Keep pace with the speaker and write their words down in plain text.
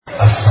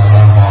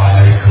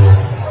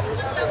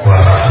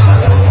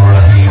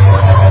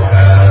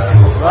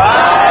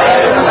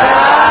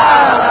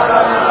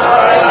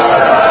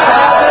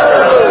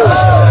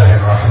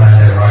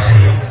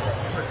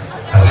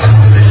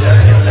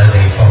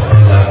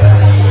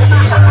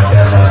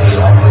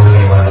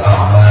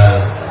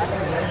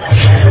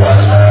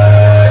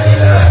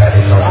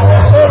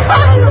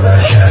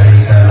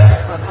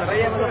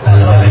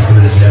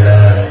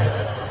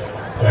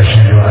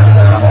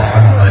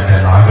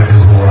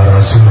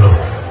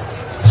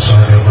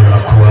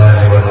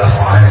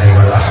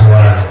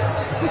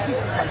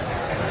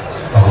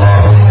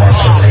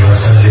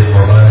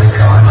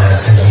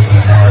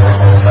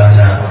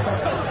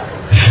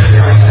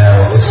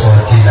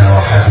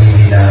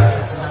حبيبنا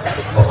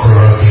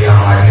وقرة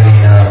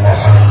أعيننا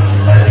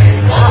محمد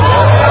صلى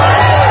الله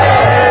عليه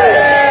وسلم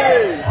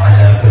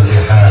وعلى كل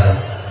حال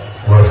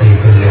وفي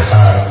كل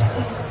حال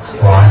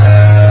وعلى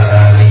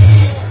آله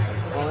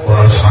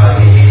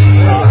وأصحابه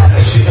أهل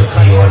الصدق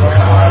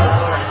والكمال.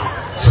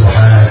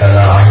 سبحانك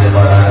لا علم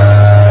لنا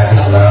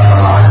إلا ما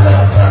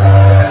علمتنا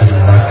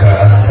إنك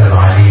أنت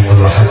العليم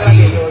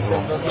الحكيم.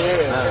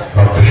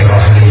 رب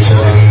اشرح لي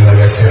صدري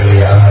ويسر لي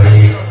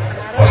أمري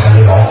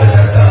واحلل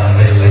عقدة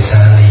من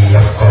لساني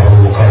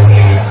يفقهوا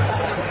قولي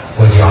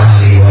واجعل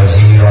لي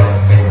وزيرا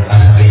من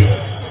أهلي.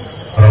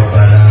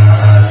 ربنا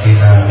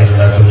آتنا من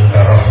لدنك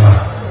رحمة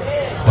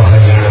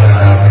وهيئ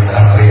لنا من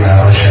أمرنا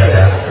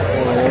رشدا.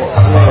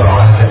 أما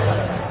بعد،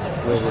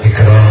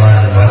 إكراما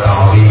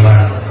وتعظيما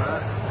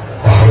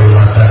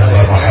وحرمة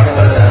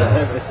ومحبة.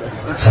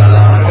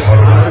 Salam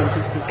hormat,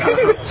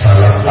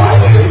 salam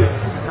ta'zim,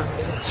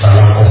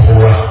 salam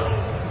ukhuwah,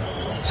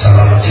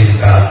 salam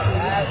cinta,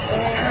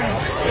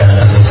 dan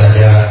tentu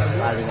saja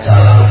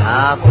salam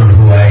kul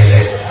huwa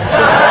ilaik.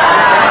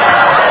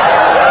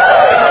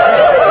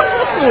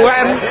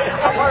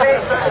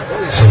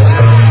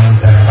 Sungkem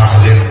dan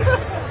ta'zim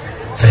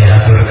saya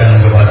aturkan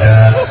kepada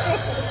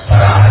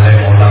para alim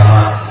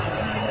ulama,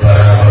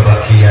 para bapak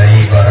kiai,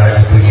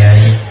 para ibu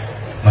nyai,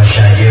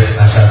 masyayikh,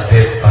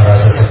 asatidz, para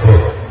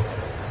sesepuh,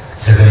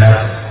 segenap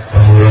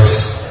pengurus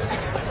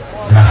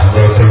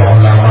Nahdlatul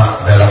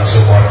Ulama dalam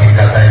semua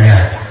tingkatannya,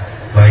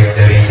 baik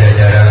dari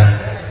jajaran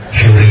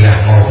syuriah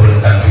maupun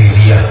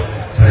tanfidiyah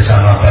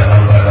bersama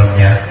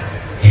banom-banomnya.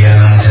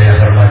 Yang saya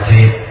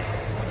hormati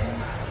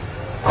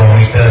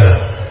Komite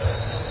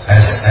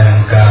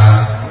SMK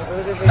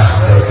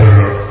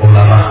Nahdlatul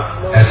Ulama,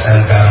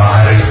 SMK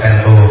Ma'arif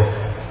NU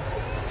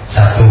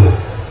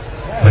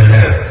 1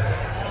 bener,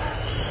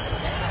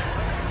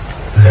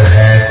 the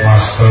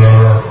headmaster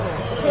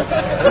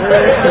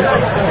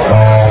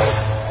of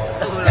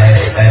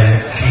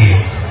SMK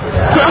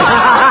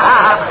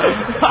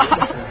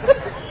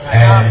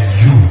and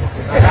you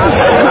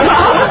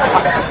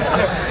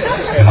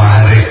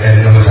Ma'arif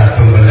NU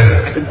 1 bener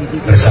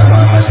bersama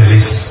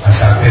majelis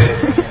asatidz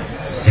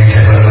yang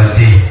saya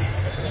hormati,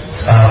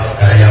 staf,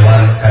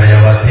 karyawan,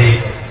 karyawati,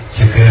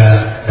 juga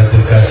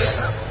petugas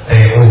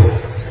TU,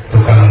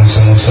 tukang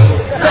musum-musum,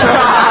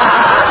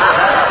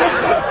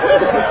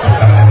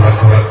 tukang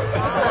urak-urak.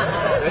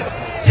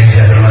 Yang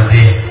saya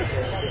hormati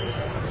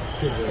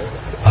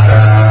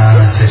para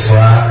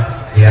siswa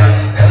yang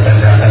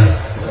ganteng-ganteng,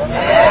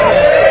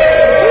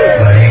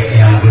 baik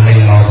yang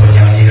kuning maupun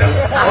yang ireng,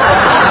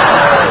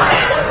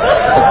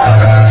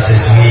 para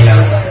siswi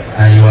yang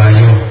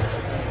ayu-ayu,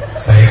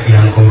 baik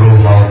yang kuru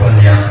maupun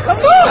yang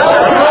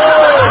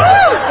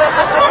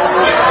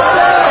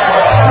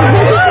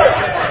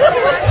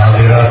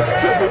hadirat,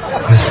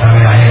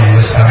 mustami'in,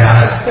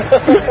 mustami'at,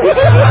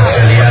 jamaah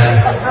sekalian,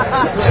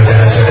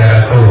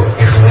 saudara-saudaraku,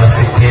 ikhwah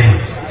fiddin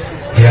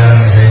yang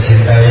saya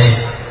cintai,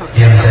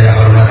 yang saya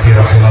hormati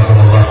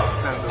rahimakumullah.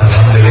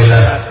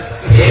 Alhamdulillah,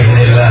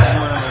 biiznillah,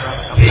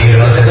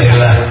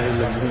 biiradatillah,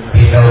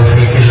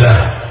 bitaufikillah,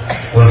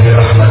 wa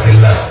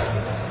birahmatillah,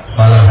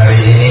 malam hari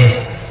ini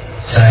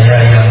saya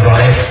yang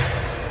dhaif,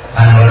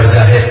 Anwar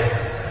Zahid,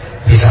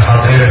 bisa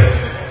hadir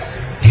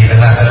di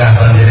tengah-tengah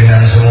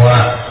panjenengan semua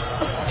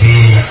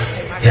di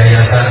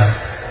yayasan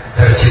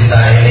tercinta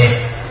ini.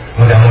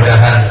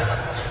 Mudah-mudahan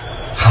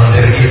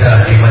hadir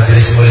kita di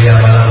majelis mulia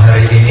malam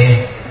hari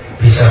ini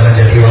bisa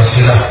menjadi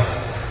wasilah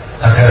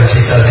agar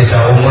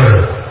sisa-sisa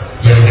umur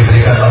yang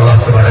diberikan Allah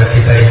kepada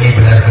kita ini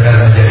benar-benar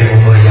menjadi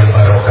umur yang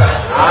barokah.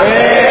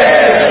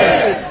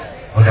 Amin.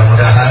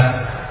 Mudah-mudahan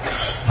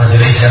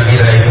majelis yang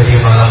kita ikuti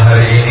malam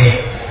hari ini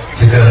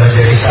juga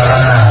menjadi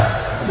sarana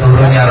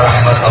turunnya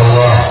rahmat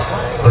Allah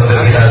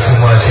untuk kita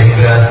semua,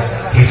 sehingga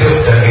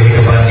hidup dan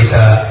kehidupan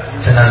kita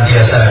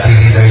senantiasa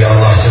diridhai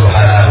Allah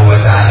Subhanahu wa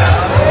taala.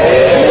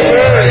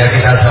 Supaya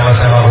kita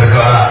sama-sama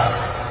berdoa,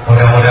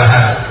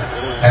 mudah-mudahan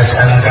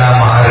SMK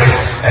Ma'arif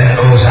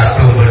NU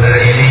 1 bener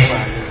ini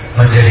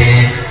menjadi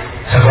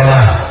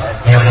sekolah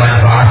yang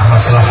manfaat,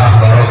 maslahah,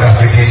 barokah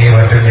fi dini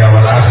wa dunya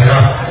wal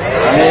akhirah,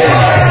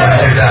 mampu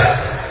mencetak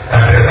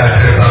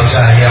kader-kader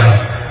bangsa yang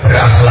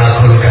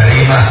berakhlakul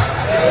karimah,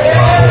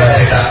 mampu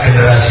mencetak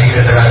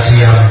generasi-generasi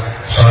yang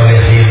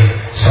solehin,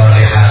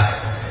 solehat.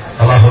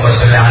 Allahumma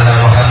sholli ala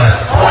Muhammad.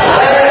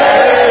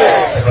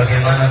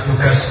 Sebagaimana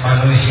tugas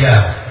manusia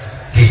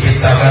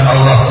diciptakan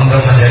Allah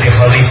untuk menjadi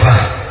khalifah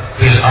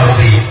fil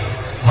ardi,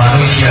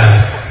 manusia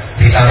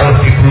ditaruh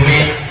di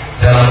bumi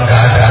dalam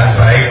keadaan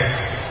baik,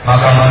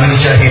 maka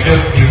manusia hidup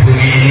di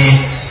bumi ini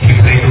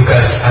diberi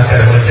tugas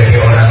agar menjadi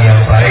orang yang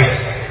baik,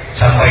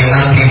 sampai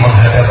nanti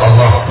menghadap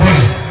Allah pun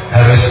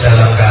harus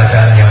dalam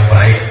keadaan yang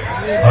baik.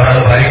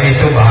 Orang baik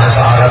itu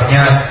bahasa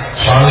Arabnya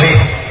sholih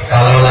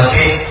kalau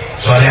laki,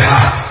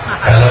 sholihah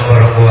kalau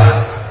perempuan.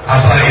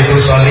 Apa itu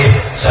sholih,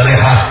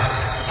 sholihah?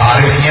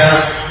 Ta'rifnya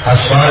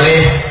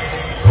as-sholih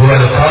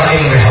huwal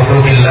qa'im bi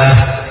huquqillah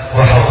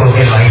wa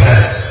huquqil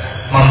ibad,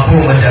 mampu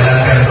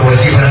menjalankan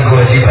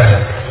kewajiban-kewajiban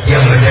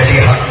yang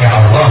menjadi haknya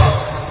Allah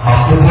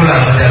mampu pula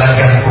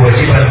menjalankan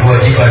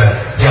kewajiban-kewajiban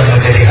yang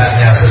menjadi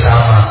haknya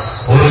sesama.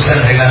 Urusan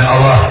dengan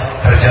Allah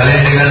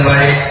terjalin dengan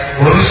baik,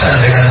 urusan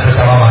dengan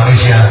sesama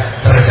manusia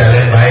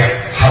terjalin baik.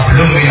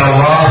 Hablum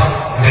minallah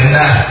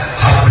minnah,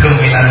 hablum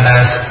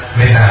minannas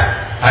minnah.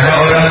 Ada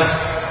orang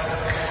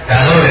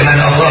kalau dengan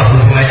Allah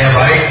hubungannya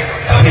baik,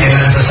 tapi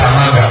dengan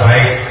sesama nggak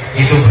baik,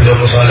 itu belum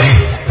solih,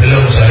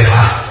 belum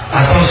solihah.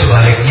 Atau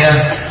sebaliknya,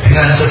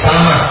 dengan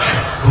sesama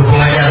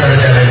hubungannya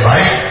terjalin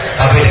baik,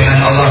 tapi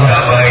dengan Allah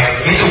nggak baik,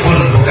 itu pun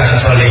bukan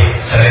solih,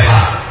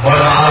 solihah.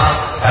 Mohon maaf,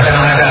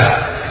 kadang-kadang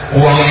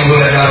uang yang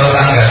boleh karo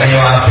tanggane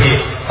yo apik,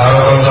 karo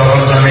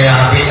kanca-kancane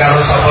apik, karo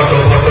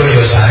sapodo-podo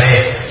yo sae,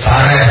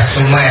 sareh,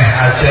 sumeh,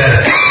 ajer,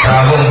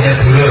 rawung,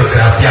 nyedulur,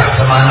 grapyak,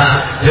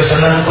 semana, yo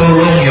seneng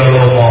tulung yo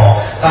lomo,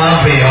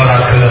 tapi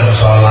ora gelem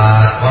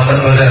salat. Wonten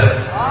mboten?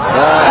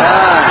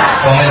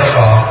 Wong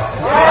teko.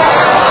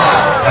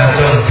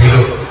 Langsung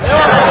dulu.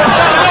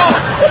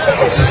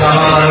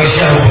 Sesama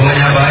manusia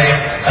hubungannya baik,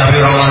 tapi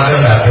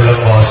Ramadan nggak gelem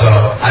poso.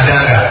 Ada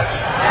nggak?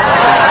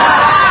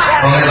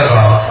 Wong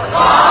teko.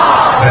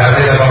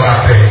 Berarti teko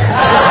kabeh.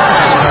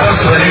 Atau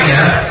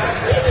sebaliknya,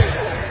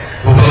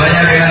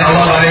 hubungannya dengan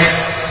Allah baik,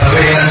 tapi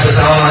dengan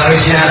sesama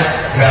manusia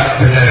nggak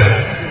benar.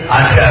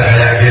 Ada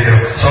kayak gitu.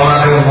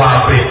 Sholat itu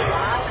wajib,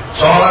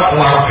 sholat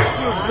wajib,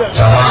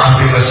 jamaah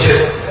di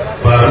masjid,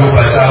 baru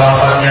baca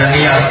lafaznya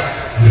niat,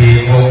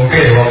 bingung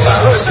ke wong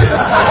sak masjid.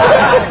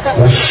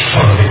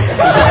 Usul nih,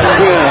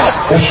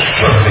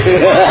 usul nih,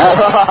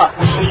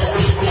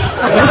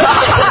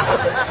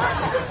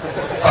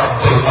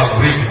 Abdul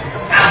Maghrib.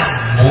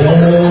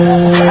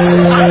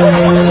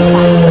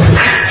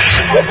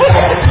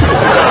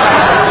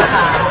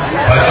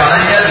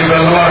 Bacaannya juga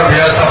luar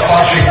biasa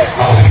fasih.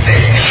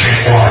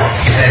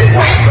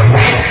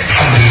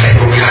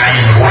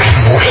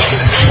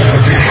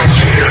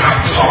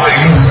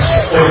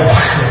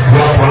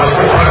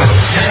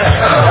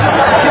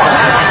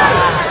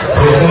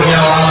 Rukunya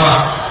lama,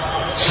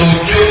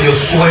 sujud ya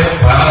suwe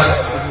banget.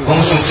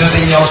 Wong sujud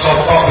ini nyosot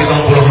kok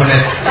 70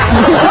 menit.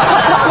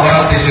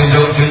 Orang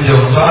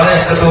dijunjung-junjung soalnya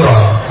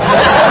keturun.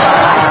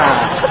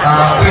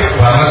 Apik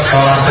banget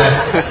sholatnya.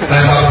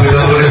 Lempar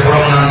beda boleh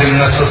from nanti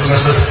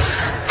ngeses-ngeses.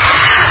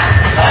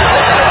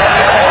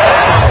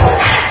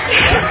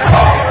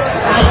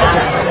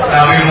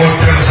 Tapi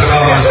mudun saka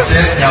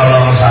masjid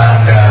nyolong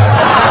sandal.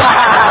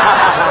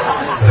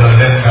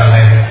 Dolen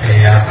kalian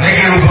tiap.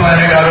 Niki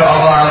hubungannya kalau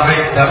Allah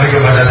apik, tapi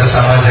kepada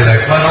sesama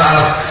jelek. Mohon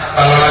maaf,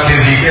 kalau lagi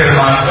zikir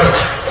mantep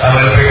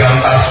sambil pegang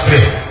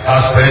tasbih,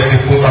 tasbih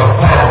diputar,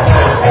 mantep.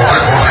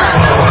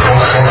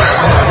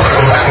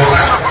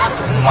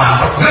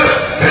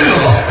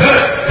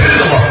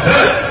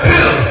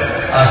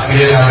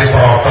 Tasbih nanti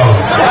protol,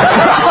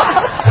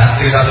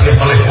 nanti tasbih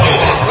pelih,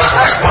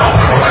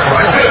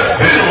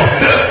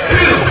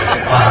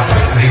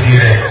 mantep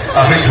dikira.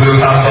 Tapi dulu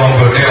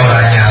tangtonggone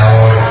orang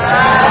nyaur.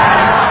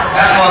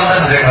 Kan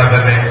wonten sing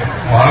ngoten iki.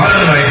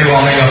 Wonten lho iki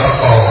wonge yo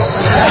teko.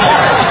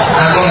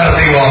 Aku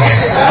ngerti wonge.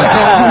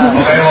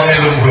 Pokoke wonge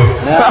lungguh.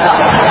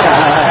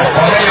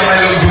 Wonge yo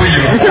melu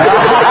guyu.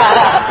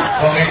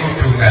 Wonge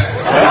kudungan.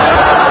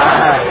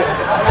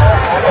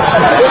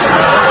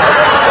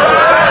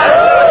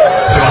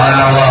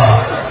 Subhanallah.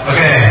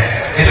 Oke,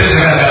 itu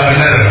juga nggak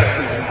benar.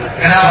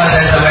 Kenapa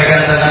saya sampaikan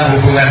tentang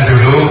hubungan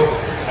dulu?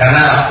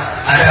 Karena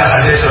ada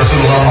hadis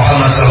Rasulullah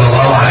Muhammad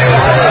SAW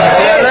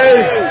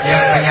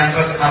yang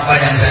menyangkut apa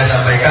yang saya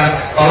sampaikan.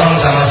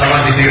 Tolong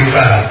sama-sama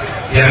ditirukan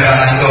biar nggak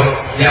ngantuk.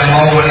 Yang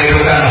mau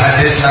menirukan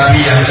hadis Nabi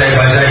yang saya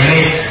baca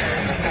ini,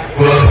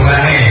 kula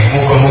bungane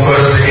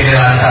muga-muga rezekine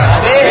lancar,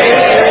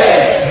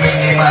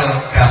 minimal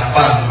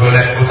gampang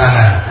golek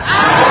utangan.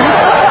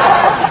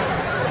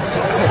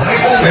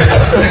 Niku beda.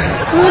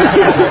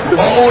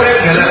 Wong urip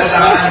golek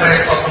utangan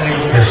repot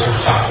niku wis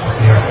susah.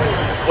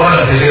 Pun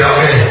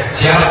ditiroke.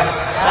 Siap?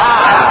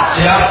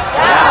 Siap?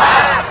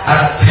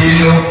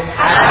 Ad-dinu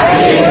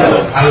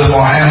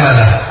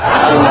al-muamalah.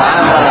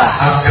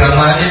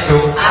 Agama itu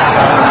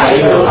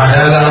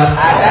adalah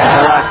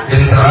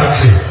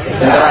interaksi.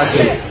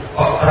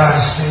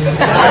 Operasi.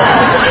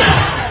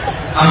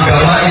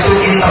 Agama itu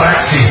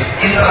interaksi.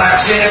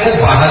 Interaksi itu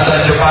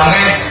bahasa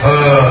Jepangnya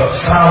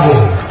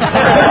srawung.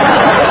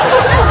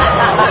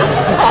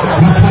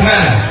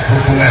 Hubungan.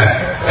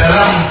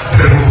 Dalam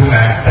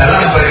berhubungan,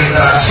 dalam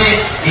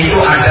berinteraksi itu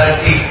ada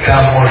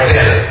 3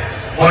 model.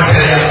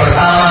 Model yang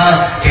pertama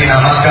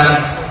dinamakan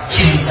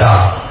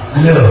cinta,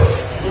 love.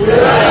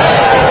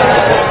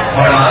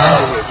 Mohon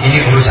maaf,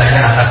 ini urusannya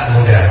anak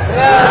muda.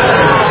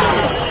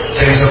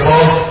 Saya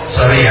sepuh,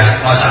 sorry ya,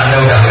 masa Anda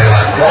udah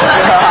lewat.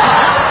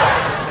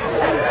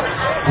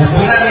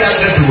 Hubungan yang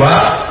kedua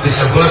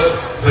disebut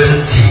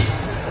benci.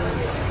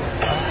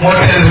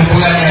 Model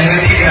hubungan yang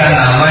ketiga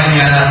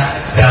namanya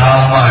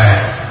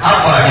damai.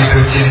 Apa itu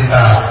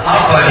cinta?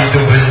 Apa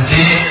itu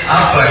benci?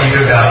 Apa itu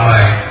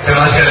damai?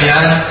 Jemaah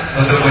sekalian,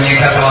 untuk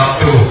menyingkat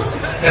waktu,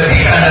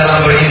 ketika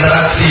dalam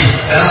berinteraksi,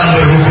 dalam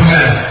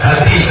berhubungan,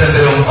 hati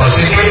cenderung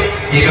positif,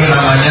 itu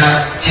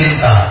namanya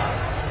cinta,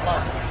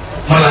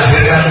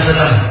 melahirkan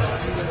senang.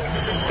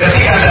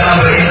 Ketika dalam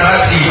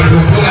berinteraksi,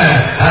 berhubungan,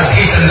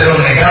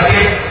 cenderung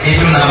negatif,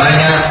 itu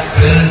namanya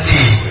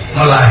benci,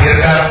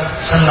 melahirkan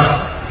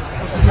senang.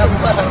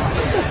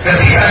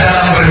 Ketika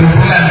dalam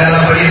berhubungan,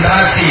 dalam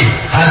berinteraksi,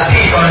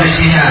 hati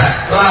kondisinya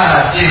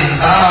la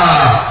cinta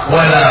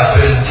wala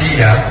benci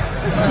ya,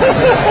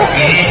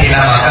 ini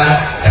dinamakan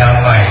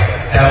damai.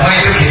 Damai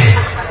itu gini,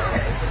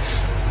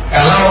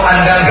 kalau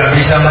Anda nggak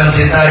bisa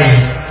mencintai,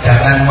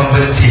 jangan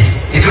membenci,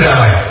 itu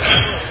damai.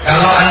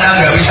 Kalau Anda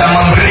nggak bisa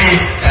memberi,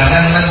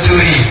 jangan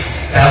mencuri,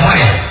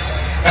 damai.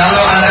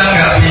 Kalau Anda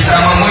nggak bisa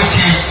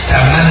memuji,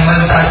 jangan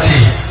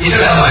mencaci, itu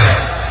damai.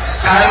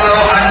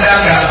 Kalau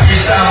Anda nggak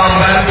bisa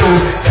membantu,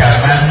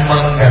 jangan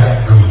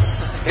mengganggu.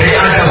 Jadi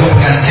ada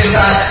hubungan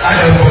cinta,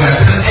 ada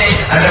hubungan benci,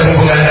 ada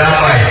hubungan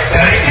damai.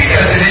 Dari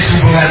tiga jenis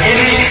hubungan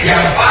ini,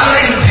 yang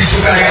paling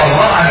disukai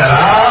Allah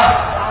adalah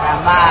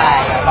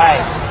damai.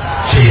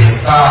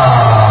 Cinta.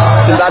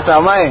 Cinta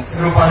damai.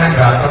 Rupanya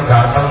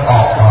ganteng-ganteng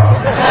kokoh.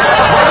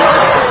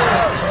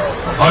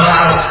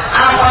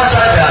 Apa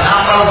saja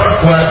amal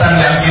perbuatan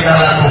yang kita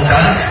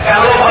lakukan,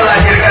 kalau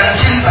melahirkan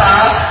cinta,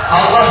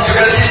 Allah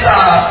juga cinta.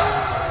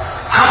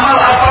 Amal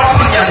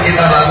apapun yang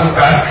kita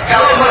lakukan,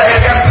 kalau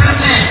melahirkan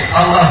benci,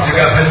 Allah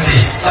juga benci.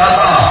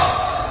 Contoh,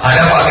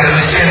 ada fakir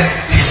miskin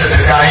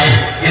disedekahi,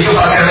 itu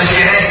fakir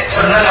miskinnya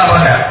senang apa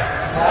enggak?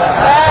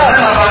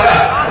 Senang apa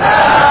enggak?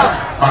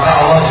 Maka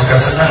Allah juga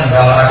senang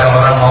kalau ada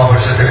orang mau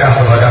bersedekah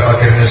kepada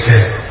fakir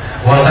miskin.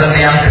 Wonten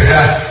yang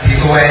gerah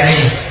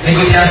dituweni,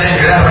 niku tiyang sing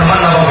gerah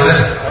remen apa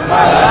mboten?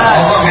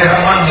 Allah nggih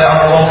remen ya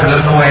Allah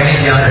gelem nuweni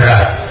tiyang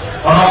gerah.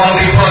 Ana wong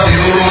tiba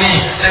ditulungi,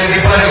 sing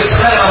tiba niku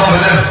seneng apa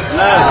mboten?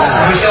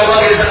 Gusti Allah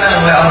nggih seneng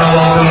lek ana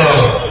wong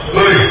tulung.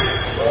 Hoi.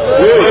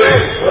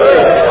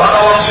 Ana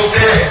wong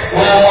sugih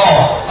lomo,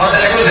 ngoten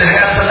niku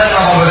jenengan seneng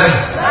apa mboten?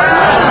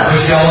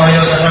 Gusti Allah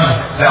yo seneng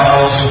lek ana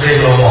wong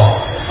sugih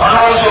lomo. Ana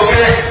wong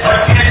sugih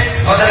medhit,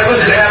 ngoten niku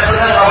jenengan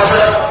seneng apa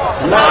seneng?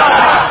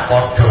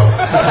 Padha.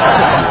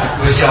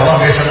 Gusti Allah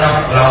nggih seneng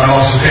lek ana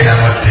wong sugih nang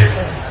medhit.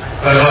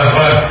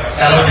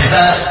 Kalau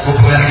bisa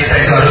hubungan kita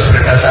itu harus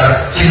berdasar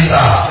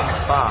cinta.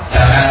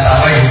 Jangan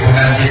sampai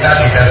hubungan kita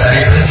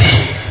didasari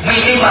benci.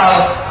 Minimal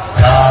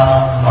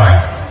damai.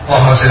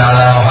 Allahumma shalli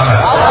ala Muhammad.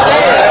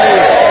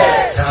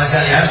 Jangan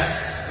sekalian,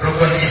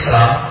 rukun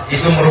Islam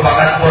itu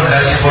merupakan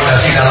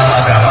fondasi-fondasi dalam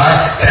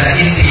agama dan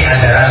inti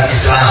ajaran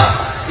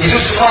Islam. Itu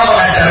semua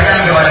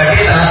mengajarkan kepada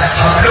kita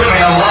hablum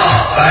minallah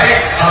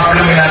baik,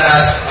 hablum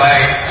minannas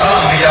baik.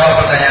 Tolong dijawab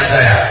pertanyaan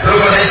saya.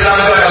 Rukun Islam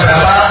itu ada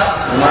berapa?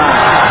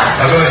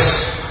 Bagus.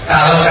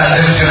 Kalau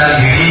Kanjeng Sunan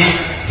Giri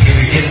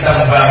dibikin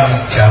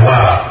tembang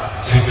Jawa,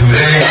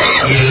 judulnya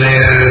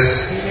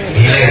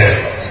Ilir.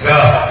 Go,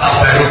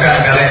 abarukan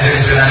kalian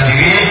Sunan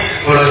Giri,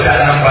 kulo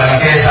sak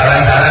nembangke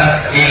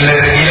sarang-sarang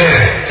ilir.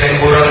 Sing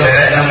purun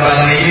derek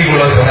nembang niki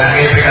kulo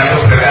dongake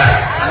pikantuk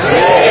berkah.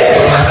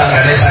 Rumah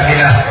tanggane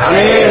sakinah.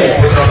 Amin.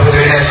 Putra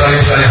putrine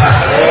soleh-solehah.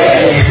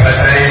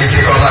 Ibadahnya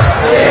istiqomah.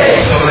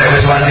 Soleh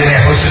uswantine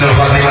husnul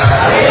khotimah.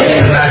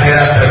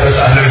 Akhirat terus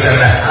ahlul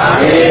jannah.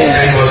 Amin.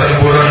 Sing boten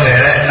purun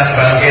derek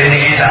nembangke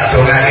niki tak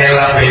dongake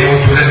lambe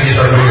uduren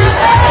ngisor dulu.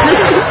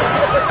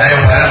 Ayo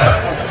bareng.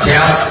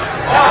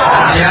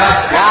 Siap?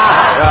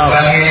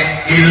 Bangi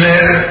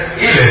ilir.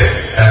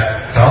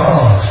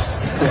 Tos.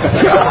 1,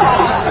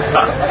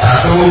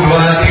 2,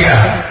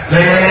 3.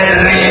 Lir.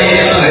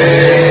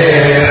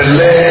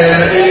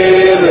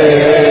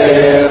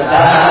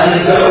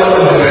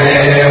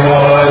 Tandure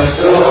wos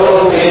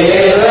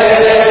tumilir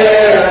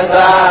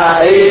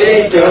tak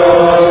ijo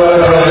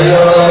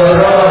royo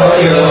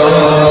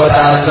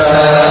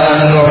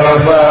tasen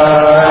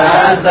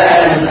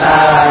berbanten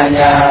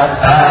anyar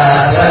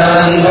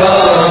tasen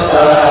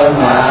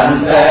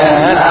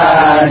bermanten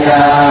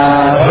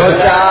anyar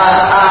bocah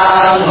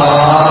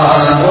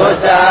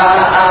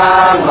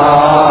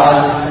angon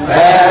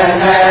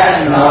pengen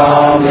no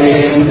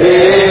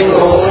bimbing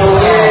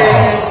kuwi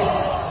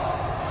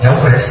ya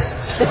wes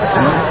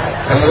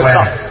kesuwen.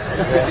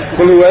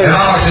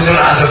 Memang maksudul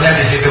azabnya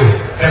di situ.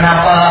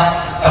 Kenapa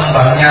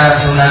tembangnya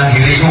Sunan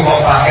Giri itu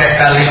kok pakai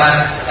kalimat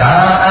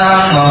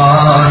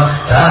Caangon,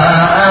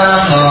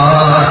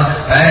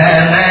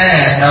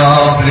 enek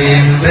no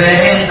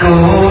blimbing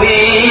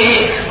kuwi,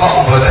 kok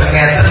boten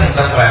ngeten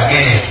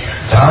tembangnya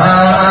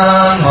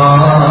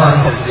Caangon,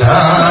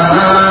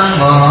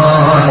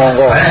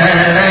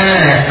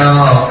 enek no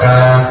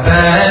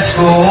kates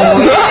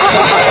kuwi.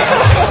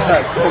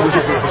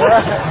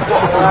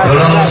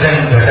 Tolong sing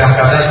gadah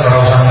kates ora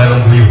usah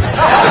ngalung guyu.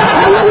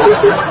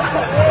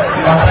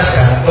 Kates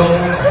gantung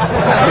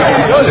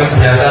yang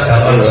biasa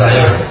dalam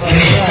sayur.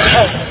 Ini.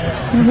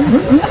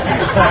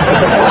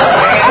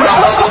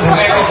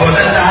 Tumbuke kok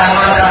boten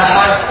cahangon,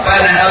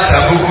 paneno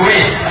sabu kuwi,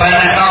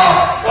 paneno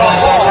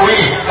klopo kuwi,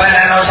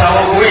 paneno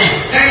sawo kuwi.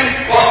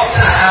 Kok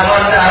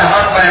cahangon,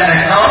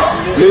 paneno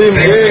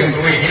blimbing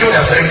kuwi. Ini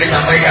udah sering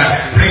disampaikan.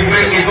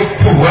 Blimbing itu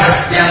buah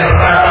yang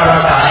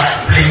rata-rata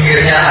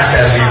blinggirnya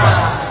ada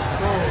 5.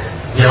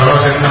 Ya Allah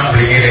saya menang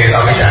blinggirnya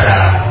tapi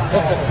jarang.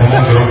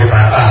 Ngomong jurung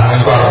dibantah,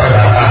 ngomong itu harus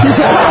dibantah.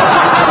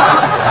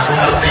 Aku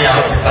ngerti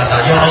harus dibantah.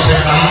 Ya Allah saya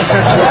menang.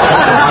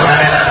 Karena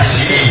enak di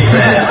sini.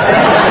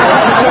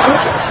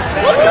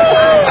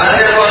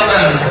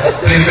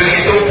 Blimbing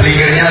itu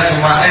blingernya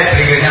cuma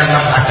blingernya 6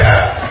 ada.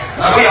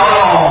 Tapi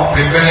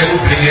blimbing itu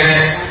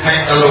blingernya mek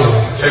telu.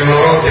 Sing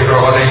loro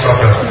dikrokoti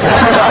codot.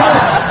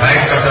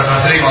 Baik codot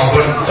asli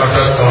maupun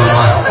codot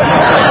soloan.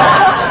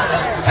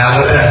 Nah,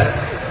 betul.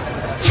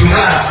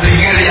 Cuma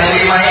blinger yang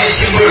 5 ini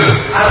simbol.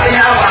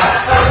 Artinya apa?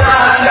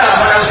 Terserah Anda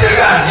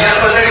menafsirkan. Yang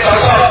penting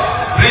cocok.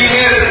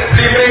 Blinger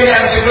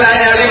yang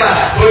jumlahnya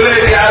 5 boleh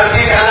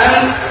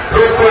diartikan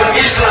rukun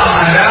Islam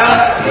ada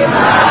 5.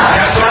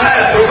 Yang mana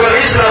rukun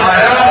Islam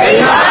ada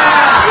 5.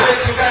 Boleh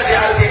juga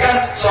diartikan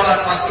sholat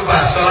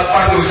maktubah, sholat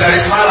fardu sehari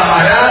semalam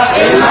ada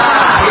 5.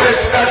 Boleh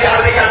juga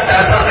diartikan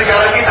dasar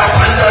negara kita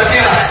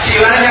Pancasila,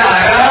 silanya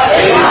ada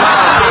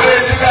 5. Boleh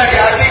juga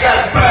diartikan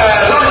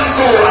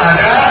balonku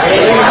ada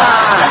 5.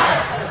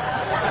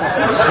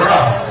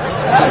 Serang.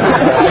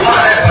 Cuma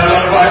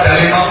balonku ada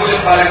 5 musim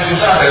paling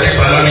susah dari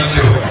balon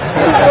hijau.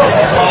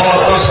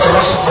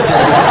 Terus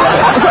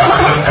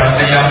belum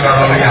gantian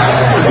kalau yang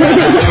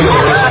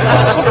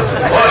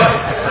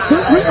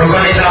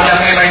rukun Islam yang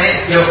 5 ini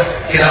yuk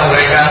kita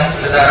uraikan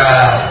secara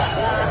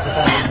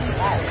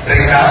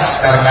ringkas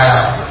karena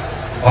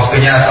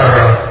waktunya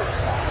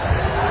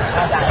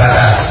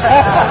terbatas.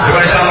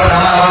 Rukun Islam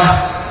pertama apa?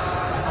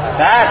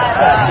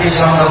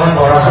 Islam tahun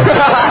orang.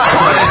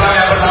 Rukun Islam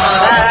yang pertama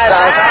apa?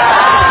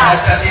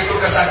 Syahadat itu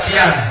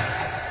kesaksian.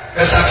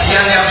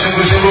 Kesaksian yang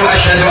sungguh-sungguh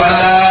asyhadu an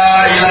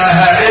la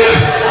ilaha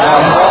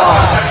illallah.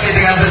 Bersaksi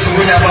dengan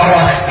sesungguhnya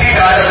bahwa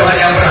tidak ada Tuhan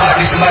yang berhak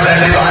disembah dan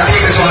ditaati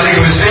kecuali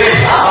Gusti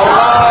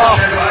Allah.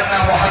 Asyhadu anna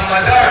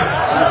Muhammadar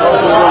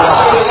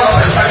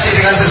Rasulullah. Bersaksi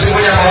dengan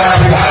sesungguhnya bahwa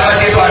Nabi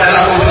Muhammad itu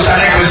adalah utusan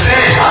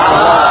Gusti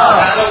Allah.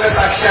 Kalau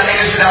kesaksian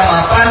ini sudah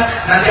mapan,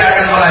 nanti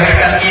akan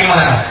melahirkan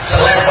iman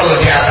selevel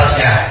di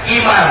atasnya.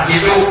 Iman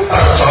itu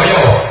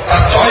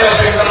percaya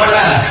sing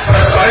temenan,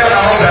 percaya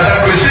namun datang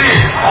Gusti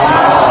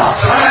Allah.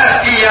 Semangat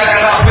iya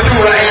kena butuh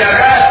wa iya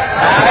kan.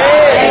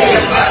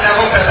 Nyembah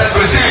namun datang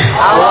Gusti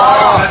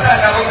Allah. Ibadah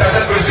namun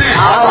datang Gusti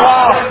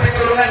Allah.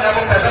 Pitulungan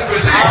namun datang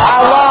Gusti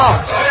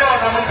Allah. Percaya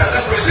namun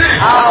datang Gusti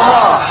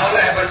Allah.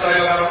 Oleh percaya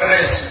karo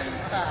keris.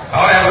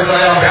 Oleh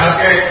percaya ambek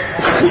akeh.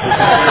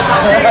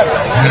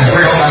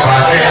 Kuwi kok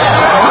pakai.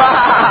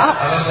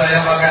 Kalau saya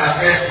pakai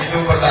akeh itu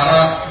pertama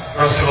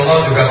Rasulullah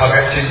juga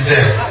pakai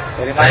cincin.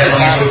 Saya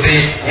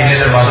mengikuti ini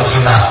termasuk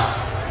sunnah.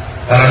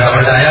 Kalau tidak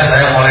percaya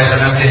saya mulai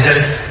senang cincin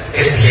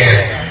biar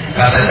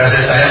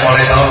kaset-kaset saya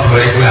mulai tahun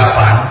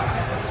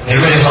 2008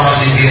 itu yang sama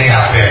cincinnya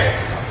apa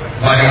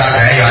masih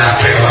ada yang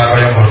apa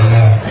orang yang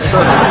bertemu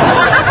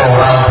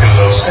orang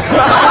gelos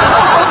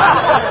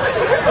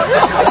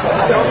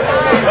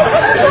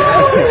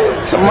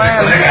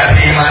semuanya nggak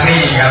diimani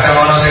kata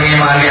orang sing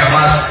imani ya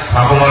mas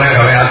aku mulai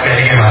gawe akeh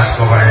ini mas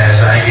pokoknya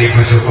saya ini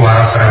bujuku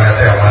waras serangga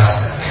ya mas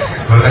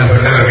bukan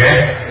bener oke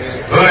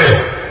woi.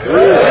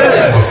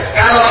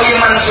 Kalau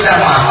iman sudah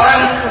mapan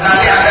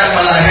nanti akan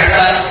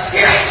melahirkan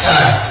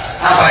ihsan.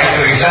 Apa itu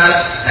ihsan?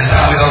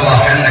 Antara Allah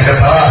dan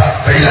negara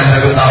berilah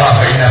lagu tawa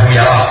berilah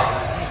huyara.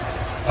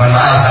 Mohon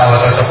maaf tawa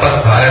tercepat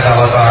soalnya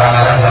tawa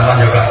orang-orang sama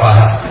juga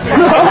paham.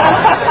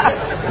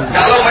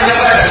 Kalau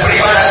menyembah dan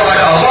beribadah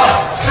kepada Allah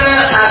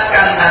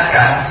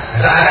seakan-akan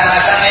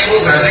ibu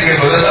berarti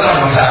kita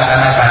teman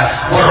seakan-akan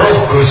weruh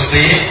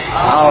Gusti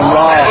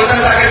Allah. Kita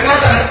sakit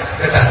ngoten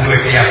kita duwe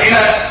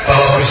keyakinan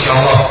bahwa Gusti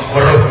Allah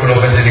weruh kula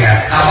panjenengan.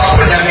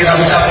 Apapun yang kita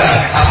ucapkan,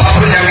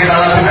 apapun yang kita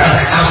lakukan,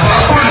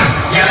 apapun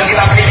yang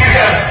kita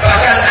pikirkan,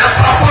 bahkan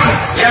apapun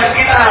yang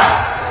kita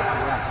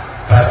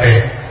batin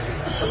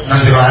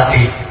nang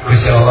hati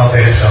Gusti Allah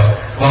pirsa.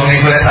 Wong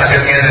niku lek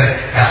sakit ngene,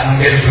 gak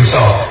mungkin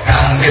dosa,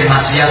 gak mungkin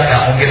maksiat,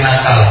 gak mungkin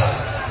nakal.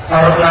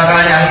 Kalau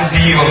pelanggan yang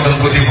di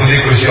wonten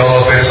putih-putih Gusti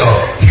Allah pirsa,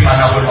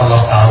 dimanapun Allah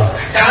tahu.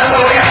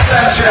 Kalau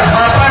ihsan sudah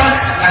mapan,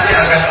 nanti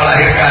akan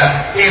melahirkan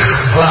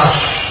ikhlas.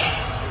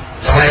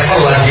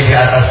 Selevel lagi di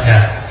atasnya.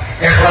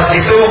 Ikhlas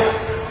itu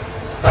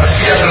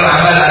tasfiyatul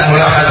amal an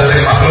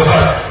mulahadatil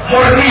makhluqat.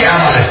 Murni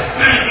amal.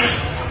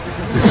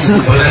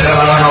 Boten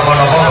karena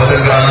napa-napa,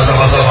 boten karena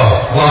sapa-sapa.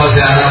 Wa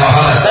sallallahu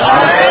Muhammad.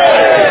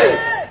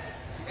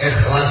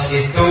 Ikhlas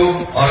itu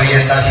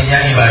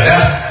orientasinya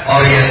ibadah,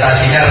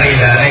 orientasinya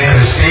ridhane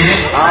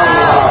Gusti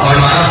Allah. Mohon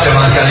maaf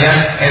jemaah sekalian,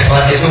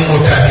 ikhlas itu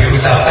mudah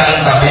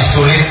diucapkan tapi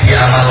sulit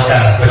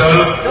diamalkan.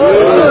 Betul?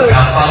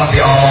 Gampang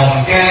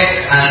diomongke,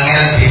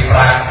 angel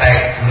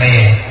dipraktekne.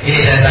 Ini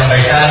saya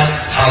sampaikan,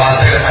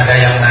 khawatir ada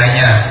yang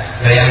nanya,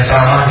 ada yang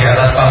ceramah di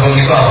atas panggung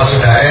itu apa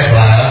sudah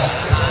ikhlas?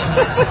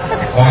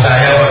 Wong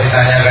saya kok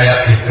ditanya kayak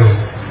gitu.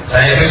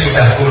 Saya itu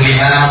sudah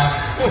kulina.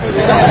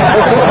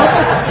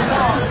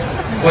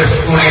 Wes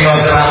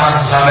kulino ceramah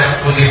sampai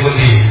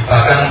pundi-pundi,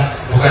 bahkan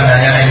bukan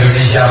hanya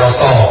Indonesia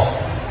roto,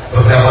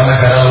 beberapa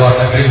negara luar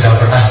negeri sudah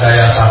pernah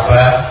saya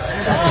sabar.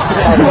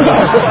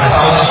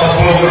 Tahun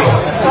 10 belum.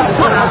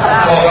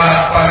 Kok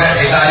pakai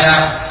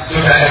ditanya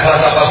sudah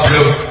ikhlas apa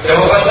belum?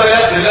 Jawaban saya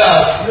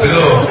jelas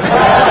belum.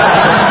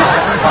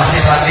 Masih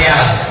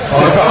latihan.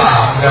 Mohon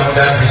doa,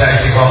 mudah-mudahan bisa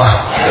istiqomah.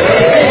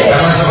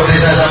 Karena seperti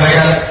saya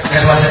sampaikan,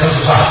 ikhlas itu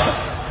susah.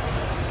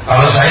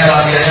 Kalau saya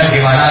latihannya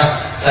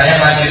gimana? Saya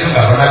ngaji itu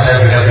nggak pernah saya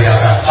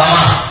beda-bedakan.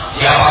 Sama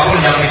siapapun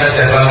yang minta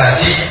jadwal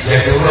ngaji, ya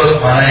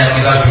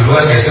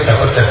duluan yaitu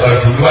dapat jadwal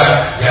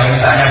duluan, yang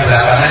mintanya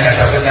belakangan yang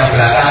dapatnya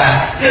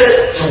belakangan,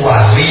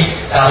 kecuali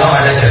kalau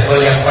ada jadwal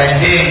yang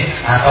pending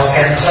atau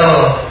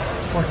cancel,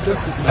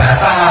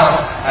 batal,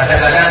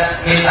 kadang-kadang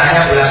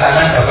mintanya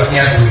belakangan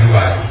dapatnya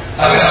duluan.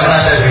 Tapi nggak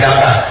pernah saya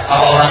bedakan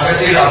apa orang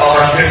kecil, apa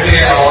orang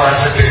gede, apa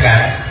orang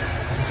sedang.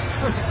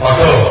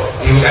 Waduh,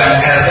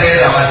 diundang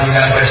RT sama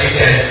diundang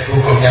presiden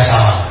hukumnya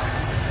sama.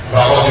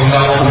 Kalau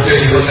diundang mau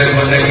gede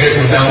diundang-undang gitu,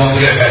 diundang mau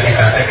dia gak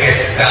dikatakan,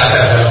 gak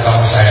ada dalam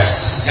kamu saya.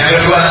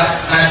 Yang kedua,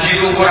 ngaji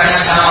itu ukurannya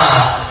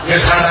sama, ya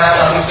antara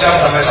 1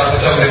 jam sampai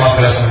 1 jam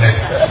 15 menit.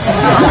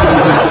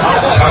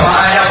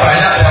 Jamaahnya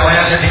banyak,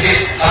 jamaahnya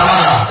sedikit,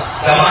 sama.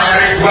 Jamaahnya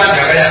ribuan,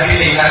 ya kayak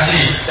gini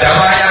ngaji.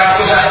 Jamaahnya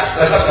ratusan,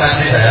 tetap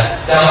ngaji saya.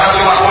 Jamaah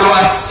cuma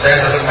puluhan,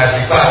 saya tetap ngaji.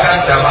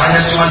 Bahkan jamaahnya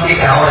cuma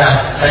 3 orang,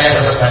 saya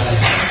tetap ngaji.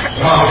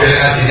 Cuma model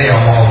ngaji ini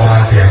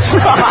omong-omongan biasa.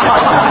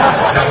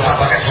 Tidak usah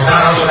pakai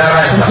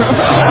saudara-saudara ya.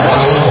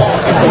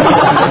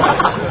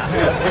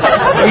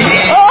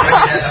 Ini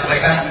saya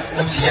sampaikan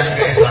ujian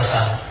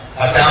keikhlasan.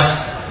 Kadang,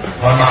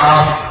 mohon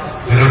maaf,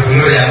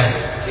 dulu-dulu yang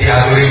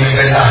diaturi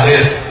mimpin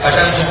tahlil,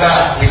 kadang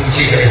suka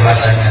diuji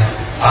keikhlasannya.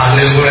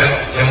 Tahlil gue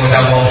yang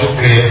undang wong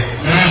sugih,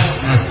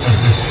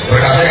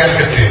 berkata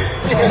kan gede,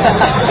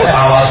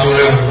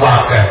 awasulnya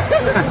wakil,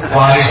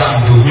 wali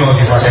sak dunia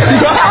di Fatihah,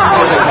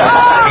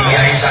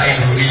 kiai sak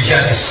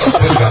Indonesia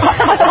disebut gak,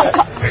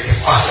 bagi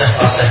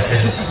fasih-fasih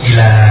dan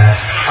ilah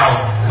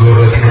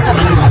hawdur,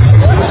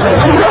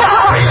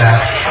 ilah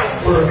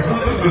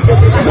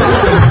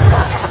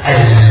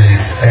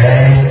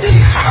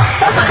al-Fatihah,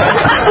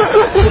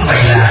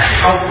 ilah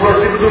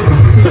hawdur,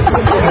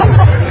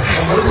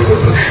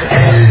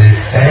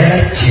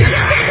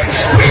 al-Fatihah,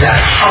 ilah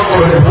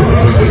hawdur,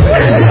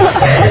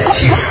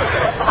 al-Fatihah.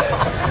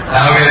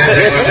 Nah, bila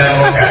saya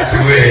udah mau gak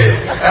duit,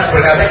 kan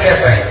berkata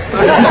siapa?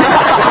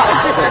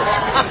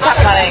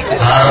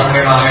 Harus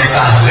memang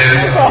tahlil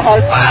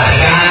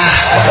parah.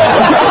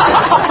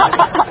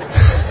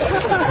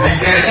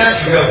 Dikirnya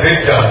juga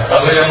beda.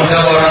 Kalau yang muda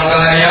orang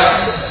kaya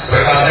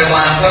berkata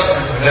mantap,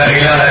 la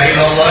ilaha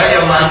illallah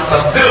ya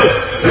mantap.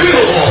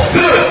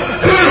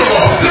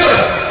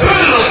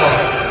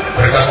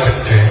 Berkat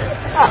gede.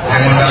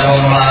 Yang muda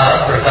mau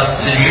melarat berkat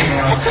cilik.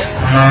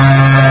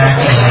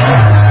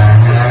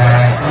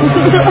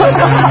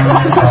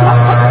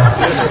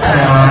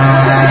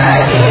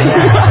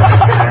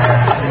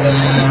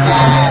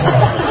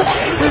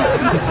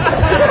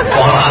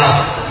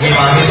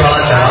 Imami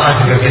sholat jamaah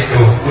juga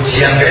gitu,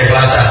 ujian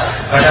keikhlasan.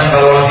 Kadang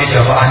kalau lagi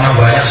jamaahnya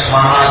banyak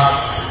semangat,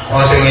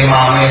 waktu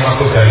imami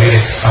aku dalil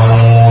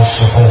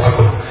suhu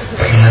aku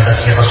keinginan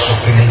tasnya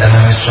kesukunin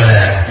dalam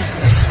sholat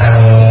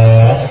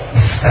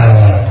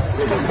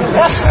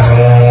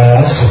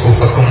suhu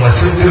aku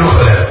masuk dulu.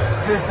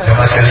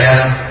 Jamaah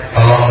sekalian,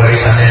 tolong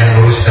barisannya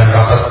yang lurus dan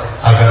rapat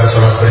agar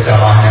sholat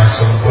berjamaahnya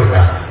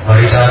sempurna.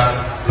 Barisan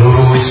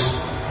lurus,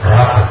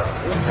 rapat,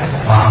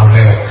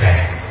 makmumnya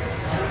oke.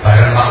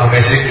 Barang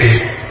makmumnya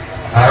sikit,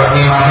 harus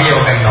imami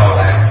yang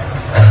nolak.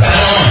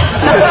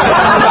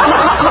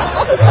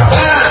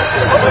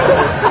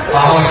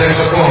 Makmum sing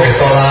sepuh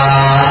gitu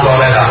lah,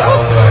 boleh tak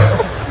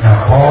boleh.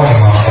 Nah, oh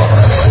imam kok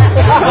masuk.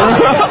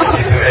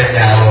 Situ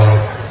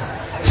nyalur,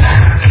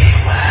 canggih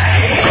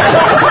baik.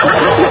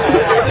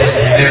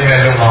 Jadi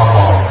melu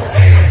ngomong,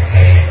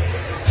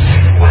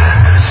 sing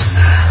waras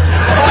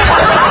nala.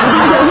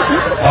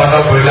 Ono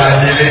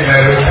bulan cilik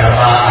melu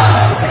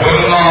jamaah,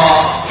 bungo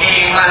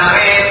imam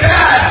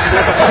edan.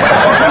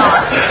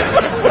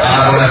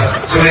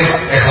 Sulit,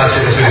 ikhlas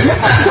itu sulit.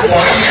 Nah,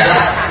 poinnya,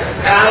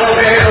 kalau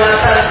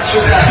keikhlasan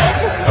sudah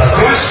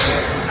bagus,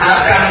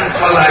 akan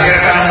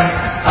melahirkan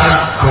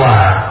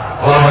takwa.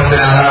 Allahumma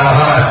shalli ala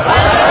Muhammad.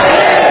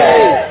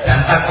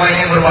 Dan takwa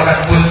ini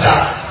merupakan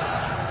puncak.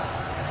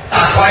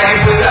 Takwa ini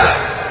puncak.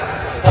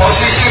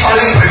 Posisi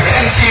paling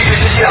bergengsi di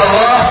sisi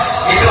Allah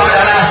itu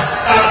adalah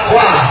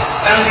takwa.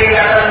 Dan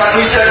tingkatan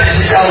manusia di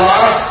sisi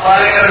Allah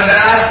paling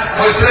rendah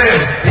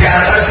muslim, di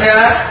atasnya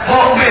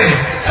mukmin,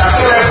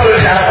 satu level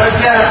di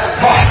atasnya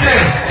muhsin,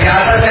 di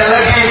atasnya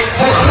lagi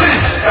mukhlis,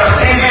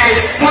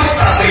 tertinggi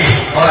muttaqi,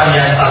 orang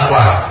yang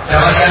takwa.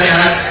 Jamaah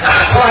sekalian,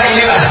 takwa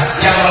inilah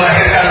yang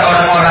melahirkan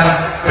orang-orang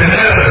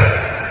benar.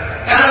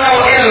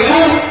 Kalau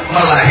ilmu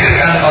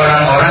melahirkan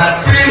orang-orang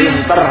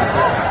pinter.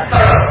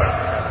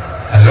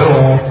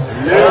 Halo.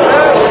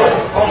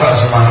 Kok nggak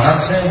semangat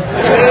sih?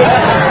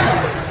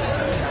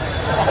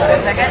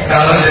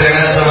 Kalau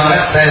jenengan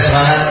semangat, saya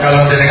semangat.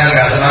 Kalau jenengan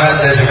nggak semangat,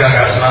 saya juga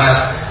nggak semangat.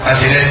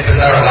 Ngaji ini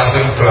bentar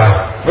langsung doa.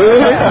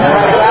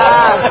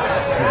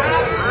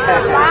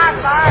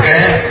 Oke?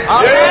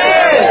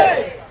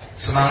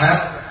 Semangat?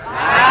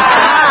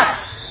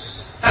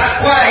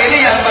 Takwa ini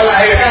yang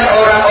melahirkan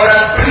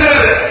orang-orang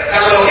benar.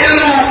 Kalau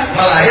ilmu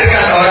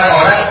melahirkan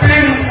orang-orang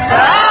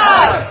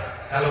pintar.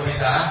 Kalau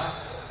bisa,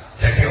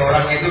 jadi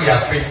orang itu ya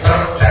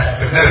pintar dan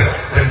benar,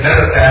 benar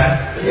dan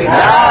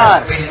pintar.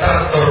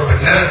 Pintar tur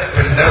benar,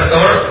 benar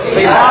tur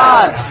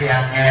pintar. Tapi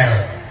angel,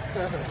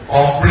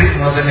 komplit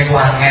ngoten niku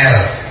angel.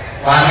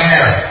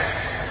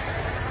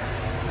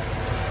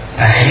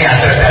 Nah ini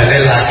ada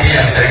dalil lagi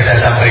yang sering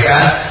saya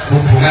sampaikan,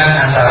 hubungan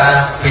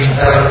antara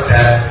pinter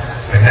dan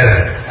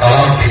benar.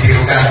 Tolong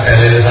ditirukan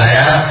dalil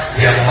saya,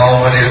 yang mau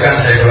menirukan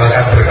saya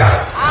doakan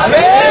berkah.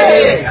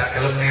 Amin.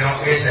 Kalau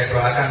niroke saya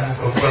doakan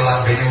muga-muga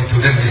lambene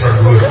ujune bisa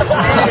dhuwur.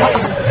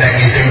 Nek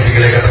ngising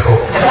sikile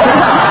ketekuk.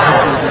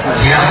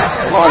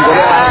 Siap?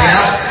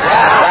 Siap?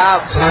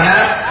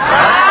 Semangat?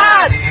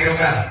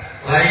 Ditirukan.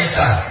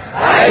 Laisa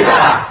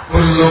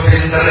kullu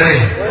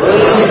pinterin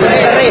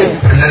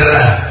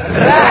beneran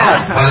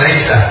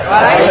Walaisa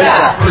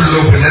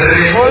kullu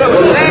benerin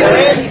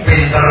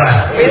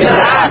pinteran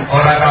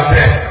orang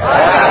kabeh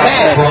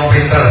wong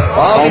pinter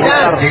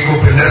iku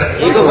bener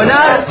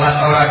lan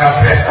orang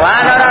kabeh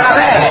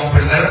wong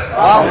bener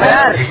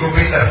iku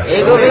pinter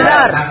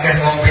akeh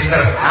wong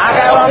pinter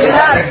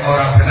sing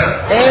ora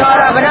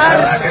bener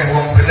akeh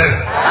wong bener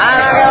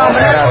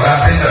ora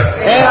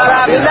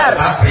pinter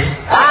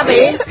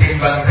tapi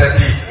timbang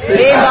dadi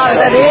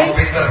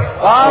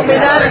wong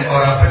pinter sing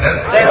ora bener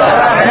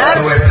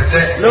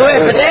luwih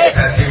becik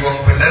dadi wong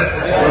bener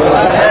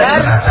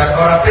najan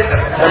ora pinter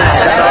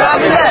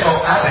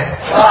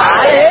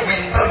soale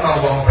pinter no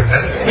wong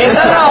bener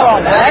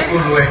iku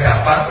luwih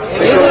gampang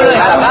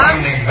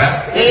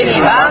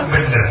tinimbang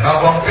bener no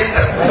wong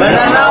pinter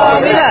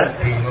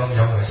bingung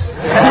yo wis.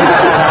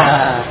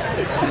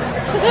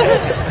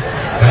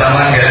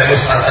 Zaman gaya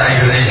Ustaz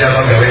Indonesia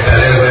menggawe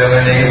dalil kaya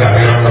ngene iki gak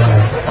pirang nemu.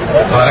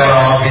 Soalnya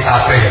orang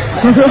kitabe.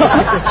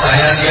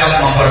 Saya siap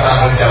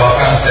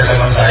mempertanggungjawabkan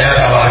statement saya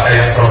kalau ada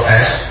yang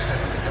protes.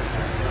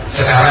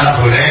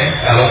 Sekarang boleh,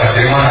 kalau gak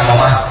terima nang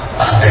omah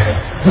tanding.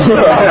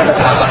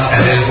 Kapan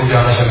dalilku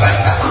yang harus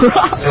membantah.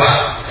 Coba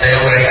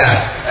saya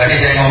uraikan.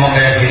 Tadi saya ngomong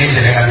kayak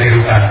gini jenengan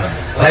tirukan.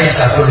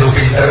 Laisa kullu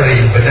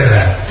pinterin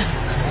beneran.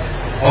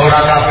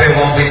 Orang kabeh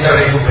wong pinter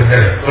itu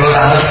bener. Kalau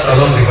tanes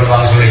tolong dipun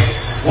wangsuli.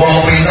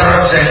 Wong pinter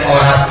sing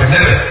ora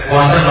bener,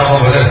 wonten napa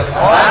mboten?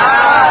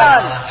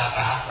 Wonten.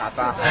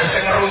 Lah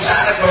sing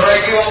ngerusak negara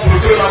iki wong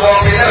bodho napa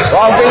wong pinter?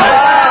 Wong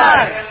pinter.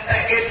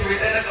 Entek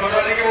duwite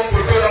negara niki wong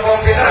bodho napa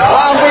wong pinter?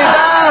 Wong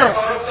pinter.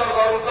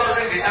 Koruptor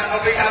sing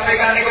ditangkep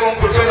KPK niku wong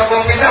bodho napa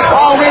wong pinter?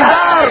 Wong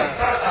pinter.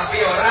 Pinter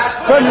tapi ora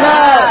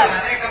bener.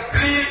 Ane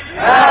kebli.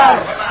 Maaf,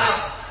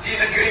 di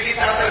negeri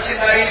kita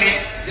tercinta ini,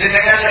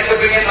 jenengan lek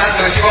kepengin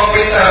madosi wong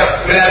pinter,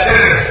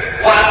 belajar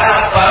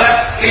watak banget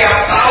tiap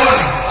tahun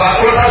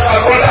fakultas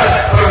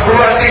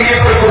perguruan tinggi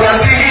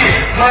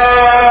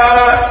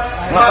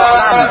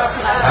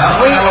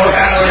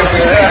menyalurkan oleh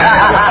pinter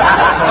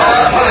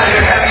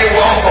melahirkan di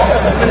wong mau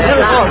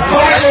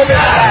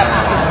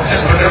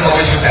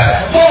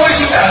sudah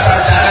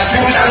sarjana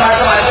jurusan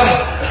macam-macam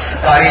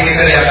cari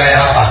titel yang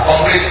kayak apa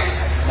komplit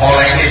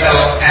mulai titel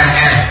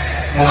MM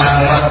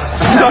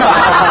mumat-mumat titel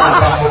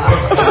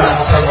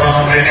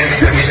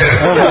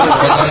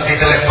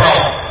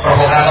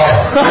provokator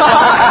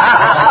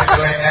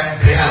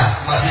MBA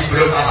masih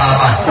belum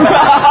apa-apa.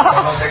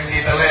 Kalau sing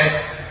titele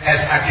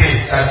SAG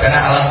sarjana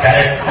alam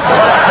gaib,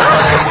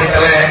 kalau sing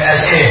titele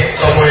SE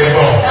sopo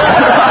ibu,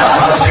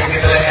 kalau sing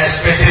titele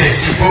SPD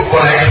sibuk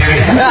boleh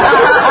diri.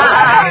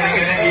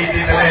 Ini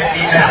titele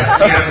IR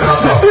kirim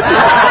roto.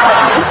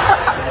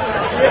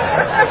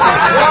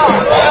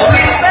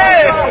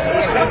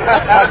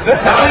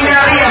 Tapi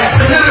nyari yang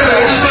benar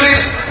itu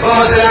sulit.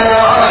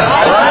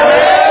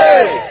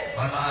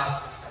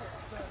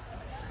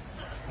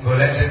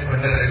 Golek sing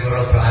bener iku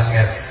rada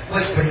angel.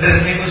 Wis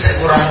bener niku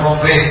sik kurang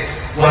komplit.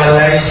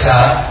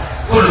 Walaisa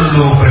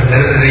kullu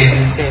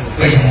benerin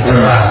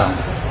pinteran.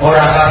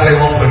 Ora kabeh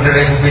wong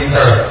bener iku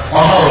pinter.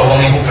 Ono lho wong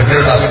iku bener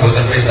tapi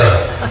boten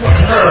pinter.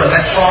 Bener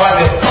nek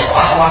salat yo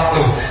tepat waktu.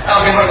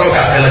 Tapi mergo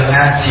gak gelem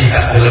ngaji,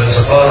 gak gelem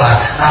sekolah,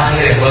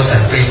 akhire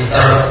boten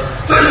pinter.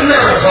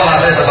 Bener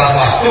salatnya tepat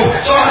waktu.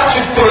 Salat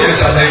syukur yo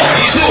sampe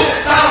isu,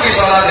 tapi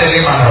salatnya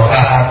 5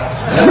 rakaat.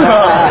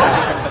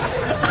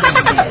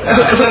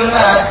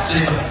 Ngaji.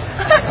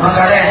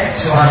 Makanya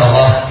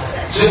subhanallah,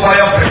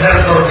 supaya benar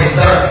tur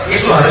pinter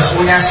itu harus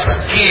punya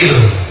skill.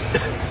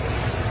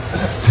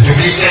 Tujuh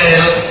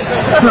pikir.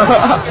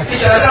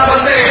 Ijazah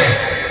penting.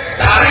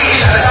 Cari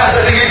ijazah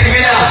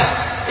setinggi-tingginya.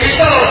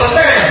 Itu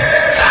penting.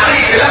 Cari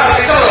gelar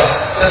itu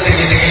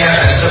setinggi-tingginya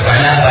dan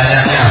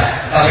sebanyak-banyaknya.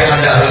 Tapi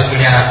Anda harus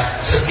punya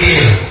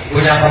skill,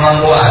 punya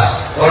kemampuan.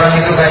 Orang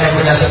itu hanya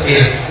punya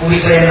skill,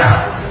 wikena,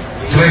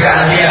 juga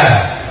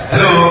keahlian.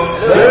 Halo.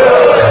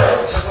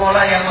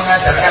 Sekolah yang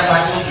mengajarkan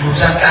langsung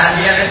jurusan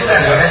keahlian itu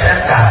kan dari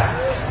SMK.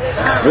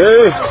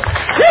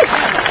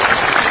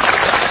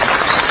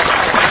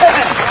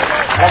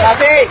 Terima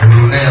kasih.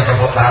 Dulunya yang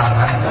tepuk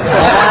tangan.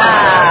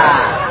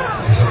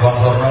 Di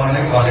sponsor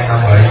ini paling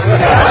nambahin.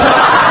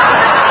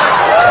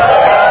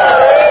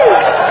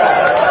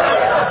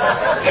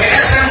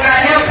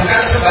 SMK-nya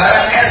bukan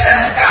sembarang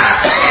SMK,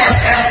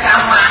 SMK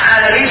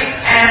Ma'arif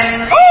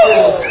NU.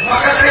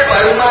 Maka saya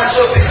baru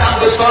masuk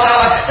disambut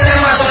sekolah. Saya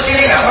masuk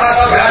sini nggak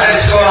merasa berada di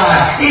sekolah.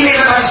 Ini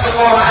memang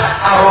sekolah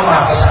aroma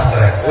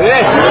pesantren.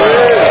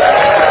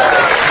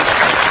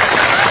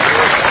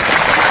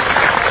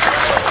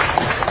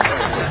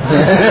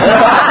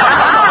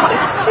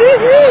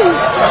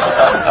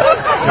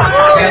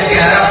 Yang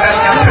diharapkan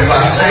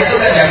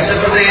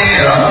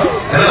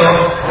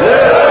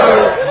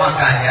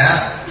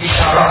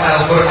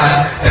Al-Quran,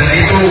 dan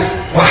itu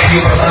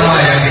wahyu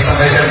pertama yang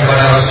disampaikan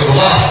kepada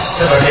Rasulullah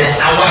sebagai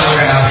awal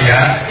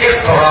kenabian.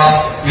 Iqra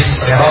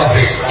bismi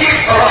rabbik.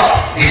 Iqra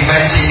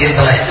dimensi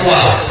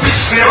intelektual,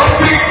 bismi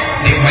rabbik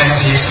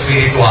dimensi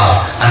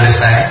spiritual.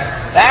 Understand?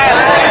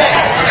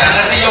 Jangan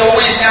ngerti ya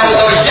wisnya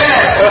atau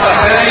yes,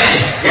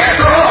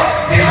 Iqra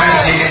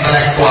dimensi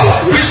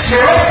intelektual, bismi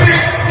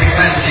rabbik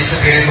dimensi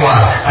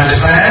spiritual.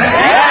 Understand?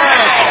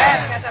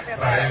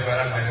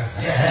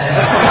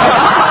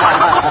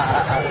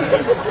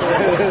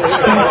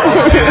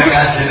 Kita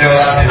ngaji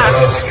lewat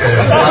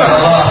diteruskan.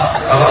 Allah,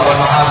 kalau mohon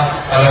maaf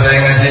kalau saya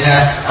ngajinya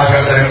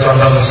agak sering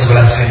condong ke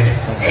sebelah sini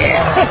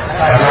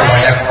karena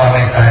banyak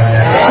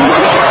komentarnya.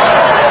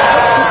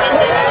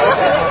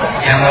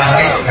 Yang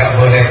laki nggak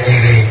boleh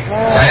kiri.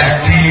 Saya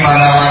di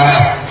mana-mana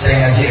saya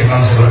ngaji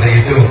emang seperti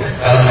itu.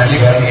 Kalau ngaji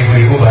bareng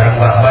ibu-ibu, bareng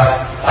mbak-mbak,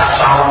 tak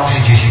sawang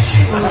siji-siji,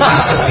 tak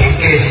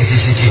sepike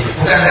siji-siji.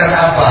 Bukan karena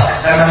apa?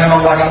 Karena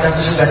memang wanita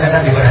itu sukanya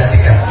kan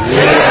diperhatikan.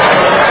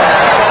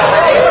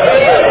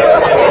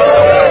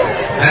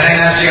 Nenek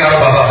ngaji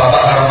kalau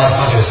bapak-bapak, kalau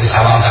mas-mas di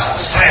sawang tak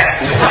seret.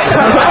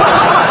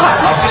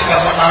 Tapi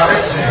nggak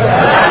menarik sih,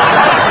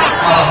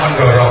 malah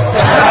mendorong.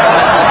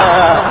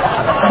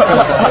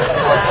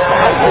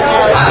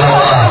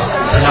 Allah,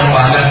 senang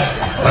banget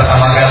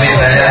pertama kali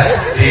saya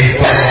di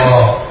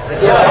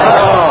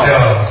Purworejo.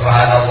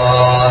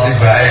 Subhanallah,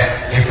 baik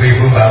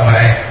ibu-ibu,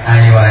 mbak-mbak,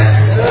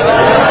 ayu-ayu.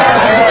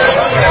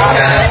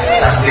 Mudah-mudahan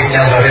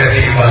cantiknya lahir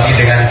diimbangi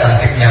dengan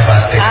cantiknya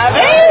batin.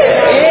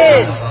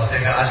 Amin.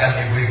 Sehingga akan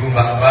ibu-ibu,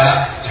 mbak-mbak,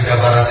 juga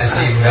para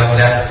siswi,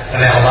 mudah-mudahan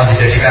oleh Allah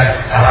dijadikan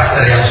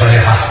karakter yang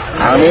solehah.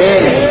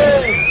 Amin.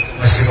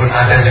 Meskipun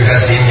ada juga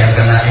sih yang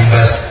kena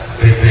imbas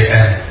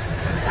BBM,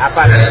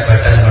 berat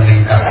badan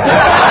meningkat.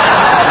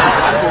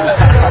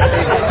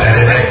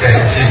 Dari naik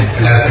bensin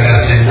benar-benar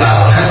sintal.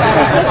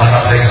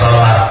 Anak saya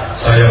sholat,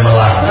 saya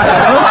melang.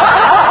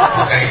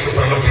 Maka itu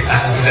perlu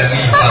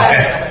ditanggulangi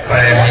pakai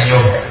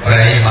premium,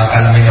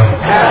 makan minum.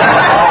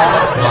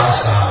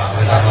 Puasa,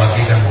 bentar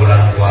lagi kan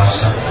bulan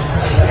puasa.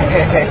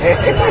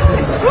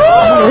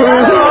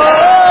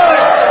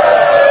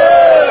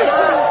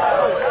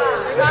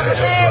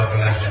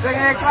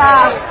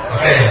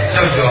 Oke,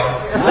 Jojo.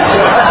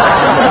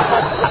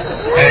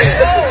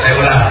 Saya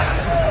ulang.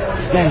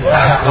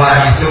 Takwa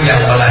itu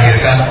yang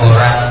melahirkan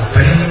orang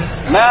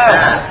benar.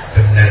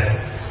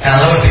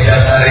 Kalau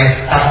didasari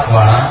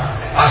takwa,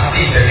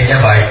 pasti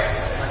jadinya baik.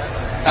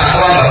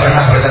 Takwa nggak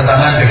pernah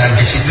bertentangan dengan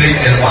disiplin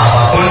ilmu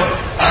apapun.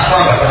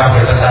 Takwa nggak pernah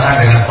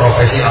bertentangan dengan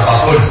profesi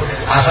apapun.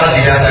 Asal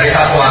didasari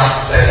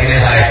takwa, dari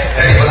nilai.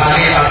 Dari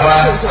petani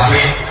takwa,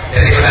 amin.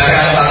 Dari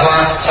pedagang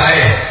takwa,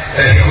 saya.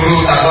 Dari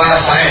guru takwa,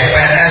 saya.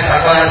 PNS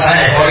takwa,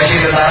 saya. Polisi,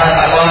 tentara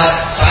takwa,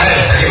 saya.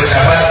 Dari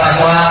pejabat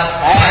takwa,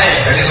 saya.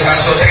 Dari tukang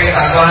syuting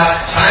takwa,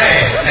 saya.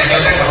 Yang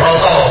nyuting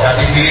beroto, gak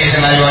dipilih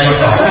senayu-ayu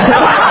dong.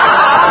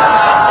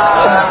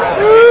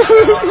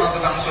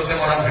 Tukang syuting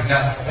orang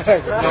gendang,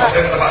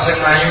 nyuting tempat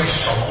senayu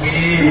sepi.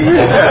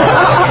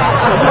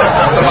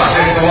 Tempat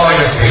sing tua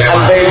ya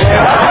dilewati.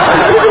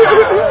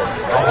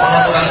 Apa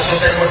tukang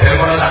syuting model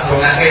mana tak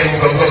dongake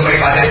muga-muga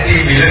mripate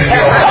timbilen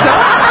yo.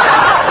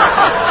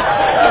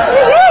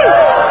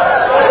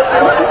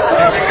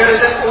 Dipikir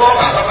sing tua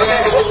gak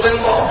kepengen syuting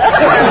kok.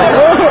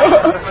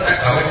 Nek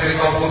gawe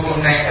cerita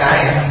putune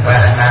kae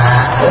Mbah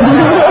Nak.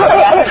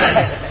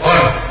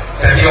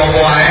 Jadi opo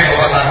ae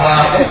kok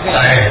takwa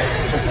sae.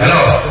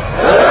 Halo.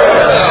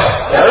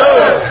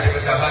 Jadi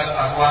pejabat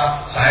takwa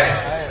sae.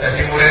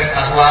 Jadi murid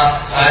takwa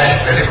sae.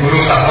 Jadi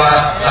guru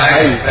takwa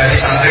sae. Jadi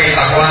santri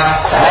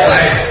takwa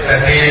sae.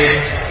 Jadi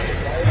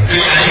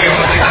kiai yo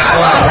mesti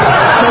takwa.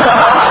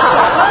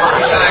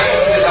 Kiai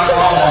mesti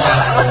takwa omongan.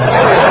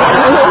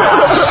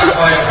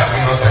 Takwa yo gak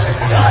bisa dadi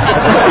kiai.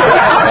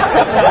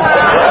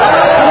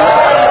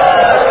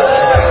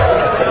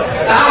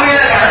 Tapi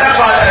nek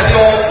takwa dadi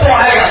opo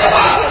ae gak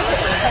tepat.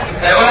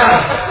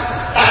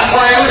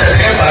 Takwa itu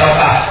dari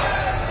barokah.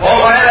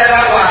 Pokoknya dari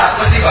takwa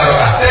mesti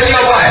barokah. Jadi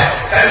apa ya?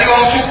 Dari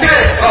wong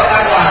sugih kok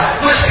takwa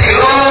mesti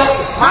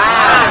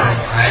lumayan.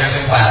 Ayo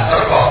sing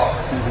banter kok.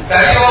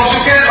 Dari wong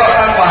sugih kok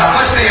takwa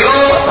mesti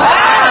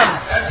lumayan.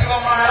 Dari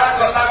wong melarat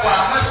kok takwa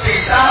mesti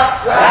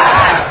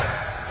sabar.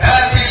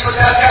 Dari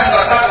pedagang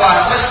kok takwa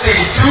mesti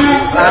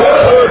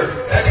jujur.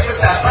 Dari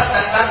pejabat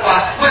dan takwa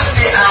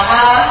mesti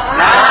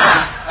amanah.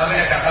 Tapi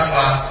nek gak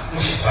takwa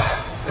musibah.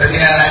 Jadi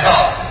nek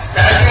kok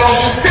dari wong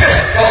sugih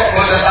kok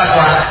boten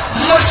takwa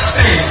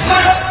mesti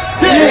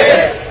mati.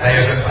 Ayo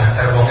sing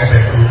banter wonge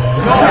ben krungu.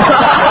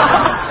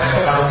 Saya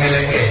karo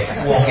ngeleke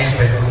wonge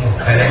ben krungu.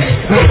 Baleni.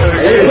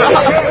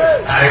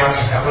 Are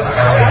wangi aku tak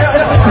karo.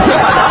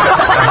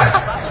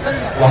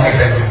 Wonge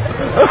ben krungu.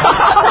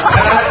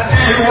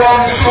 Dari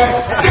wong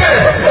sugih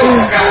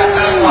gak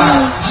takwa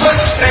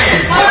mesti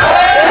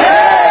mati.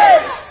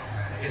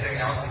 Iki sing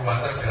nyaut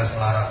banter jelas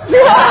melarat.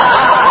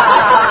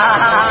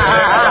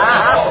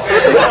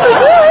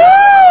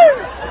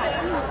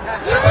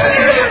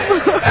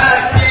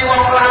 Hati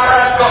wong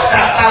larat kok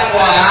gak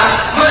takwa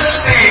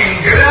mesti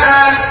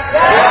gerak.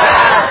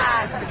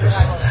 Yo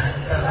sebentar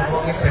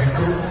wong ben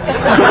krungu.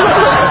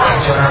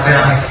 Jorane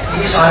rame-rame.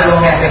 Ini soalnya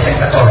wong yang keseng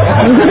ketol.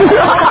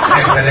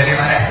 Dari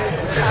mana?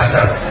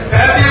 Sebentar.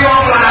 Jadi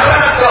wong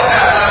larat kok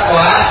gak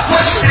takwa,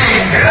 mesti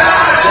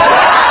gerak.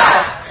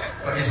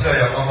 Kok bisa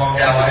ya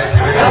ngomongnya awalnya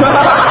dhewe.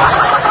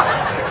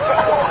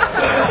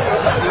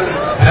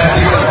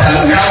 Jadi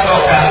pedagang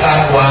kok gak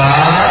takwa,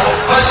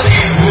 mesti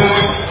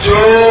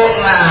bujuk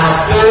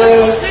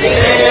ngapung.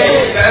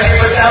 Dari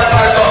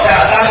pejabat kok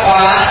gak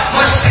takwa,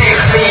 mesti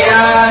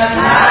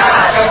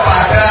khianat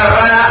kepada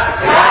rakyat.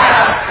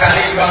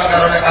 Kalimbang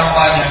karena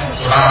kampanye,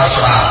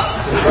 saudara-saudara.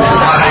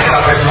 Mari kita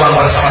berjuang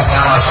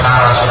bersama-sama,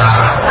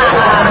 saudara-saudara.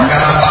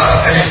 Karena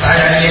partai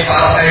saya ini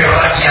partai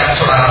rakyat,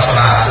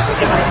 saudara-saudara.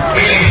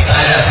 Pilih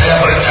saya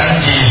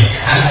berjanji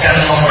akan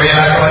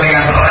membela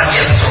kepentingan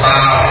rakyat,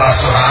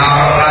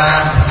 saudara-saudara.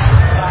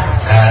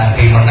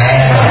 Ganti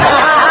meneng.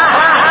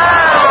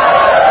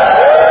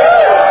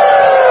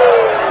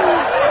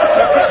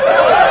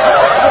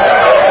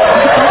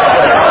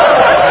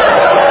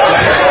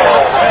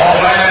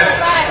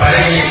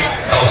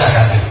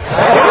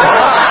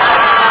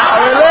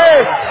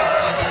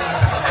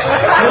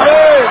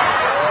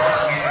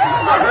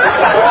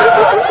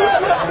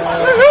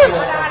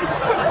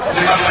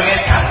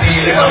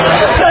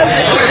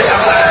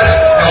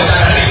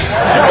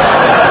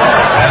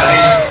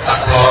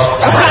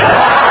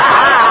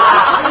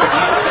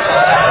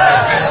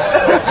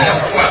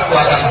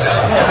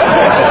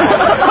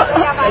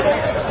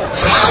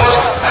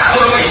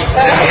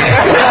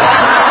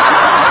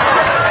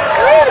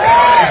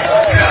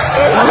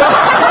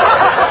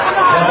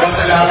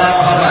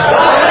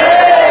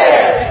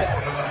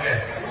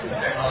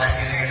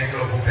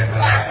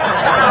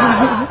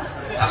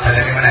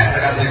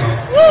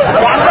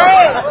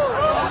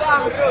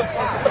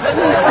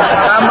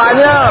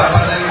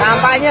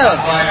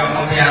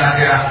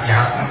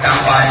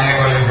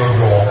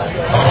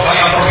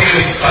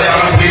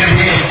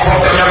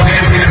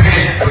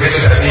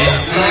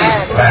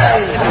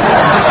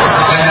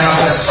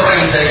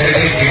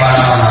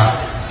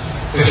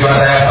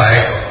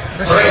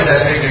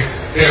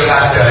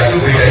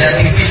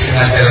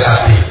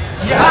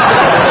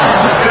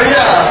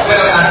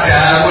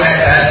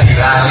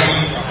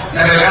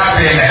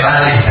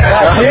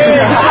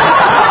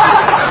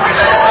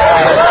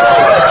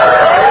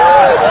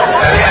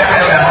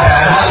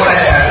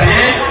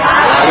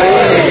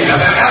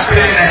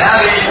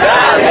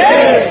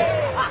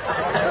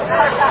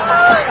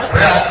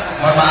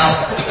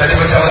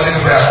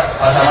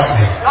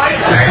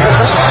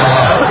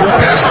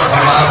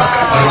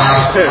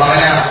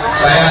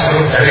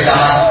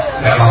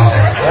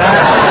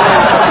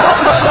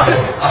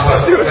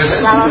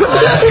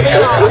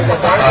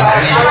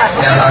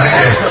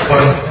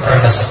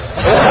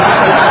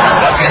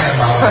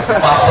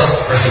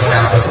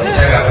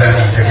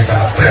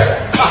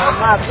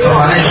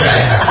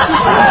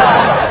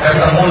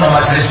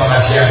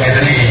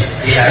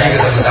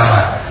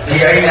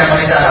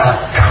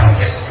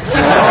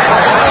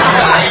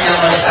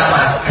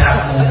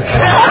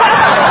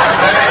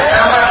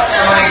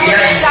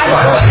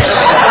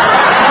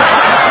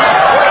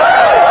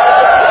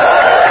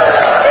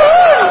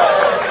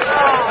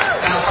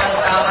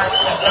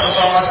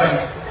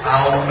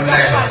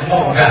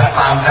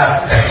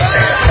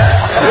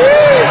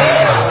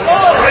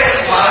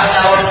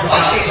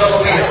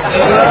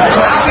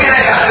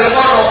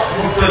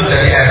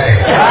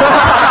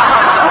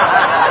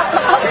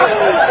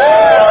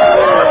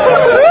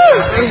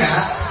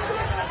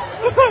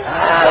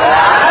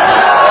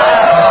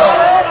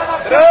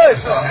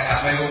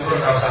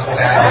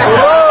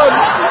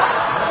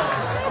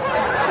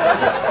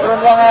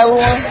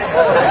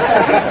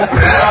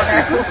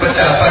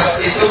 Pejabat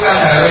itu kan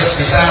harus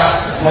bisa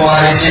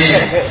mewarisi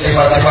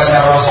sifat-sifatnya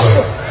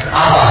Rasul.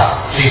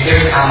 Apa?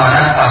 Sidik,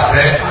 amanah,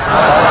 tabligh.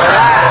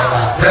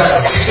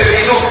 Sidik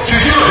itu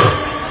jujur,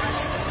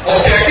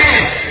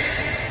 objektif,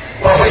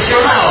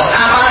 profesional,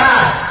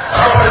 amanah,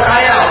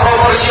 terpercaya,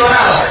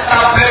 proporsional.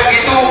 Tabligh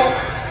itu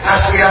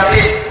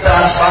aspiratif,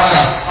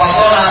 transparan,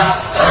 fatona,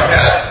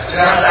 cerdas.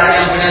 Sekarang cari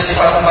yang punya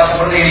sifat tempat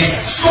seperti ini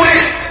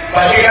sulit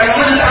bagikan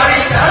mencari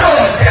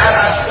jarum di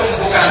atas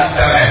tumpukan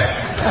damai.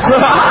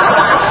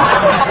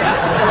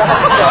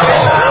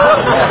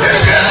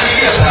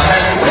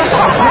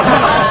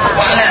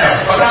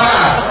 Pertama,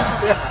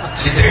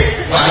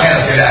 sidik, mangel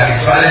tidak ada.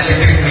 Soalnya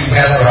sidik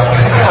tinggal orang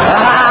Bali.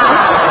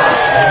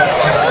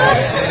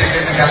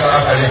 Sidik tinggal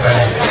orang Bali.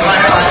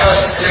 Mana pasos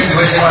sing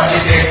duwe sifat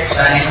sidik,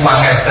 saya ini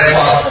mangel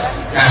repot.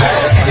 Nah,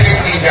 sidik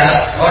tinggal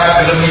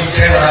orang belum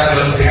ijen, orang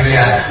belum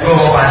dirian.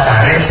 Gue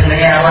pacarin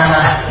senengnya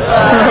amanah.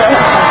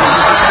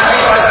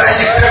 Ini pacarin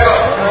sidik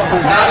kok.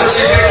 Lalu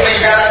sidik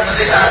tinggal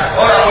mesti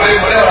orang boleh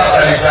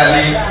orang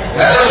Bali.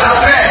 Nggak terus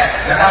tabligh,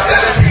 nggak tabligh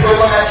harus dibawa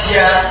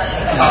pengajian.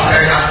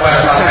 Tabligh kabar.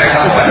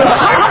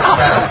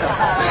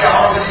 Terus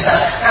kamu bersisa,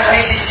 kan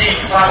ini sisi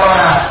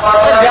Fatona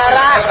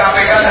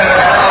KPK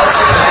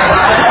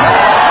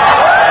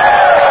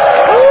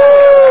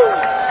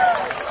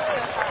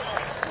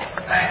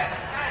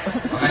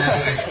makanya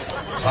sulit.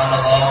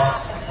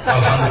 Subhanallah,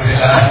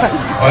 alhamdulillah,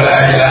 wa la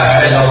ilaha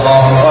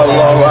illallah,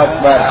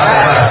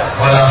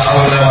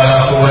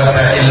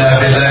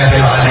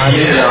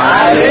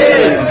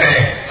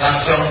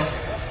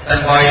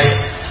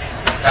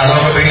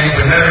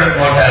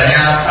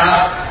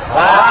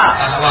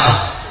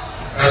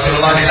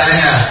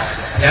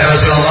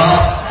 Rasulullah,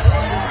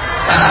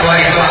 takwa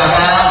itu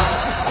apa?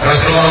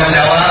 Rasulullah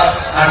menjawab,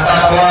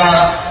 at-taqwa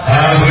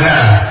hahuna.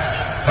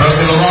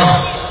 Rasulullah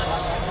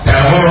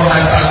dahulu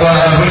at-taqwa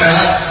hahuna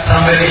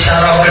sampai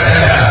isyarat ke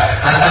dada.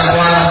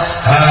 At-taqwa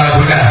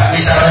hahuna,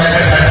 isyaratnya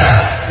ke dada.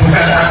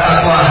 Bukan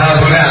at-taqwa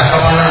hahuna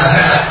kepala,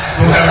 enggak.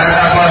 Bukan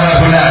at-taqwa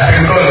hahuna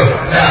dengkul,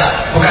 enggak.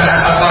 Bukan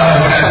at-taqwa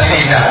hahuna sini,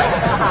 enggak.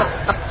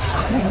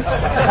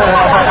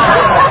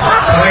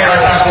 Tapi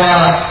at-taqwa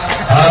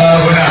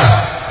hahuna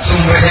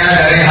sumbernya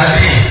dari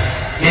hati.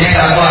 Ini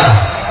takwa.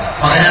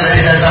 Makanya tadi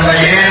saya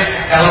sampaikan,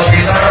 kalau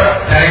pintar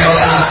dari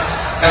otak,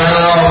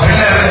 kalau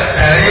benar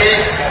dari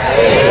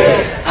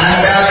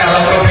Anda.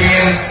 Kalau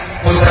kepingin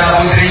putra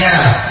putrinya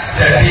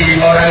jadi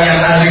orang yang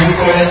ahli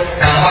hukum,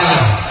 gampang,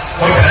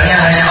 modalnya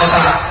hanya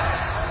otak.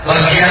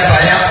 Lagian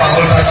banyak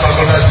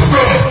fakultas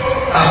hukum,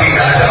 tapi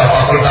nggak ada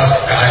fakultas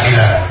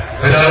keadilan.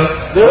 Betul?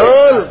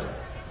 Betul.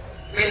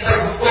 Pintar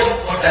hukum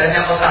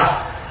modalnya otak,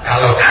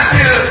 kalau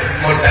adil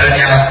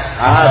modalnya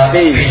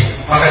Hati.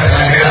 Maka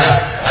jangan heran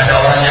ada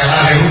orang yang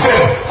ahli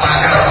hukum,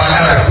 pakar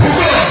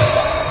hukum,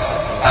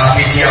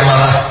 tapi dia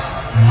malah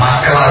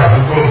makar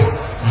hukum,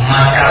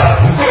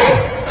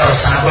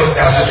 tersangkut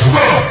kasus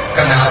hukum,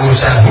 kena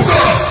urusan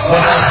hukum, wa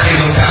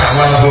akhiru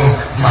da'wahum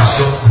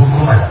masuk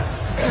hukuman.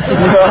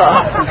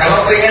 Kalau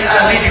pengen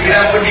ahli di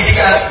bidang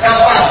pendidikan,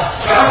 gampang.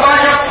 Sekarang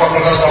banyak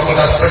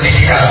fakultas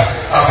pendidikan,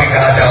 tapi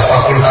gak ada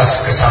fakultas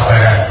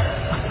kesabaran.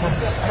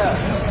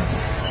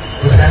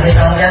 Nanti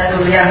sampean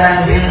kuliah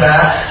nanti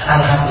Mbak,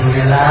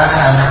 alhamdulillah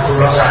anak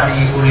kula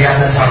sakniki kuliah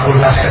dan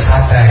fakultas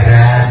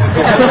kesabaran.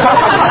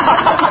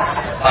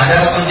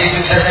 Padahal kunci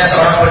suksesnya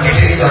seorang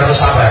pendidik itu harus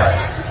sabar.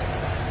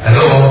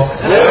 Halo.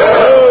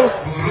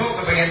 Guru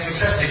kepengen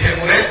sukses didik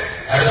murid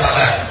harus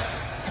sabar.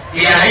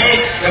 Kiai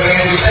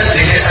kepengen sukses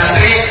didik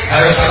santri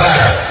harus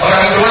sabar.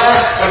 Orang tua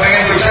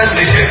kepengen sukses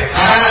didik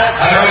anak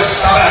harus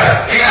sabar.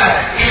 Ingat,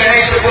 kiai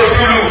sepuh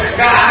dulu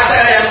gak ada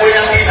yang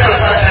punya titel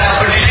sarjana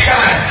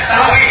pendidikan,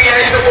 tapi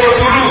kiai sepuh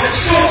dulu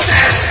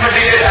sukses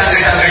mendidik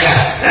santri-santrinya.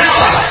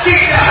 Kenapa?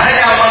 Tidak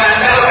hanya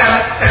mengandalkan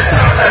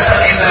kecerdasan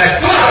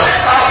intelektual,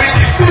 tapi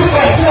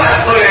didukung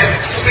kuat oleh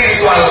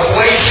spiritual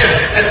quotient,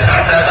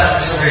 kecerdasan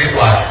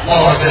spiritual.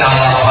 Mohon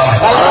selama Muhammad.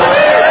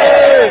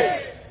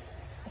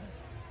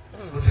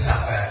 Butuh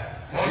sabar.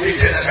 Mau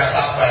didik agak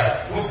sabar,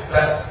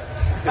 bubar.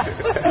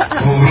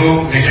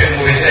 Guru didik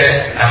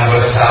muridnya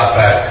nanggur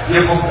sabar,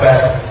 ya bubar.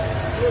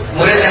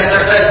 Murid yang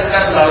cerdas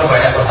kan selalu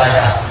banyak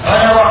pertanyaan.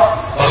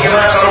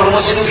 Bagaimana kalau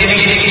rumus itu gini?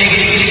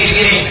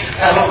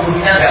 Kalau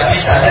gurunya nggak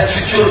bisa, dan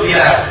jujur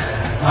bilang,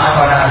 maaf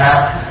anak-anak,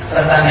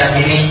 tentang yang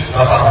ini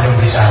Bapak belum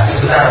bisa.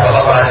 Sebentar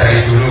Bapak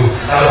pelajari dulu.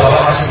 Kalau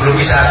Bapak masih belum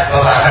bisa,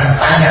 Bapak akan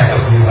tanya ke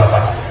guru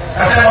Bapak.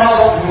 Kadang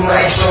mau guru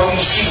raiso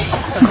misi.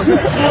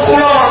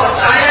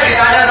 Saya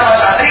ditanya sama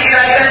santri,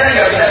 kira-kira saya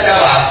nggak bisa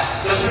jawab.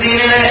 Terus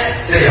begini nih,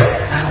 saya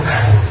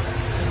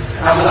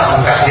aku tak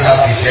buka kitab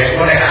fisik,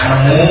 aku nek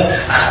nemu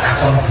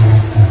takon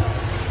guruku.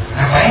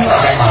 Ngapain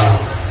pakai malu?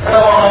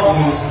 Kalau mau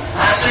guru,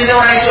 aslinya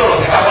orang itu loh,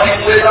 kapan ini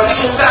murid tapi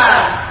suka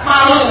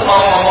malu mau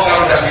ngomong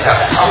kalau tidak bisa.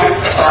 Aku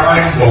keterangan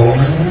yang bau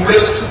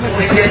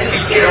muridnya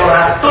pikir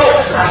orang tuh,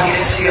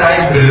 akhirnya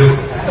sirahin belum.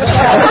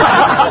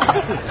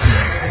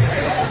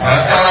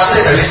 Kalau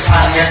saya dari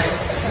sannya,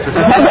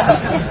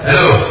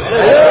 halo,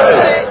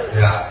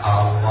 ya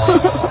Allah,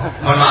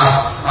 mohon maaf,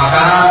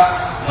 maka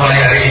mulai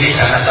hari ini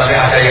jangan sampai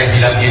ada yang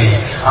bilang gini,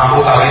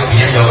 aku kawin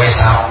biar jauh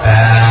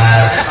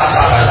sabar,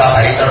 sabar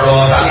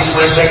terus, tapi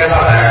suwe-suwe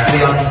kesabaran itu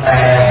yang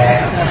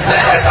entek,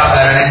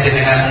 kesabaran yang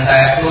jenengan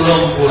entek,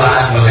 tulung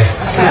pulaan boleh.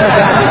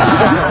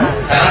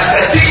 Karena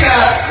ketika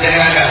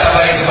jenengan gak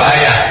sabar itu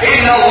bahaya.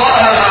 Inna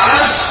Allaha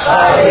ma'as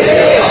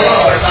sabirin.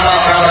 Allah bersama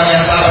orang-orang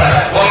yang sabar.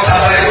 Wong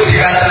sabar itu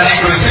dikasani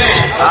Gusti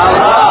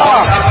Allah.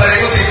 Wong sabar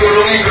itu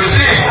ditulungi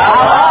Gusti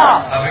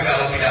Allah. Tapi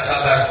kalau tidak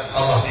sabar,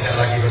 Allah tidak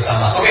lagi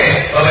bersama. Oke,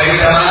 Bapak Ibu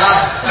jamaah,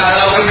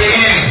 kalau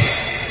kepingin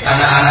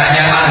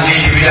anak-anaknya ahli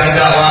di bidang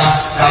dakwah,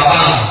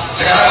 gampang.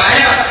 Sekarang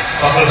banyak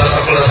fakultas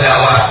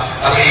dakwah,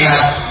 tapi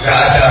ingat, gak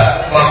ada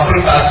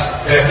fakultas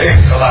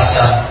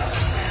keikhlasan.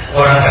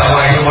 Orang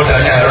dakwah itu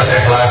modalnya harus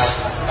ikhlas.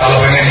 Kalau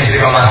pengen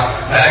istiqomah,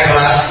 gak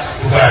ikhlas,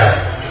 bubar.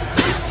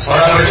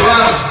 Orang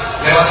berjuang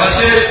lewat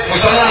masjid,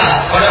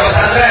 musola, pondok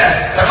pesantren,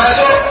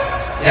 termasuk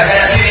ya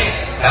kayak gini,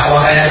 dakwah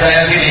kayak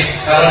saya gini.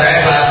 Kalau gak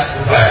ikhlas,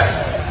 bubar.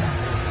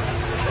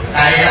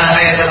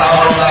 Kayak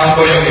setahun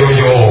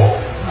koyo-koyo,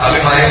 tapi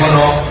mari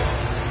mono,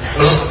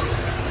 terus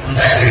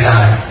entah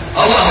ceritanya.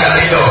 Allah nggak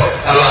ridho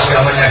kalau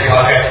agamanya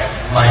dipakai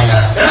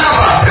mainan.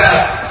 Kenapa? Berat.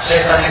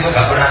 Setan itu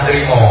nggak pernah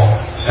terima.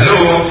 Halo.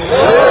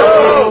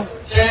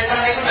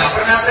 Setan itu nggak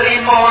pernah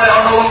terima oleh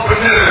orang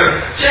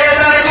bener.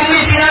 Setan itu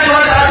misinya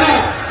cuma satu,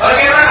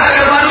 bagaimana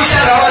agar manusia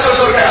nggak masuk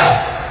surga.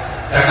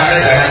 Dan Anda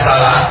jangan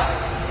salah.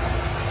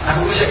 Aku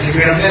bisa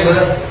dipilihnya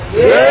betul.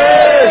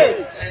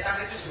 Setan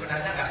itu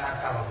sebenarnya nggak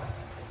nakal.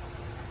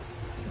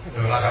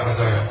 Nggak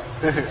percaya.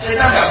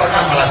 Setan nggak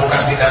pernah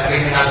melakukan tindak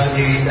kriminal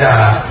sendiri.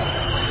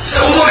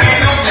 Seumur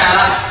hidupnya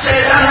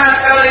setan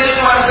nakal itu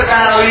cuma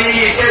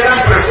sekali. Setan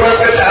berbuat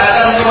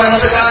kejahatan cuma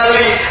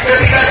sekali.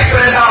 Ketika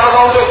diperintah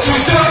Allah untuk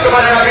sujud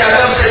kepada Nabi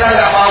Adam,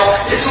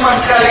 cuma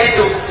sekali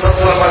itu.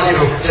 Selepas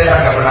itu setan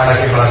nggak pernah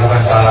lagi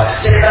melakukan salah.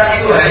 Setan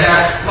itu hanya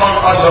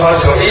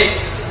mengojok-ojoki,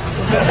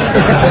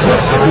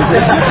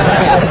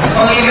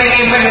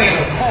 mengiming-iming,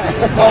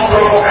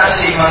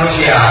 memprovokasi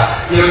manusia.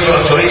 Dia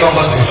jori-jori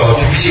ngomong dosa,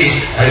 divisi,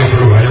 ayo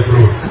bro.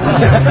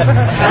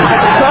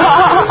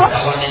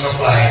 Kalau nengok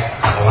lain,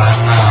 aku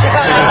lama,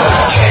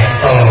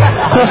 gentle,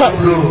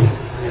 bro.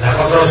 Nah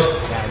kok terus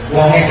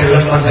wongnya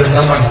gelem mendem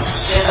teman,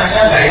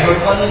 setannya nggak ikut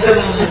mendem.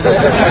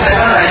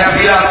 Setan hanya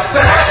bilang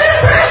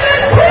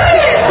berhasil.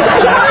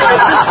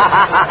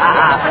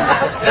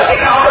 Jadi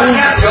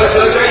orangnya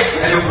jori-jori,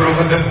 ayo bro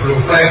mendem bro,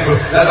 fly bro.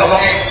 Lah kok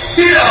wongnya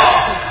tidak.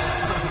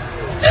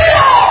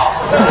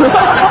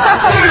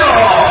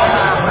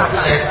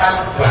 Setan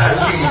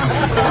balik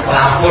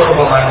lapor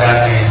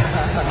komandannya,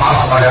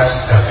 maaf komandan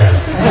gagal.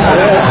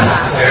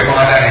 Dari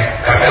komandannya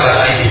gagal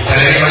lah ini.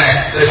 Dari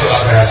mana? Saya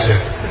sudah berhasil.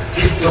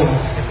 Gitu.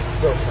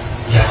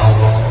 Ya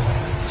Allah,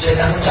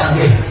 setan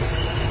canggih.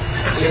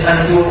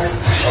 Setan itu,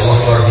 masya Allah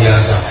luar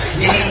biasa.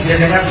 Ini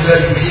jenengan juga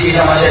dibisiki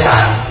sama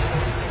setan.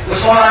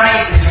 Terus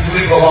mulai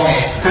dijuduli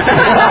bohongnya.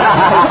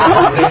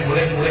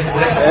 Boleh.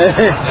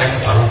 Mulai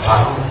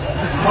paru-paru.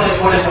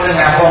 Boleh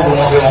ngapong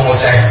gue mau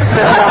ngoceh.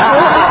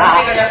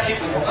 Ini kayak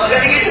gitu.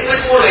 Jadi itu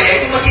boleh,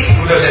 itu mesti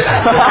digoda setan.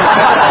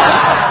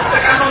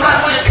 Tekan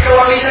rumahmu yang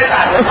dikewangi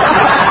setan.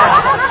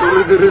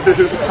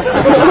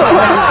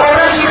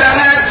 Orang sudah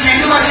ngaji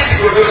itu masih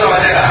digoda sama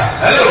setan.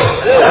 Halo.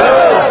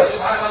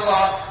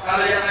 Subhanallah,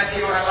 kalau yang ngaji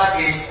orang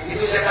lagi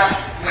itu setan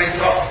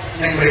mencok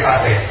neng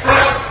beripate.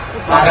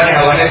 Makanya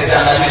hawannya di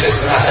sana itu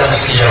setengah jam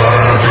sekian.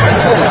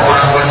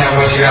 Orang punya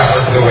musirah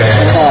betul ya.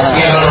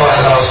 Ini luar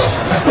biasa.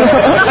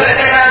 Boleh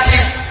saya ngaji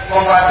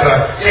ngomong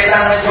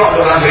setan mencok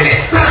dalam ini.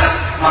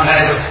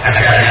 Makanya itu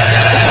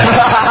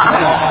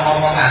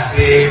ngomong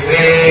nanti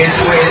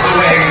suwe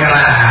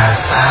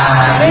ngerasa.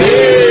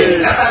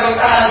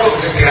 Tanggung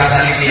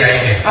dirasani dia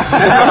ini.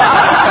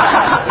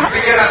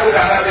 Pikir aku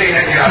gak ngerti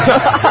ini dirasa.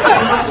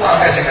 Aku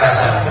apa sih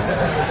ngerasa?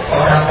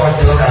 Orang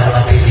pojok kalau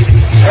nanti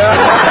pipi.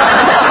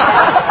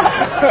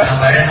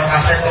 Gambarnya no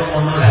kaset kok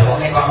ngono lah, kok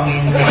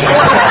ngene.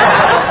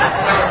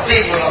 Ngerti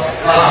kula.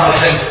 Malah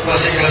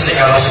musik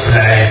kalau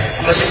sebelah.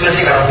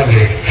 Musik kalau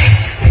pinggir.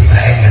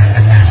 Tiba-tiba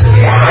ganteng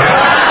asli.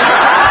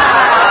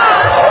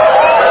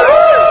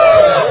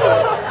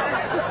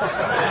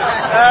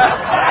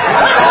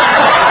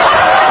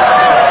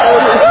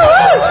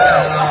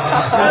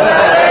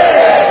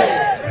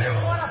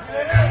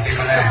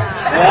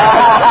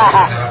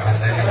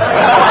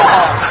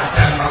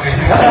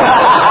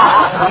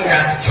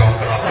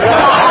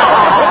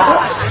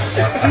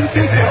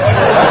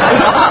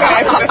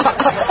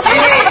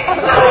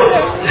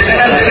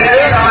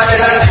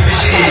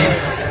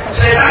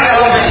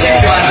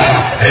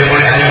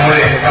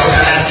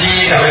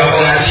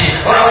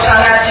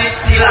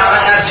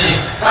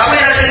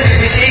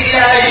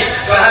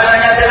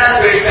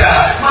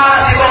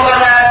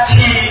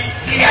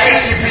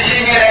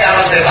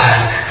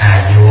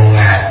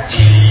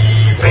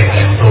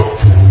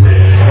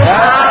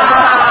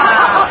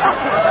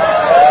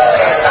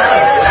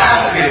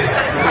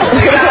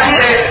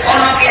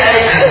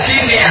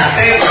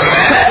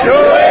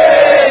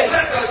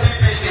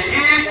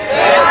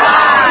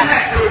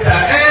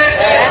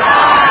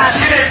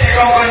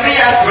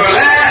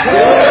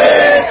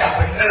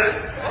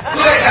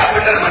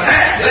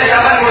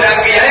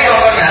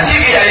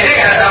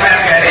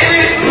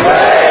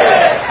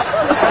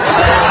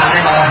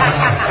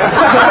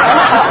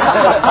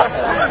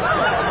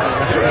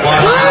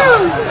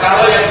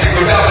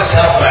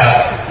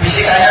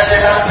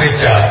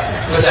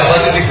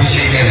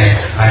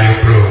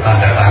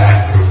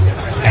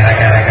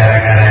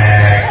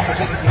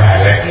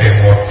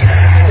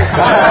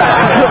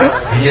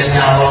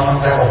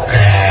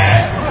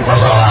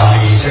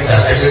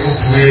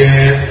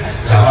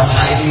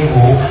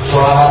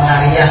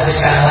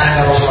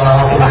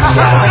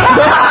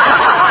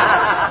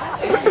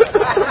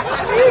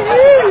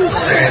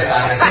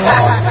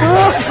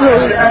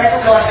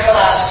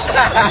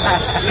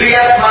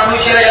 Lihat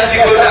manusia yang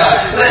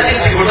digoda, yang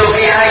digoda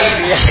kiai,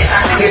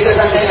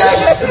 setan kiai,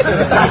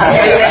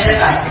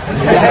 setan.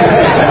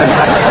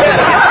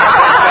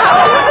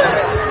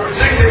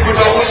 Sing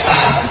digoda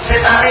ustaz,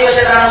 setan ya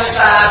setan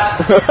ustaz.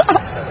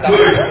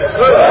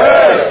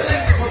 Sing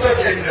digoda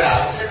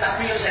jenderal, setan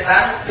ya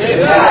setan.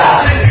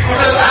 Sing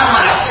digoda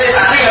camat,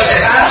 setan ya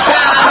setan.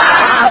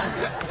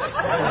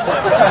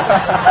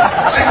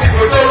 Sing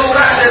digoda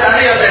lurah, setan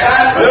ya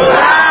setan.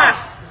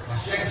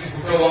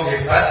 Wong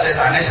hebat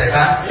setane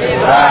setan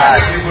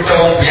hebat. Sing dibutuh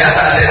wong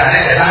biasa setane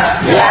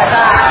setan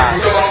biasa.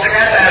 Dibutuh wong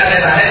sekedar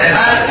setane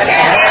setan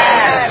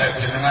sekedar.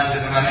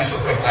 Jenengan itu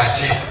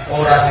berkaji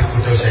ora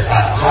dibutuh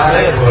setan.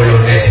 Soale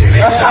boyone dhewe.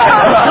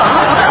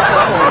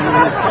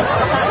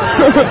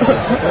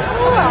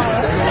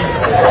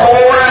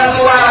 Orang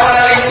tua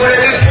paling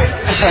murid itu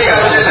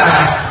kalau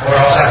setan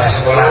ora usah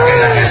disekolahke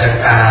nang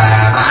SMK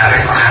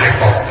arif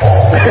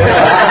popo.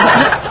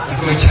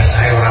 Iku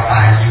ijazah ora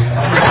payu.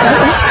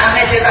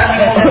 Sane setan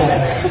ngono.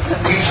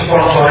 Iki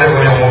sekolah sore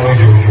koyo ngono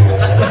yo.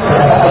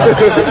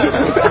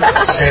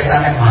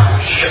 Setan yang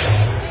masya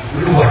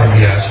luar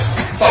biasa.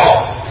 Toh,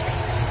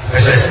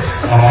 wes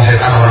ngomong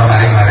setan orang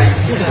mari-mari.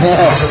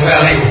 Maksud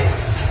kali.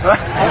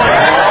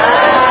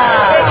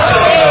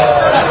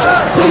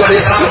 Rukun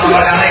Islam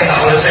nomor kali tak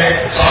boleh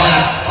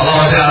sholat.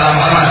 Allahumma sholli ala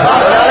Muhammad.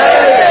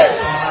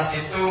 Sholat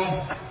itu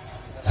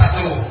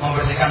satu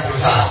membersihkan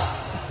dosa.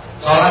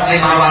 Sholat 5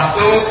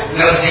 waktu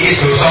ngersihi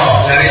dosa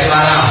dari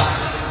semalam.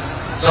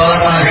 Sholat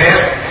maghrib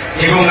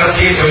ibu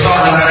ngersihi dosa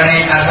antara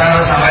asar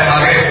sampai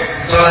maghrib.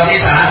 Sholat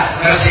isya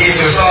ngersihi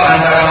dosa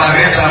antara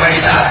maghrib sampai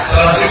isya.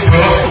 Sholat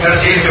subuh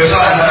ngersihi dosa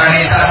antara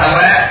isya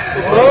sampai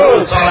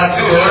sholat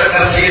zuhur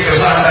ngersihi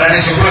dosa antara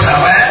subuh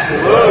sampai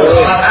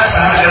sholat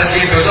asar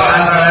ngersihi dosa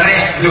antara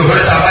zuhur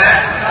sampai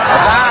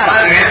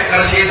maghrib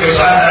ngersihi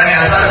dosa antara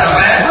asar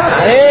sampai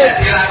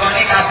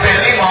dilakoni kabeh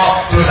mau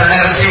dosane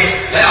ngersi.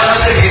 Lek ana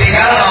sing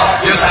ditinggalno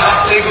yo sak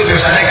waktu iku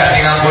dosane gak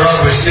ngapura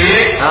Gusti.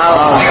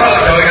 Iki kok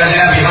dawuh kanjeng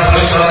Nabi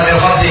matlub sholatil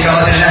khamsi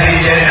kama lillahi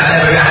jari ala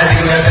wa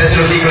ahadikum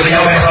yatasilu fi kulli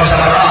yawmin khamsa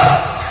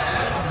marrat.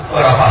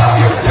 Ora paham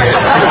yo.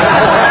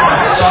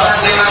 Salat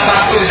 5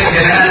 waktu sing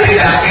jenengan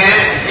tindake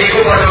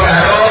iku padha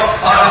karo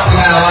ana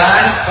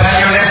bengawan,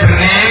 banyune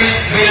bening,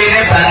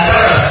 miline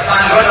banter,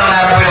 panggon nang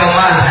ngarepe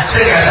omah.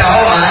 Sing gak ada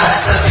omah,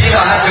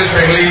 sedina adus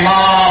ping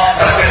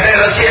 5. Regane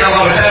rezeki apa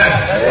boten?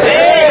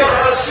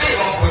 Rezeki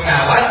wong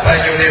bengawan,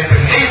 banyune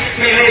bening,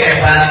 miline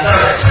banter,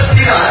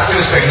 sedina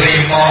adus ping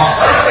 5.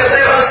 Regane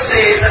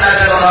rezeki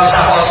senajan ora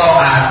usah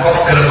posokan, kok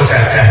gelem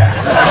gagah.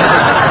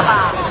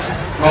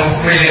 Wong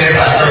miline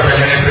banter,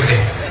 banyune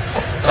bening.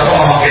 Sapa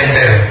ngomong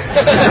kenter?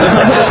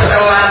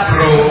 Setelan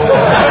bro.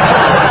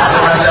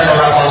 Senajan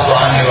ora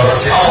posokan iki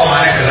rezeki. Apa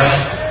maneh gelem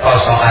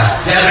posokan.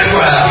 Yang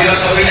kedua,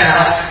 filosofinya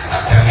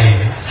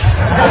agami.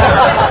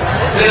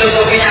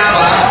 Filosofinya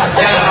apa?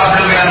 Yang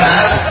Abdul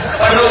Ganas,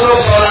 penutup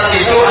sholat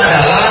itu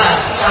adalah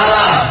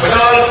salam.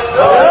 Betul?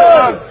 Betul.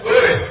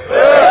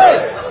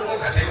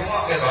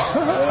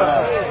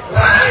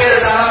 Terakhir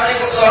salam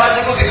itu sholat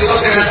itu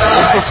ditutup dengan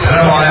salam.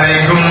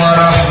 Assalamualaikum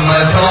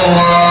warahmatullahi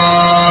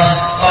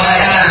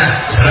wabarakatuh.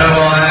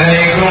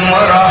 Assalamualaikum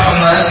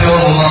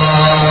warahmatullahi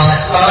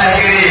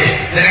wabarakatuh.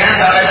 Dengan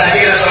sampai tadi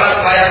sholat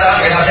supaya salam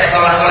kita cek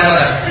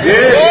tolak-tolak.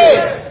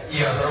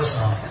 Iya terus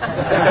no.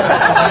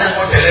 Ada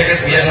modelnya ke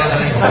biar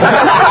nonton ini.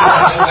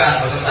 Masukkan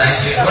betul tadi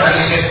sih. Kau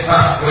nanti sih,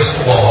 wes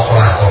bawa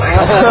kolak.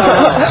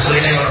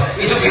 Aslinya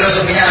itu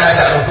filosofinya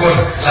agak rukun.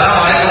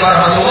 Assalamualaikum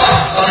warahmatullahi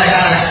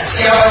wabarakatuh.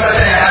 Siapa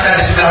saja yang ada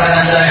di sebelah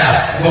kanan saya,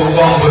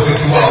 buang butuh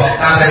buang.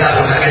 Sampai tak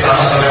pernah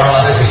selamat oleh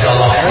Allah Gusti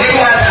Allah. Ini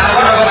bahasa apa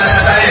atau bahasa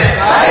saya?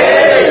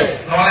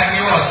 Nolak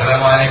kiwa.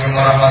 Assalamualaikum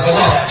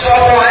warahmatullahi wabarakatuh.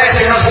 Siapa aja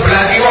sih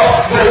sebelah kiwa,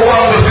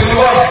 buang butuh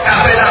buang.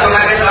 Sampai tak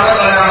pernah selamat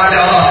oleh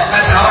Allah.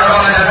 Sama atau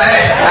bahasa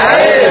saya?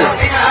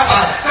 Artinya apa?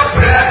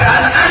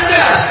 Keberadaan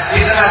Anda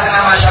di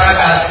tengah-tengah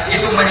masyarakat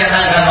itu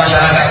menyenangkan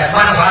masyarakat,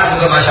 manfaat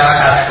untuk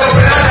masyarakat.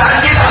 Keberadaan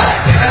kita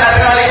di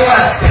tengah-tengah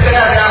lingkungan, di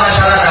tengah-tengah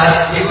masyarakat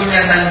itu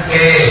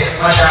nyenengke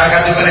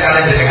masyarakat itu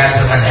kalian jenengan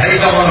senang. Jadi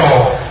somono,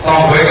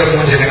 tonggo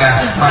ketemu jenengan,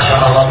 masya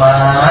Allah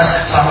mas,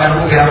 sampai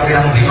aku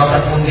kira-kira dino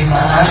terpundi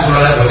mas,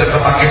 mulai boten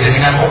kepanggil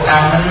jenengan kok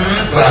kangen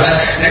banget.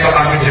 Nek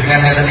kepanggil jenengan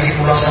ngeten iki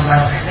kula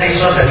seneng. Nek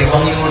iso dadi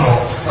wong ngono,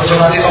 ojo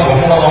nanti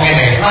tonggomu ngomong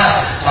ngene, mas,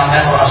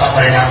 sampean ora usah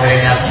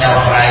berenyak-berenyak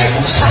nyawang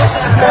raimu.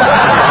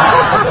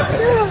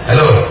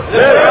 Halo.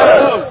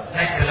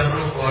 Nek gelem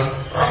rukun,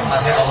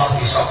 rahmatnya Allah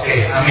disoke.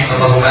 Amin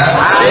Allahumma.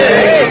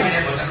 Amin. Ini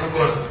boten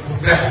rukun,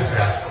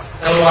 bubrah-bubrah.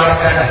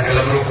 Keluarga dan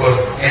gelem rukun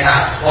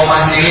enak.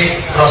 Omah cilik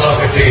rasa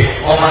gede,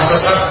 omah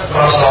sesek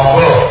rasa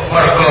amba.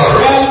 Mergo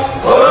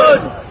rukun.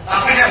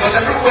 Tapi nek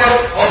boten rukun,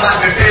 omah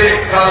gede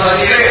rasa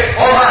cilik,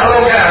 omah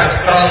longgar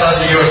rasa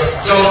siut.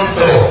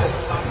 Contoh,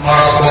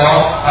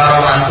 mertua karo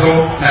mantu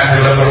nek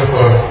gelem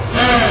rukun.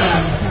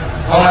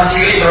 Omah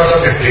cilik rasa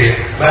gede,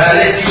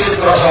 balik siut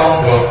rasa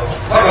amba.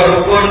 Mergo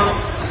rukun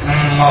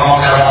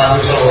ngomong karo mantu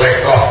soleh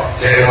kok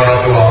dari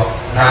mertua.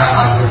 Nah,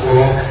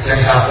 mantuku yang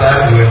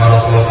sabar duwe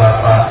mertua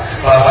bapak.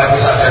 Bapak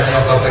itu saja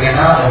nyokok pengen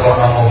nyokok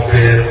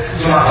mobil.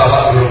 Cuma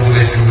bapak belum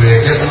duwe.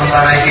 Ya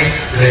sementara ini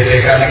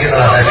beledekan ini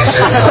telah ada di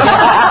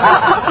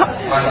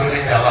mantu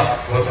ini jawab,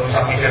 buat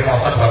usah mikir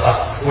motor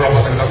bapak. Pulau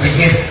boten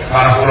kepingin,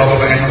 mana pulau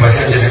kepengen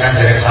membaca jenengan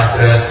dari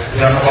sadar.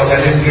 Dan nyokok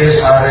pengen guys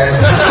aren.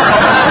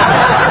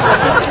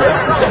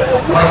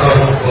 Mergo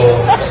rukun.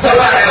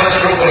 Coba ya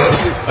boten rukun.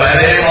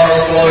 Balik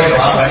mertua itu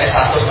abane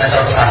 100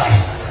 meter pesati.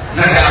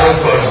 Nggak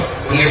rukun,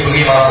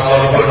 bengi-bengi malah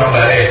rukun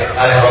nambari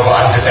alih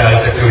rokokan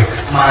sedal-sedul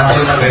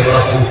mantu nambari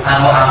lebu,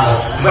 amuk-amuk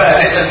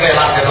balik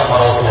cengkelak ke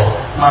maroko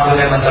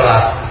mantunya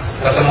mencelak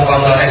ketemu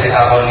kontonnya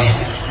ditakoni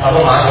apa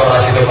mas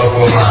orang situ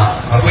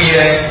bergoma aku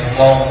iya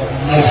mau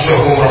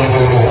musuh kurang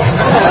dulu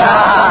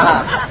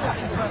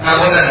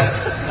ngapunten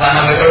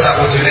lanang itu tak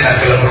ujungnya dan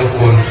film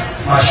rukun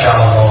masya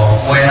Allah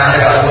mau enak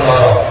gak rukun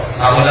loro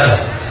ngapunten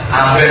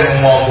ambil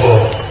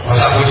ngomong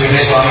masa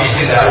ujungnya suami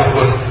istri tidak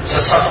rukun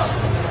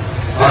sesat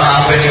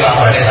mana apa ini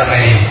lambatnya sama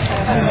ini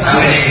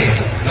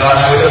Nggak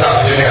aku itu tak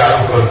bujuni gak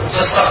rukun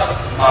sesek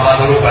mama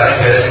dulu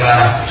bareng dari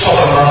semana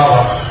soal orang apa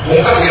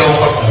ungkap dia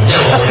ungkap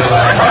ya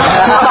bareng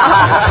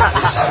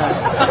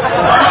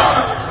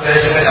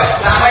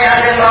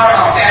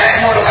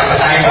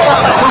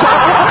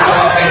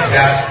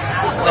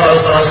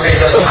terus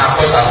besok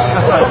semaput aku.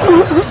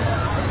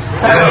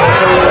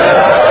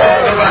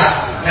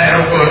 Coba nek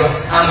rukun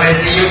ambil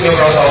tiup yo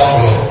rasa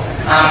ombo.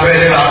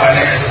 Ambil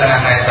lambane setengah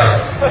meter.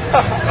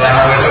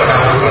 Lah besok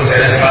nang rukun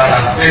saya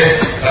sekarang.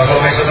 Lah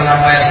kok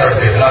setengah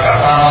meter deh. Lah gak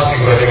sama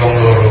tiga di wong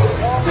loro.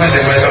 Wis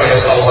besok yo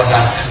tau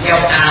menang.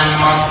 Yo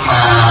amat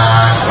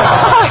mas.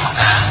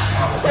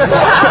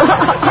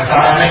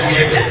 Masalahnya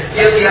gitu.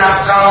 Ya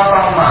tiap kau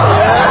pernah.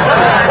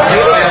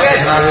 Yo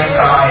nanti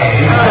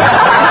kae.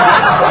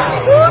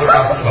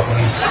 Aku enggak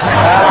bisa.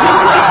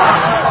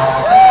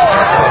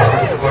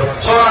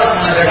 Sholat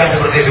mengajarkan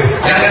seperti itu.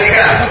 Yang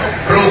ketiga,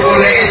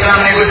 rukun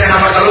Islam itu saya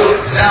nomor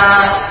 3,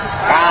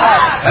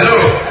 zakat. Halo.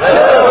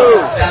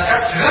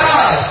 Zakat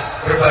jelas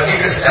berbagi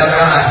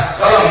kesejahteraan.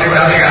 Tolong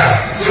diperhatikan.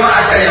 Cuma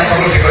ada yang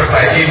perlu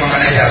diperbaiki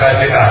mengenai zakat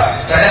kita.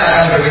 Saya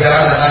akan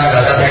berbicara tentang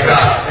zakat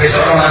fitrah.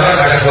 Besok Ramadan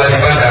ada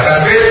kewajiban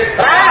zakat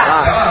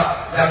fitrah.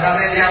 Zakat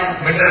yang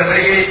benar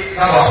beri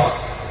apa?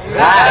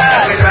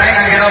 Zakat fitrahnya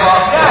ngangge apa?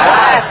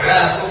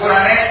 Beras.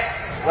 Ukurannya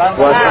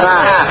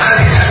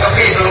nanti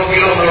kopi 3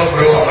 kilo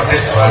bro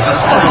pedes banget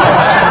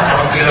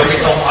 2 kilo itu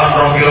 2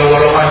 kilo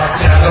woloman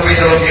kopi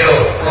 3 kilo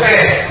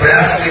oke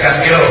beras 3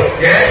 kilo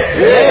ya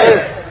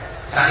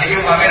saat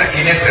ini pamer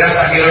gini beras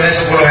 1 kilo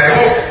 10.000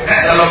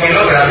 nek 3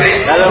 kilo berarti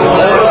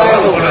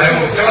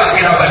 10.000 coba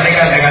kita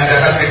bandingkan dengan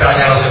zakat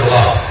fitrahnya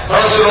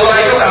Rasulullah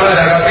itu kalau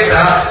zakat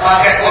fitrah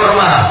pakai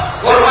kurma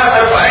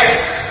terbaik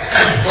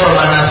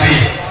kurma nabi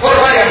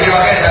kurma yang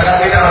dipakai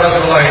zakat fitrah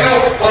Rasulullah itu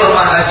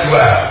kurma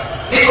ajwa.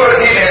 Ini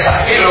kurang ini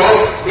 1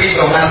 kilo,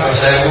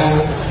 700.000.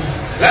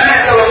 Nah,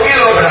 3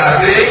 kilo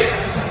berarti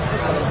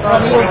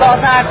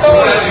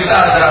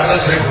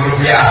 2.100.000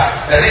 rupiah.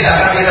 Jadi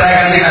zakat fitrah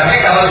yang Nabi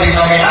kalau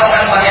dinominal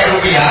kan pakai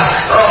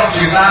rupiah,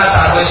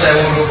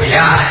 2.100.000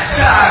 rupiah.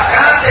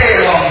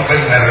 Zakatnya wong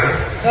bener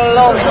 30.000.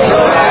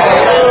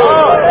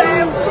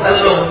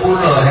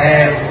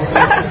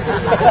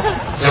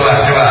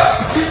 Coba.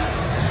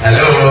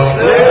 Halo.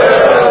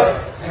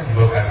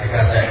 Bukan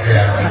dikatakan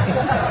ya.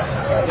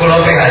 Pulau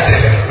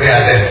prihatin.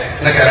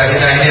 Negara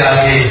kita ini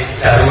lagi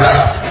darurat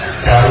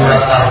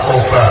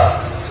narkoba,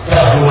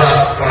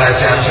 darurat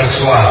pelecehan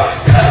seksual,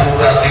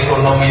 darurat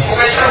ekonomi.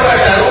 Pokoknya serba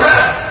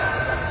darurat.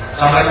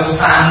 Sampai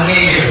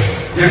utangnya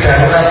ya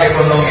darurat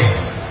ekonomi.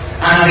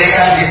 Andai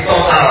kan di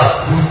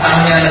total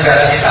hutangnya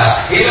negara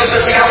kita, itu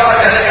setiap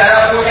warga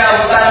negara punya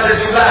hutang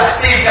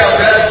sejumlah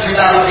 13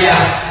 juta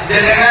rupiah.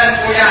 Dengan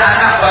punya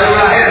anak baru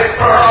lahir,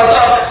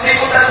 perosok,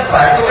 ikutan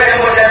batu yang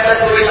modern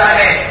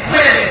tulisannya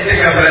min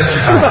 13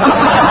 juta.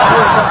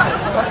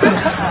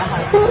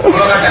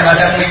 Kalau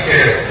kadang-kadang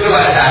mikir,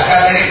 coba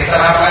zakat ini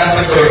diterapkan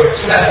betul,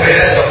 sudah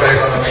beres kok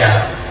perekonomian.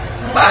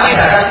 Pasti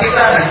zakat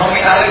kita dan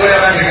nominalnya gue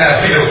akan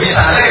digaji loh.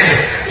 Misalnya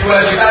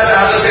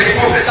 2.100.000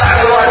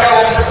 satu warga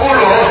wong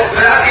 10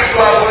 berarti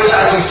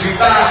 21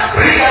 juta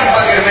berikan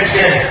fakir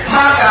miskin.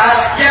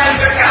 Maka yang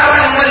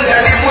sekarang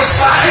menjadi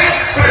mustahik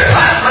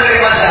berhak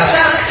menerima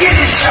zakat,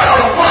 insya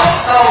Allah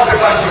tahun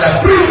depan sudah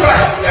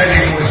berubah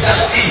jadi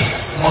muzaki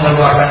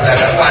mengeluarkan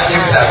zakat, wajib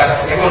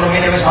zakat.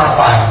 Ekonomi ini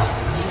mapan.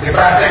 Di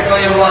praktek kau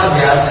yang luar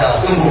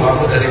biasa. Tunggu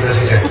aku jadi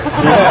presiden.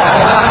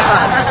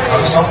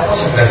 Harus apa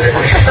sebenarnya?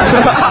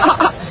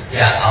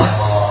 Ya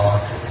Allah.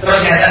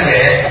 Terus nyata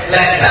deh,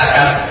 lek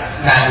zakat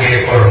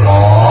ngangge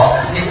kurma,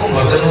 niku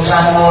mboten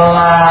usah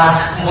ngolah,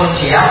 pun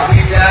siap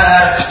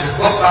tidak,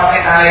 cukup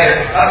pakai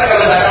air. Tapi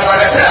kalau zakat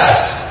pakai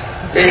beras,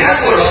 ingat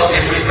loh,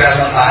 ibu beras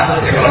mentah itu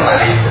dikelola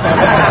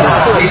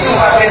itu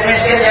pakai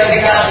mesin yang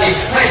dikasih,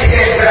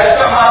 mesin beras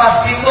itu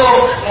malah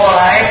bingung,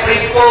 mulai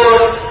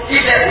pripun.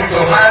 Bisa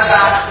butuh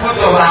masak,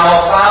 butuh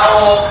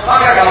lauk-lauk.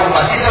 Maka kalau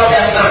umat Islam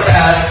yang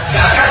cerdas,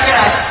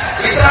 zakatnya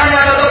fitrahnya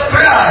tetap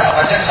beras.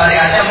 Padahal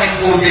syariatnya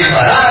mengikuti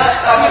beras,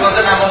 tapi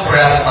bukan namun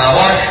beras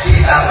mawon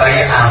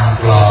ditambahi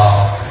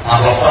amplop.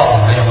 Amplop kok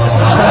namanya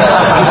ngomong.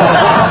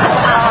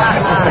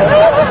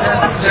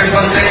 Yang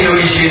penting yo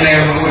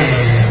isine kuwi.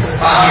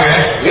 Paham ya?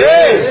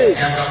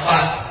 Yang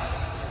keempat,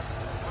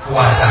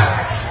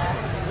 puasa.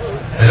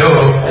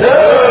 Halo.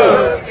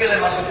 Kita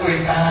masuk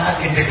kuing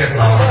kaki deket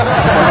mawon.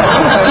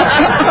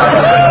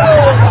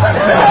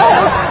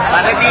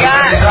 Panitia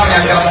Islam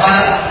yang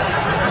keempat.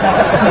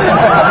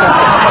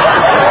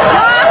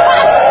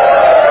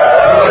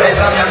 Rukun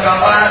Islam yang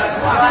keempat.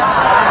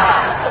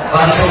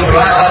 Langsung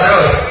doa apa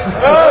terus?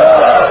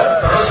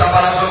 Terus apa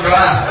langsung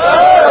doa?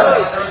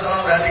 Terus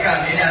tolong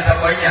perhatikan, ini ada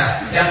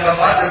poinnya. Yang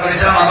keempat rukun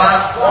Islam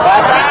apa?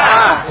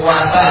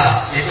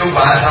 Puasa. Itu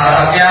bahasa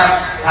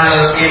Arabnya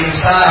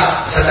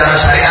al-imsak secara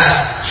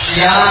syariat.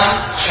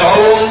 Syam,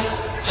 saum,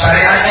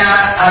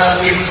 syariatnya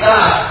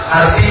al-imsak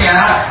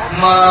artinya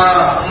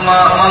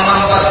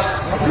memempet.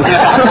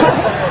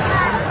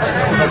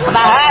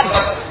 Menahan.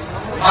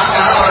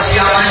 Maka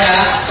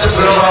persiapannya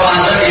sebelum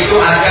Ramadan itu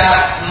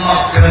agak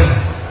megen.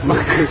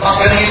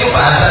 Megen itu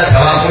bahasa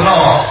Jawa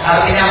kuno,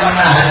 artinya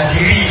menahan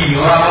diri.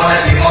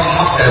 Orang-orang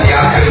dimemek dari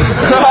ageng.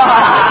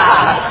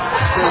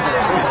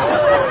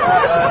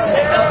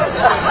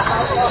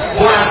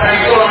 Puasa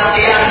itu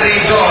latihan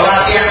ridho,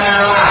 latihan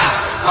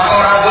ngalah.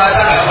 Maka orang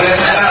puasa nggak boleh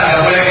makan,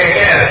 nggak boleh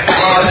geger.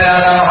 Kalau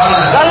saya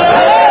Muhammad.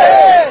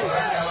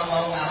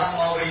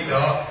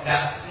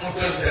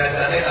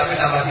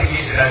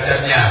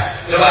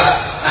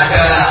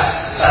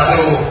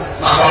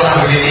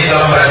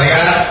 tolong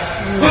perhatikan.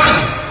 Kun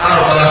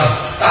arbalan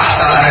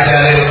tahta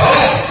ajalil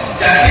kaum.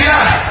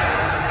 Jadilah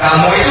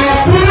kamu itu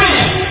bumi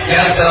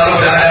yang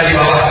selalu berada di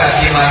bawah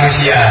kaki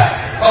manusia.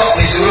 Kok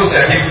disuruh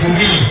jadi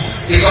bumi,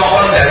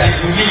 dikongkon jadi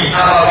bumi?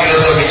 Apa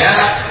filosofinya?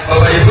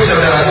 Bapak Ibu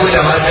saudaraku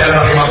jamaah sekalian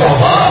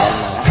rahimakumullah,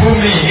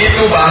 bumi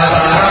itu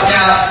bahasa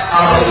Arabnya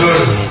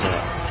al-ardul.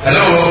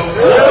 Halo?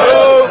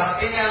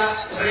 Artinya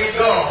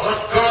ridho,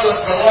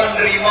 legoan,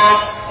 nerima,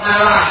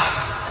 ngalah.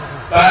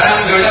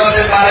 Barang dunia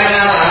yang paling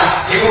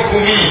ngalah itu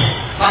bumi.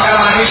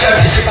 Maka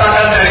manusia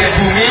diciptakan dari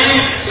bumi,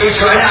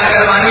 tujuannya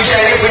agar manusia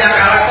ini punya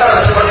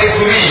karakter seperti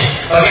bumi.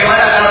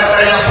 Bagaimana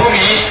karakternya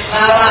bumi?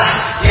 Ngalah,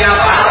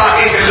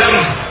 diapa-apake gelem.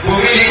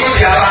 Bumi itu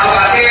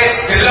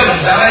diapa-apake gelem.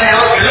 Zaman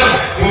nyawa gelem.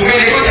 Bumi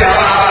itu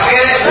diapa-apake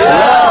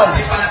gelem.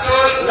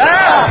 Dipacul,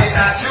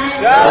 ditaju,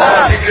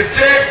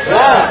 digejek,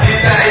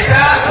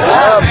 didaidah,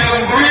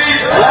 dilunggui,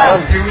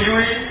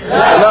 diuyui,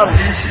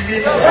 di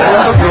sini,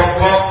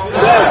 diombok.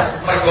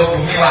 Mergo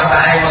bumi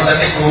watake wonten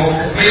niku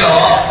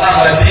mila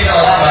tambah dina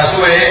tambah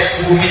suwe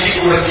bumi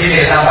iku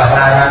regine tambah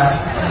larang.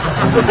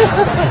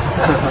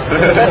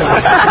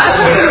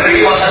 Bener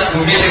iki wonten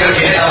bumi sing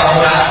regine tambah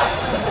murah.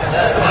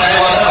 Mulai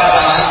wonten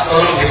pertama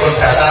tolong dipun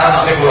data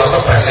sampai kula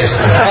tok basis.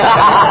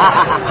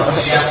 Aku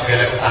siap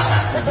bela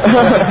tangan.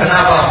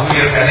 Kenapa bumi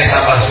regane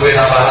tambah suwe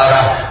tambah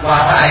larang?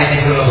 Watake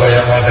niku lho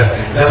kaya ngoten.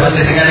 Lah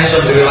panjenengan iso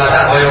duwe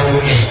watak kaya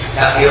bumi,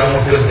 tak kira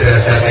mudhun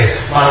derajate,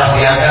 malah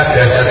diangkat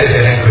derajate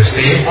dening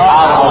Gusti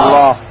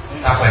Allah.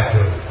 Sampai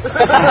dulu.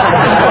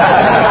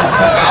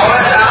 Kau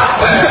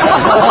sampai.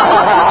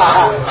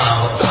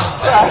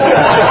 Tahu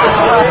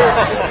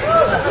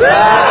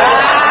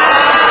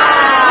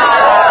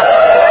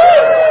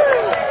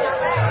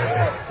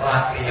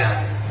latihan.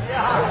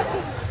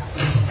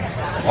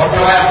 Waktu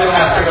itu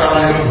ngasih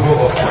orang dulu.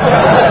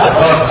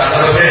 Oh, tak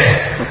terus ini.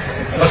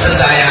 Pesan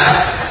saya,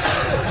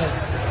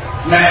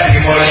 nek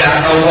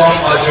dimulyakno wong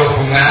aja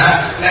bunga,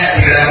 nek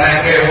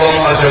diremehke wong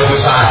aja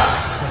susah.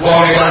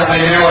 Wong ikhlas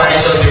ini ora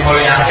iso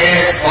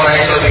dimulyake, ora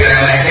iso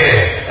diremehke.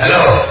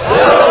 Halo?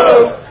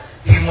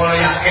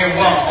 Dimulyake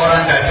wong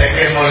ora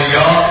ndadekke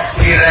mulya,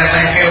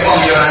 diremehke wong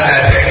ya ora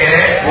ndadekke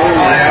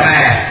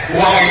remeh.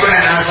 Wong iku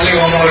nek asli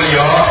wong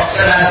mulya,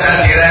 senajan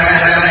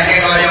diremeh-remehke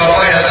kaya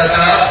apa ya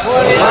tetep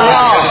mulya.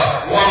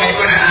 Wong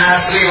iku nek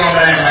asli wong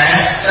remeh,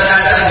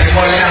 senajan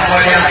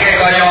dimulya-mulyake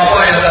kaya apa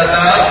ya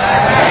tetep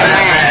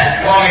remeh.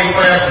 Wong iku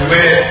kaya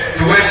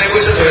duit niku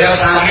sedaya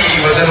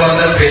sami, mboten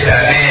wonten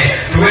bedane.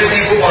 Duit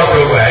niku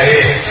padha wae,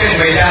 sing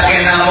bedake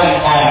namung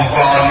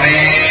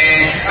angkane.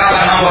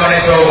 Kapan angkane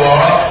dawa,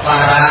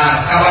 larang.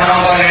 Kapan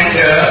angkane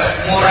ndek,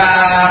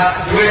 murah.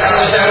 Duit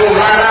 100.000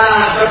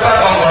 larang, sebab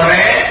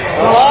angkane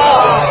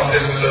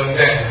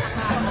ndek.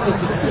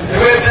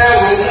 Duit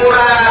 1.000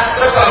 murah,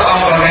 sebab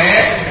angkane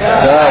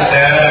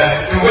ada.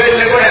 Duit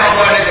niku nek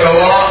angkane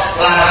dawa,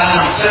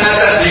 larang.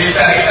 Senajan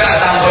diita-ita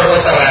campur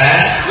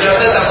pesteran, ya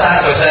tetep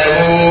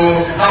 100.000.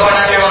 Apa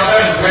nek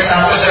wonten duit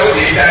 100.000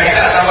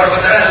 diita-ita campur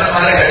pesteran terus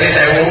malah dadi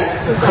 1.000.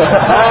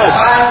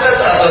 Pantes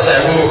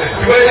 100.000.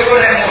 Duit niku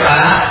nek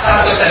murah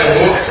 100.000,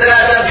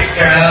 senajan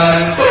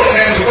digantung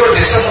ning dhuwur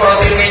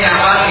disemproti minyak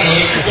wangi,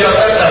 ya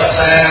tetep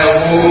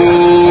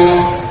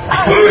 1.000.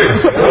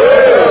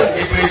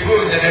 Ibu-ibu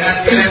jenengan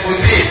pilih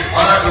pundi?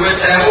 Ana duit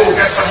 1.000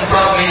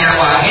 kesemprot minyak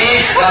wangi,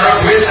 karo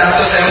duit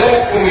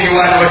 100.000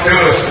 kuyuan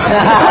wedhus.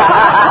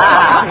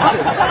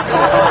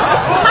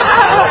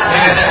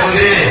 Milih sing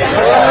pundi?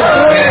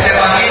 Milih sing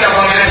wangi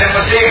apa milih sing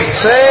pesing?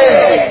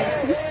 Sing.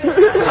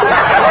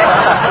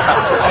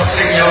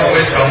 Pesing ya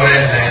wis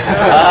pemerintah.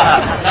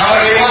 Nomor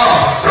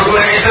 5,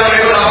 rukun Islam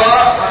itu apa?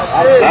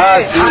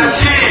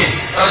 Haji.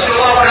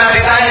 Rasulullah pernah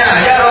ditanya,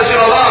 ya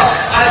Rasulullah,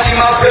 haji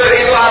mabrur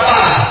itu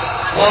apa?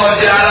 Allahumma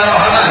shalli ala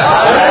Muhammad.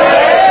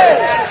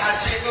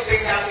 Haji itu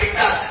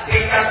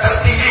tingkat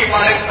tertinggi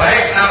paling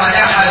baik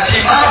namanya haji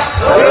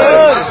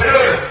mabrur.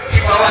 Di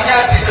bawahnya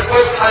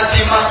disebut haji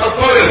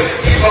makbul,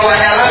 di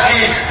bawahnya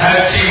lagi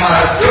haji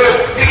mardud,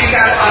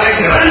 tingkat paling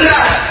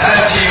rendah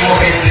haji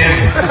muhyiddin.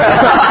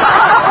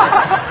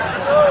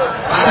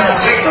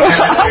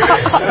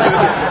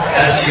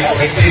 Haji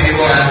muhyiddin di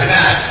orang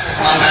benar,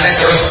 makanya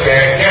terus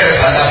geger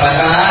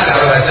bantah-bantahan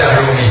kalau Haji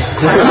Rumi.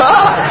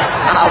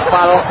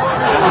 Apal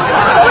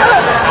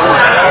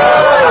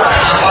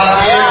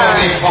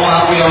ini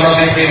pengaku yang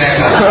memimpin.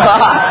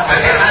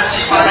 Jadi haji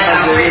paling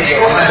akhir ini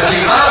kok haji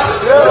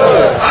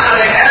mabrur,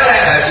 paling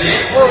elek haji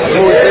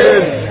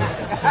muhyiddin.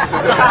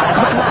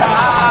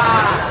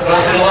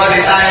 Rasulullah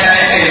ditanya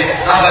ini,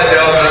 apa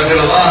jawab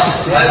Rasulullah?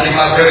 Haji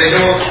mabrur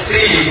itu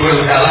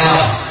tibul kalam,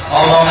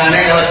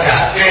 omongannya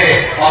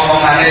legake,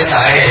 omongannya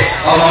sae.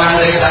 Omongan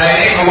sing sae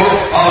niku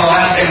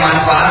omongan sing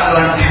manfaat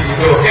lan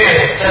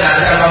dibutuhke,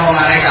 senajan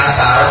omongannya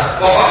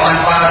kasar, pokok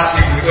manfaat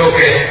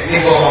dibutuhke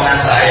niku omongan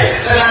sae.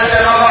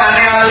 Senajan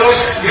omongannya halus,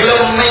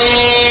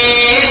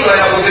 glemin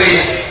kaya putri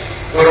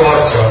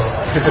Purworejo.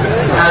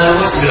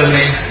 Halus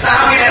glemin,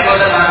 tapi nek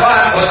boten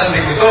manfaat, boten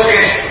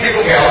dibutuhke niku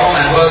ge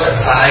omongan boten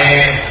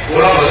sae.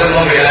 Kula boten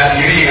membela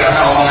diri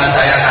karena omongan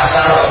saya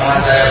kasar,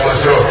 omongan saya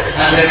bosro.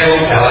 Nandene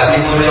wong Jawa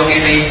Timur yo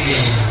ngene iki.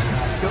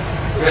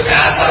 Wis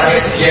kasar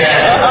ya.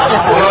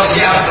 Kulo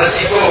siap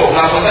resiko,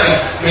 ngapunten.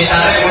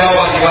 Misalnya kulo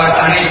kok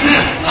diwastani,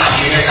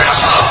 ngajine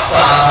kasar,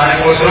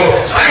 bahasane kusru.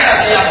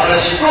 Saya siap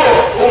resiko,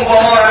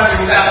 umpama orang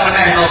diundang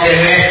menehno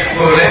kene,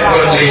 boleh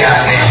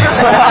berliane.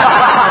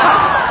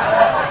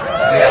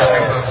 Dia apa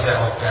yang saya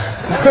oke.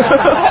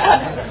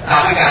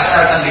 Tapi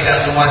kasar kan tidak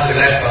semua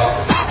jelek kok.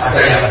 Ada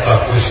yang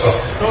bagus kok.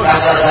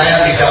 Kasar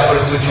saya tidak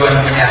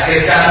bertujuan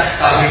menyakitkan,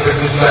 tapi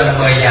bertujuan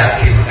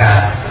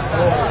meyakinkan.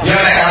 Ya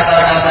nek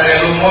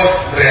kasar-kasare lumut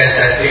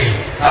bereseti,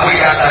 tapi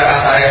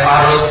kasar-kasare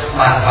parut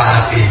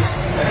manfaati.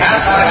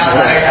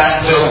 Kasar-kasare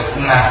kancuk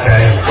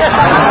ngadai.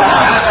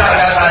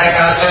 Kasar-kasare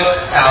kasut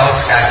kaos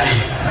kaki.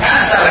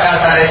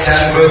 Kasar-kasare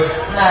janggut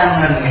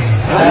naneni.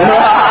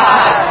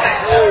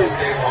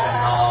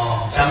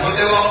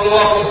 Jambute wong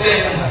tua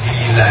putih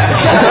gila.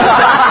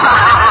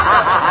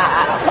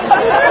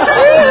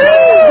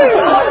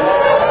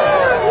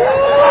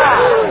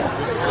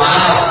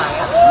 Maaf,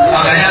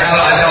 makanya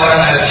kalau ada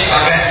orang haji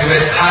pakai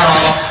duit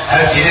haram,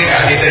 hajinya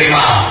nggak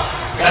diterima.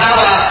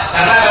 Kenapa?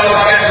 Karena kalau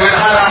pakai duit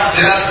haram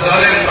jelas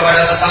zalim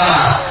kepada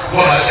sesama.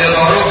 Gua hasil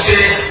korupsi,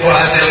 gua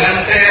hasil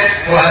ngentit,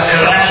 gua hasil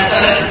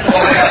renten,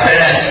 pokoknya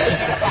beres.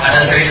 Ada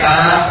cerita,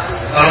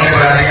 tolong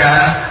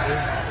diperhatikan.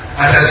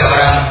 Ada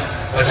seorang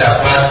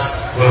pejabat,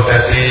 gua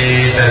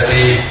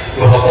jadi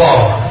gua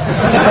hopong.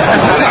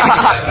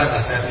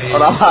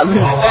 Orang wani.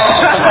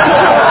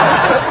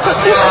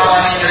 Aku orang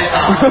wani cerita,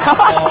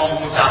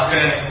 ngomong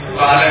ngucapin,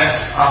 soalnya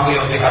aku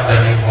yang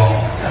dikandani wong.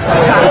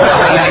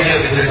 Soalnya ini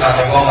yang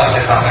diceritani wong, gak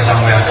ceritanya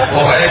sampean.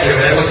 Pokoknya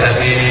dewe aku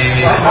jadi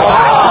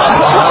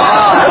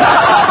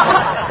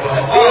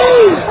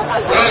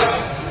terus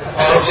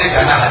korupsi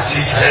dana haji,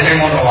 jadi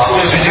ngono, aku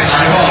yang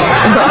diceritani wong.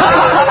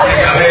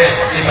 Digawe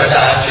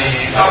ibadah haji,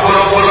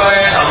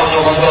 sapuluh-puluhnya,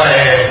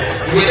 sapuluh-puluhnya.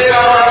 Duitnya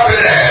orang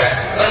beres.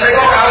 Dan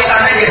mereka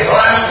kawitannya gitu,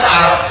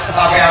 lancar.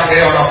 Tapi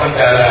akhirnya orang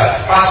kendala.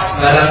 Pas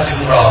balang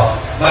jumroh.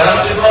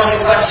 Balang jumroh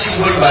itu kan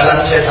simbol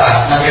balang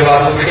setan. Nanti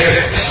waktu pikir,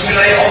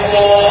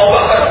 Bismillahirrahmanirrahim,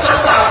 bakal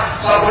cetak.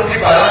 Sabun di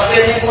balang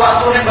ini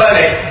waktunya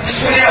balik.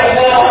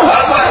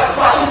 Bismillahirrahmanirrahim,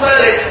 waktu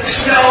balik.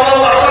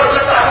 Bismillahirrahmanirrahim,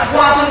 cetak.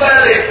 Waktu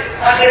balik.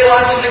 Akhirnya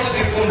waktu itu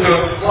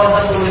dipundur.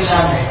 Wonten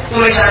tulisannya.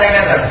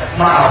 Tulisannya kan,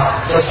 maaf,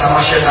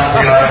 sesama setan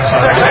dilarang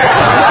saling.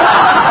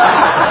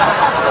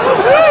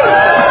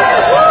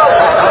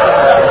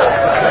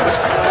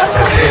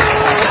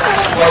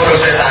 Kalau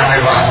saya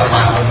tahan riwaan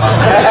teman-teman.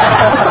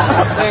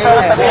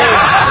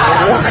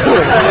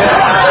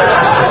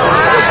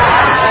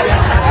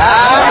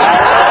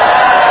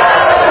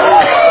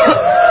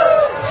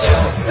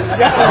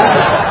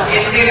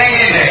 Intinya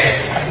ini,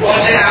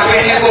 konsep apa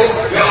ini bu?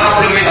 Yang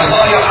ablumin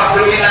Allah, yang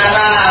ablumin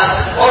anas.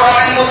 Orang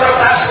yang muter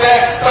tasbih,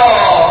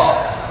 toh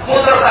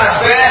muter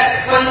tasbih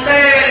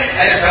penting.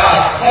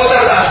 Jawab,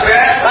 muter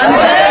tasbih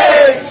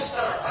penting.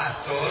 Muter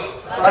pacul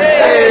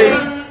penting.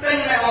 Penting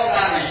nek wong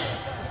tani.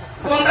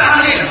 Wong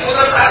tani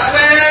muter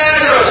tasbih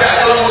terus ya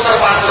kalau muter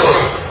pacul.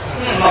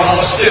 Ngomong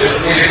mesti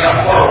militan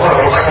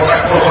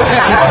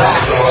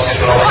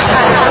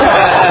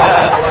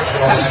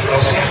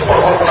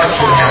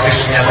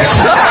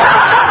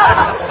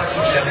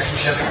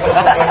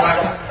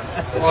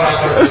orang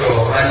kerja,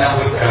 orang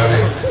nyambut gawe.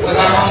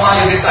 Tengah ngomong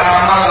ini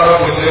sama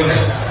kalau bojone.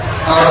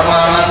 Orang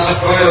mangan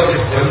sego ya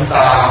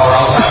dijentang,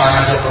 orang usah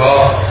mangan sego,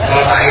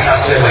 letakki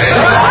tasbih wae.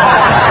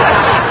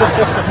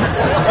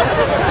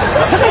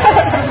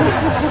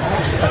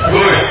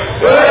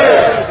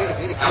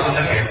 Aku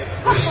ngerti.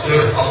 Gus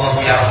Dur Allah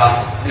yarham.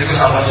 Niku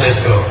sampun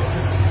sedo.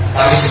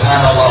 Tapi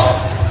subhanallah.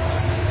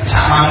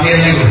 Sak mampir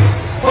niku.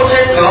 Kok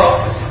sedo?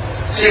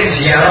 Sing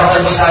ziarah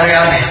ten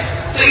pesariane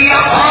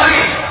tiap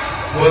hari.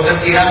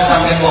 Boten kirang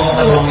sampai wong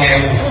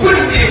 3.000.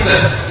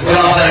 Pinten.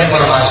 Kula asal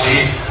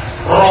informasi,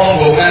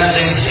 rombongan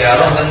sing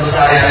ziarah ten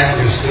pesariane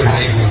Gus Dur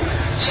niku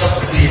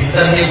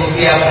sedinten niku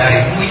tiap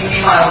hari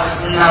minimal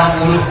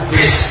 60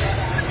 bis.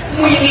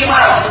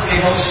 Minimal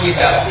sedina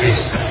 60 bis.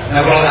 Nah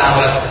kalau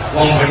tambah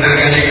wong bener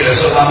ngene iki lho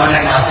sok sampeyan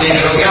nek mati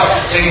kira-kira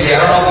sing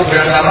ziarah aku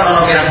kuburan sampean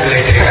ono pirang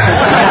geledekan.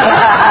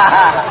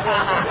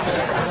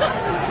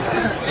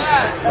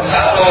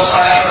 Satu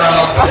saya ora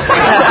ono.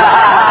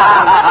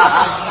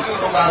 Iki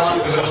karuan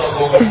gelem sok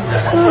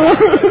kuburan.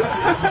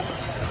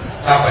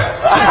 Sampai.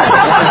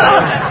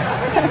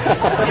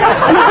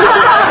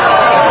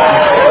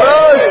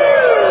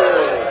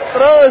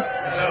 Terus.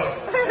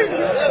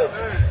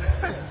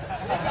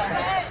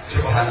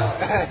 Subhanallah.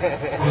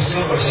 Gus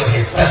Dur kok iso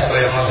hebat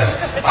kaya ngoten.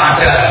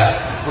 Padahal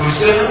Gus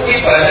Dur itu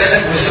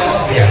ibadahnya Gus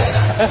Dur biasa.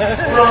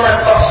 Kulo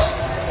ngertos.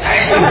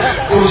 Itu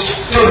Gus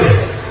Dur.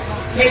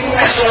 Niku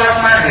nek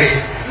salat maghrib,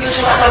 niku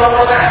salat 3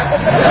 rakaat.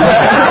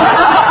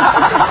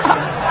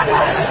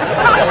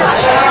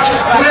 Salat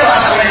subuh ya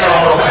sampe 3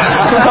 rakaat.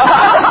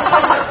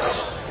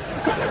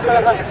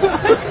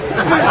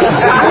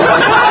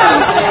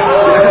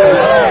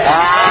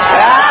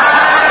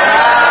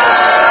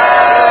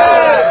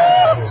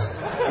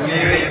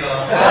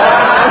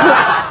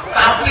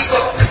 Tapi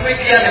kok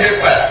demikian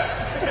hebat.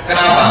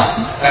 Kenapa?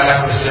 Karena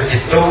Gus Dur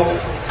itu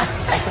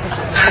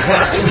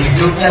waktu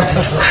hidupnya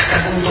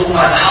diserahkan untuk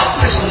umat,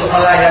 habis untuk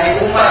melayani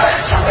umat.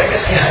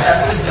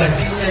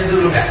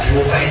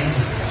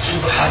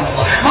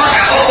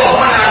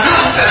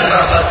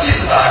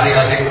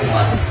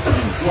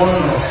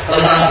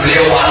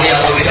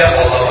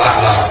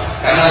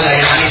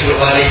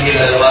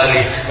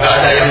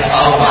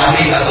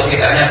 wali atau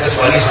tidaknya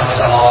kecuali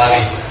sama-sama wali.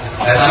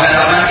 Nah,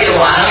 sama-sama kita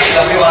wali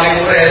tapi wali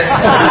murid.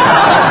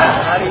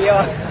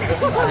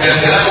 Yang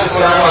jelas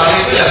ukuran wali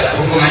itu ya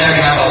hubungannya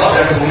dengan Allah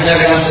dan hubungannya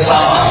dengan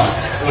sesama.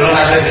 Kalau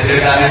nanti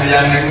diceritain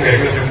yang ini gak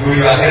ikut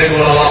tunggu, akhirnya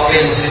kalau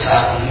wakil mesti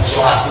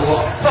musuh aku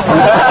kok.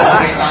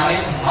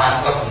 Ceritanya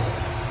mantep.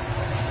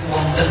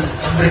 Wonten,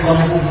 mereka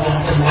itu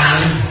wonten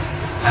wali.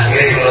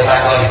 Akhirnya kalau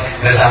takut nih,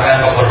 nggak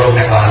sampai kok perlu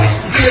nek wali.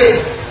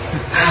 Oke,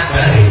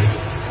 kabar nih.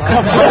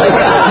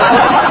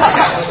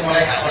 Aku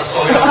mulai gak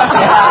percaya.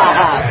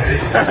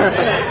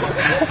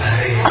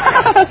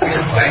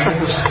 Yang baik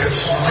itu sakit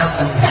sholat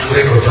dan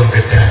gue godong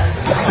beda.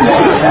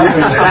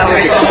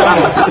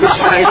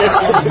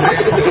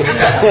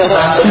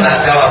 Langsung tak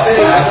jawab,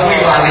 aku ini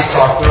wali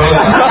codong.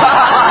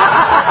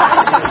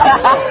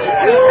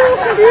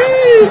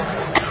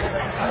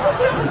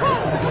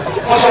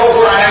 Masa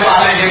ukurannya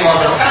wali ini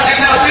ngotot. Kasih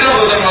nabi lo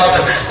betul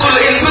ngotot. Kul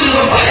in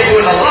kuntum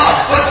tuhibbun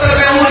Allah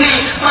fattabi'uni.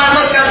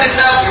 Manut kasih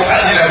nabi.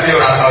 Kasih nabi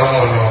orang tahu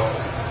ngono.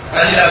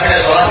 Kasih nabi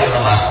sholat di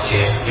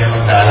masjid, dia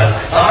mendalam.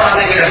 Sama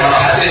nanti kita mana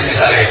hadis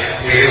misalnya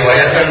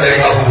diriwayatkan dari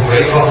Abu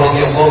Hurairah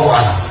radhiyallahu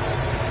anhu.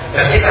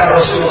 Ketika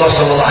Rasulullah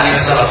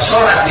SAW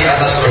sholat di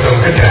atas godong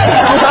gede.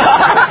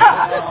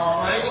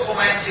 Itu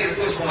pemain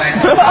sirkus, pemain.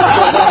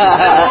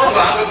 Oh,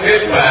 anggap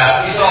hebat.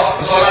 Bisa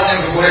sholat yang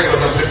berkurang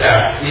godong gede.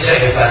 Bisa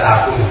hebat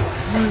aku.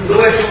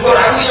 Lu syukur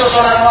aku bisa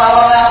sholat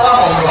apa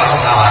mau berubah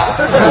pesawat.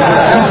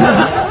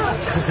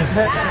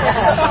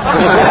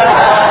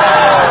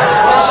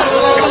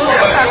 Rasulullah itu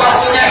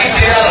waktunya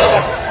ideal.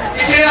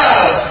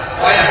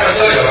 Wayang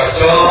kerja ya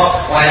kerja,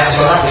 wayang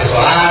sholat ya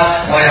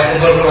sholat, wayang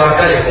kumpul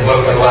keluarga ya kumpul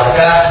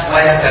keluarga,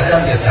 wayang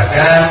dagang ya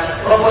dagang.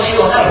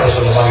 Proporsional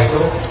Rasulullah itu.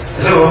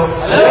 Halo.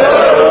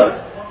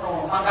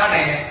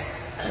 Makanya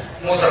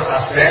muter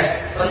tasbih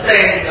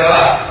penting.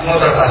 Coba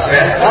muter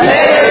tasbih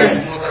penting.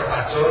 Muter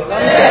pacul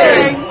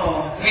penting.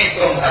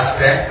 Ngitung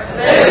tasbih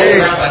penting.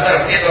 Bener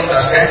ngitung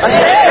tasbih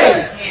penting.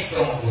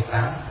 Ngitung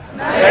utang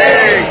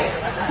penting.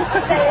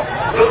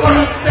 Lu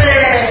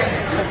penting.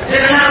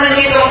 Jangan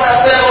ngitung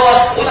tasbih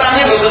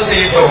utangnya belum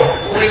dihitung.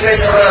 Uripnya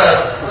seret,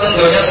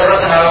 tentunya seret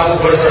tenaga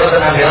kubur seret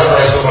tenaga dia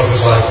pada sumber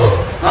suatu.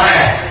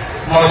 Mana?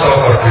 Mau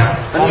Quran?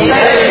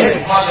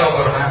 Penting. Mau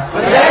Quran?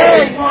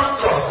 Penting. Mau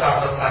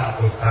catatan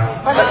utang?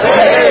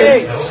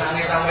 Penting. Lalu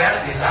utangnya sampean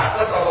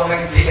dicatat atau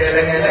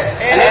dieleng-eleng?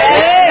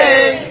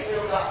 Eleng.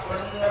 Itu tak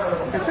bener.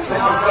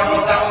 Kemampuan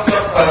utang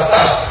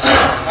terbatas.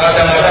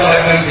 Kadang-kadang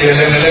mereka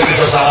dieleng-eleng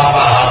bisa salah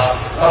paham.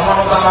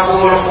 Kamu utang aku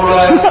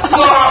 10.000.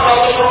 Wah,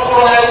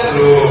 110.000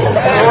 loh.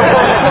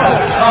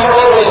 Nomor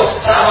loro,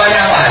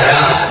 samanya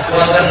padang,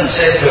 wonten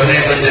sedone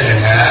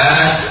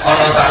panjenengan,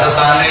 ana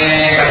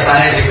catetane,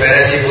 kersane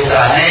diberesi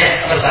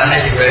putrane, kersane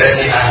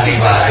diberesi ahli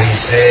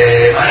warise.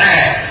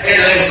 Mana?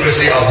 Eling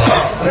Gusti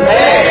Allah.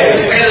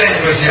 Eling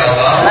Gusti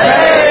Allah.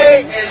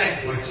 Eling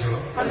bojo.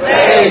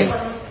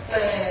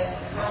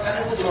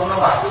 Makanya kudu ana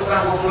waktu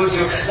kanggo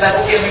bojo. Lah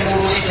kok ki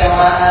ngurusi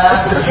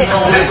jamaah,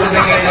 nongol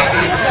pengen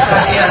iki.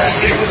 Kasihan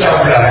istriku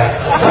jablah.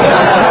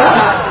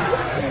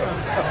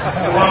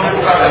 Uang itu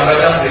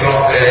kadang-kadang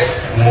diroke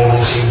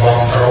ngurusi uang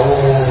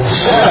terus.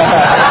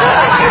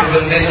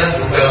 Bentin kan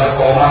juga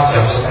koma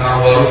jam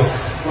 7:30.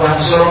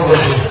 Langsung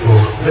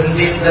bersubuh.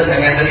 Bentin dan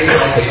ngeten iki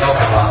wong dino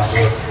gak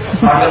langsung.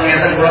 Padahal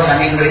ngeten kula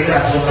saking mriki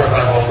langsung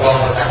terbang wong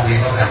tekan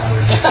dino gak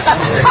muni.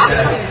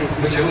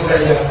 Bojoku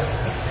kaya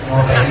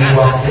mau tani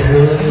uang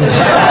terus.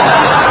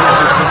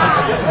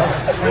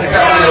 Mereka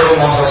menurut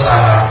mongso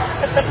sana.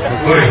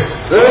 Woi.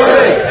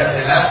 Yang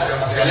jelas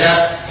sama sekalian.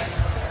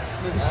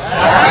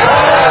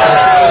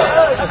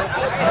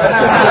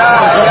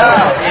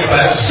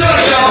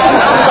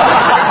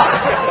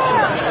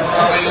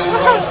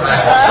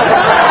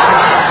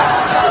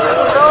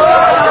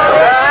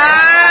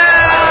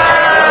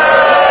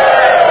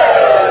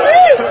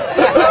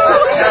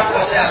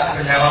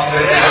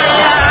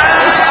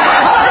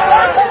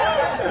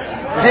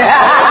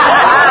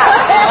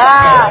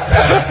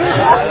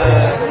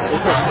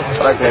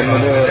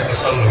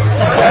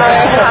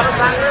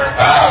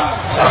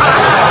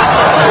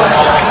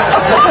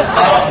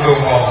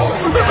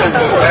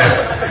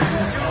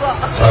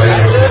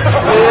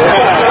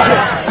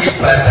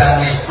 Ibadah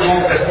itu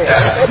kerja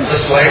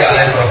sesuai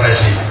kalian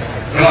profesi.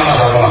 Rumah.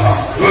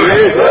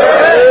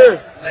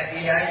 Lagi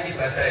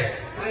ibadah.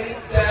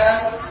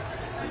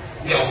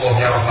 Ya Allah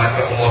ya Rahman,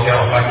 ya Allah ya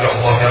Rahman, ya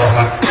Allah ya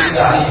Rahman.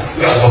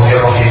 Ya Allah ya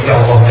Rahim, ya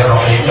Allah ya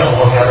Rahim, ya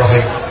Allah ya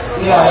Rahim.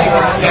 Ya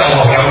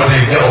Allah ya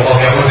Mudik, ya Allah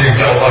ya Mudik,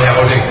 ya Allah ya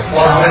Mudik.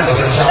 Orang lain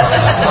berusaha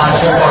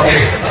langsung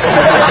pergi.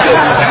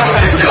 Ya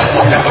Mudik, ya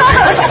Allah ya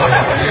Mudik, ya Allah ya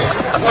Mudik.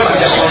 Kalau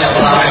ya Allah ya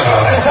Rahman,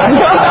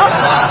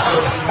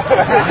 langsung.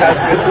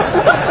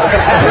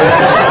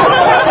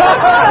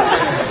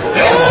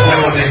 Ya Allah ya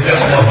Mudik, ya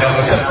Allah ya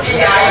Mudik.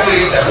 Iya itu.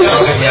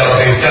 Ya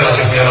Latif, ya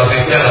Latif, ya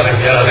Latif, ya Latif,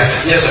 ya Latif.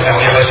 Ya Sami'u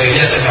ya Basir,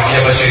 ya Sami'u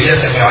ya Basir, ya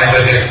Sami'u ya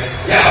Basir.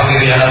 Ya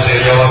Hafidh ya Nasir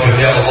ya Wakil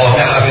ya Allah,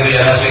 ya Hafidh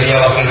ya Nasir ya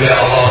Wakil ya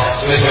Allah.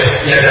 Suwe-suwe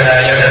ya dana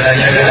ya dana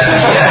ya dana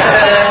ya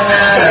dana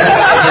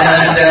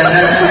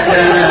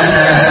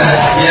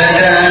ya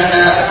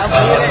dana.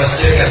 Bangun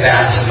masjid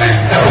kerjaan semen.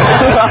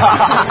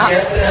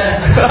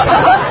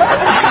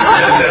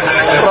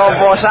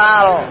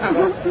 Proposal.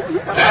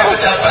 Nah,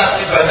 pejabat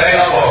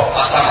ibadahnya apa?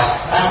 Pasangan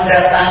tanda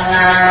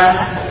tangan.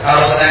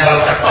 Kalau senembal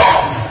cetok,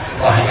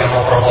 wah ini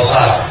mau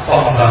proposal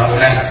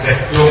pembangunan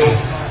gedung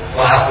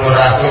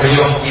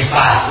laboratorium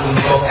IPA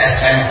untuk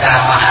SMK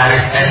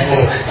Ma'arif NU.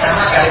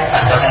 Sama sekali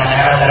tanda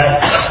tangan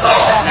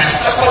cetok. Nah,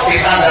 cetok di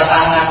tanda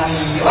tangan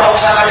nih. Wah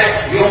usah ada.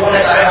 Yo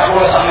boleh saya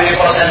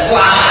 10%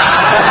 wah.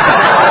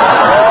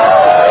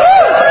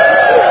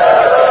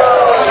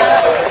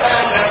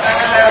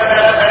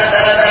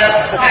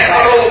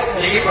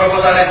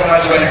 Proposalnya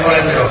pengajuan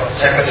ekonomi bro,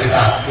 saya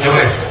kejutan. Ya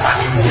wes,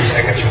 tak imbuhi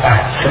saya kejutan.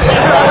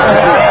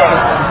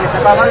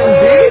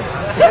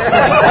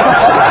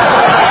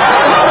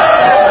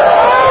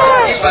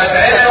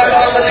 Ibadahnya lewat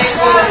nonton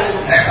itu,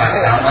 pas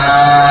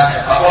taman,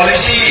 pak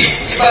polisi,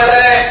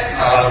 ibadahnya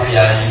awal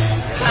biayi,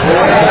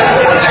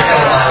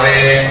 nekel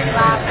maling,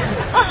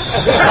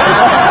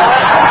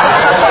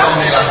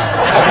 bilang,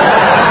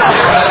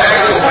 ibadahnya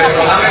itu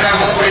betul, apa yang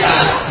aku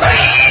sebutkan?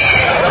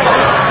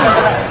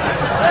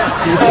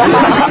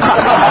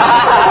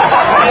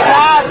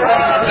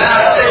 Nah,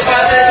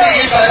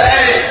 siswa-siswi ibadah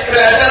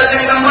belajar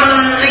sing temen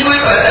niku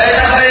ibadah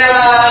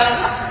sampeyan.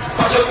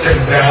 Ojo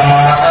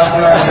gendang.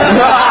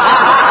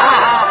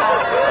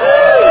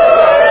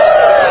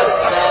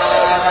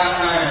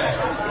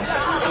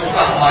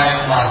 Sumpah main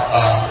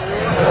mata.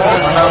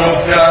 Anak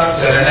muda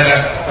jalannya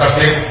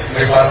terbit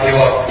meripati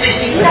wak.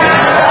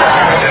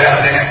 Jadi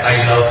artinya I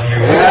love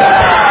you.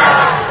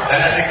 Dan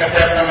asik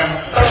kedap teman.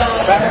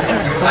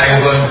 I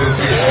want to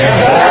kiss you.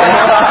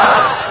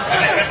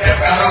 Karena kedap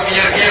kalau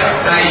kira-kira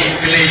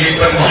naik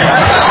kelilipan.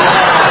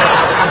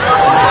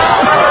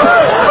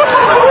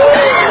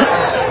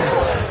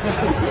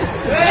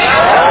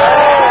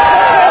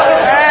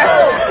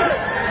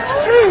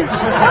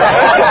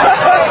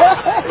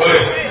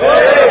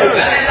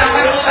 Dari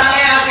sampai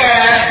utangnya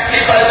akeh,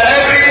 ibadahnya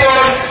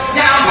pripun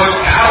nyambut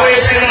gawe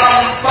sing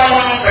lempeng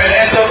ben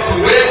entuk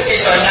duit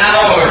iso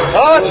nyaur.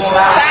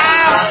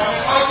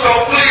 Ojo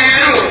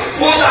keliru,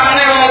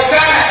 utangnya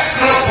oke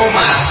mlebu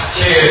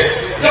masjid.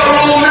 Yo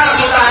lunas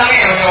utange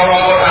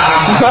nyoro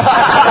utang.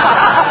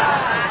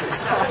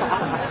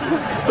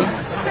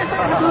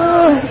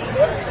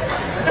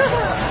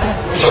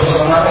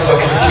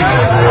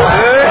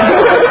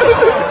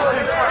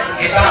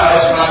 Kita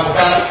harus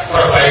melakukan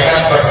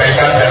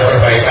perbaikan dan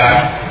perbaikan.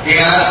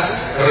 Ingat,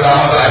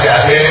 terutama untuk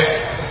adik-adik,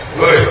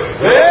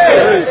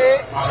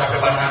 masa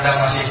depan Anda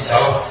masih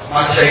jauh.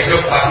 Manusia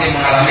hidup pasti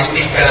mengalami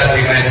 3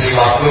 dimensi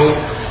waktu.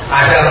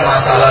 Ada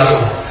masa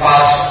lalu,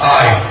 past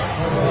time.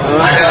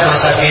 Ada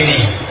masa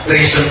kini,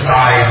 present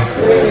time.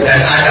 Dan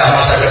ada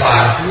masa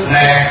depan,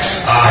 next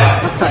time.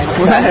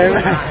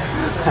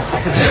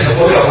 Saya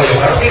sepuluh aku yang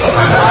ngerti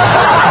kemana.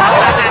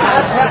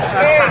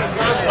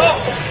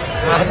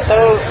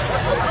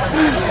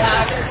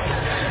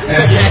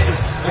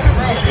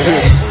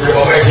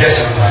 Pokoknya dia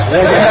semua.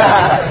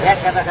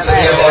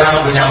 Setiap orang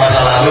punya masa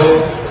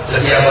lalu,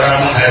 setiap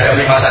orang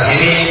menghadapi masa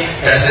kini,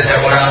 dan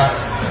setiap orang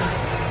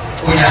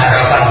punya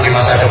harapan di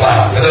masa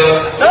depan. Betul?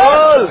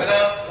 Betul.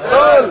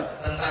 Betul.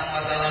 Tentang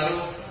masa lalu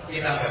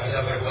kita nggak bisa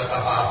berbuat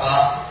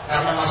apa-apa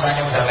karena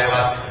masanya udah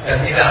lewat dan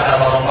tidak ada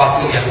lorong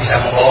waktu yang bisa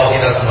membawa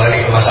kita kembali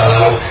ke masa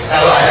lalu.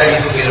 Kalau ada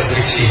itu film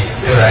fiksi,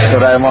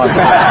 Doraemon.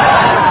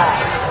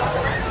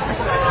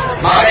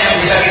 Maka yang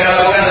bisa kita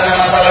lakukan tentang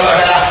masa lalu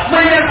adalah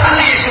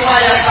menyesali semua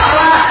yang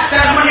salah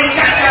dan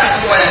meningkatkan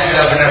semua yang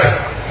sudah benar.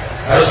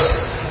 Harus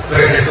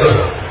begitu.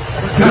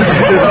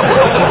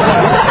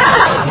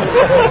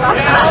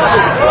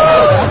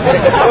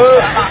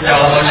 Ya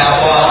Allah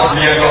nyawa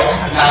dia kok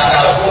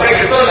nakal. Pokoknya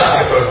gitu lah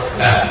gitu.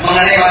 Nah,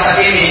 mengenai masa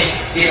kini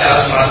kita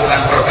harus melakukan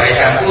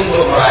perbaikan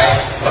untuk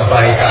meraih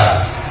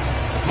kebaikan.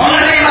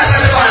 Mengenai masa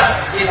depan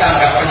kita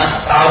nggak pernah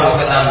tahu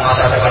tentang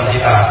masa depan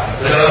kita.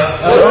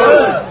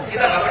 Betul?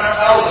 Kita nggak pernah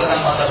tahu tentang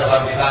masa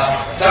depan kita.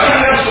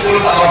 Jangankan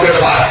 10 tahun ke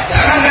depan,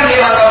 jangankan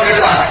 5 tahun ke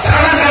depan,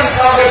 jangankan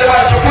setahun ke depan,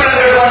 sebulan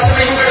ke depan,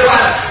 seminggu ke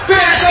depan.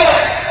 Besok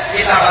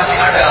kita masih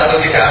ada atau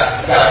tidak,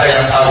 nggak ada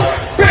yang tahu.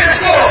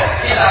 Besok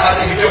kita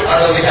masih hidup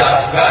atau tidak,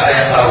 nggak ada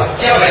yang tahu.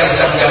 Siapa yang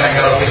bisa menjamin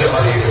kalau besok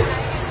masih hidup?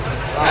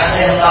 Nggak ada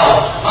yang tahu.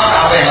 Maka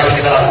apa yang harus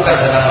kita lakukan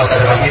tentang masa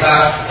depan kita?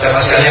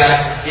 Sahabat sekalian,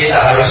 kita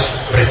harus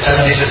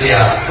berjanji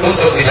setia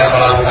untuk tidak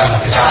melakukan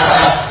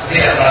kejahatan,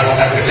 tidak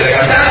melakukan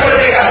kejelekan, dan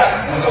bertekad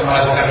untuk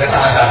melakukan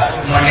ketaatan,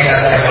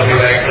 meningkatkan yang lebih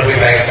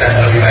baik dan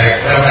lebih baik.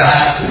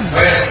 Mudah-mudahan,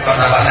 wes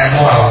penambahan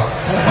moral.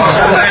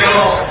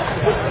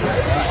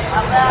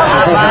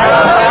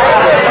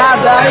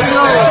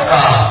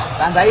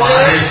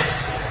 Ma'arif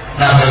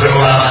nambah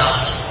berulama.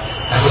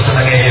 Aku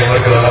senangnya dia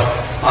berdua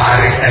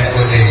Ma'arif dan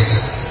Putih.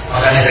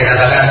 Makanya saya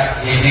katakan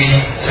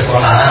ini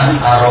sekolahan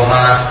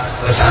aroma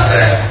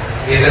pesantren.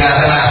 Di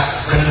tengah-tengah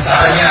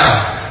gencarnya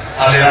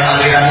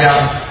aliran-aliran yang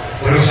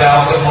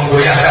berusaha untuk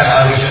menggoyahkan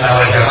Ahlussunnah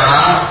wal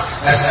Jamaah,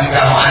 SMK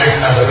Ma'arif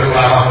nambah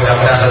berulama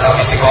mudah-mudahan tetap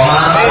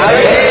istiqomah,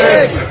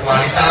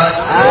 berkualitas,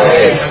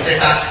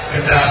 mencetak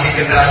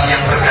generasi-generasi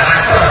yang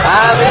berkarakter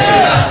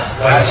Ahlussunnah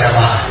wal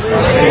Jamaah.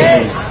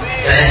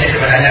 Saya sih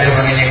sebenarnya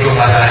cuma menyinggung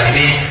masalah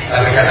ini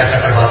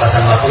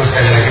waktu.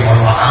 Sekali lagi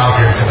mohon maaf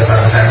yang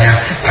sebesar-besarnya.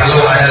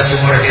 Kalau ada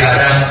sumur di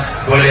ladang,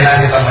 bolehlah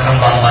kita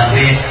menumpang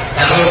mandi.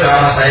 Kalau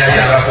ceramah saya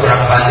dianggap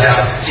kurang panjang,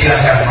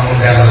 silakan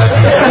mengundang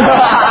lagi.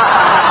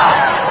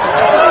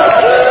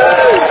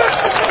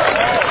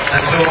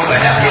 Tentu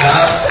banyak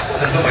hilaf,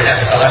 tentu banyak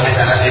kesalahan di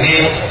sana sini.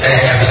 Saya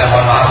hanya bisa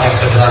mohon maaf yang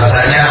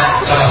sebesar-besarnya.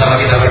 Sama-sama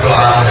kita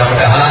berdoa,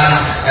 mudah-mudahan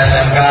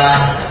SMK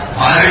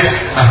Ma'arif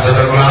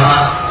Nahdlatul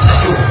Ulama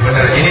satu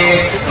benar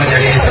ini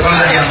menjadi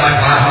sekolah yang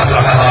manfaat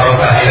maslahah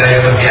barokah ila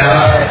yaumil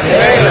qiyamah.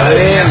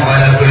 Alhamdulillah wa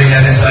ala kulli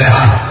niyatin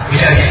salihah.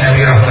 Bijahi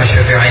Nabi rahmah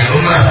syafi'il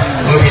ummah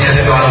wa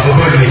bijahi doa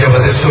al-qabul wa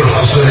ijabat as-sul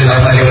hasul lil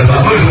amali wal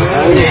maqbul.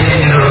 Bi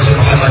sayyidina Rasul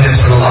Muhammad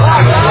sallallahu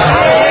alaihi wasallam.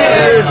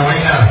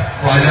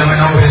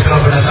 وعلمنا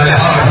وبإسرافنا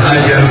صالحا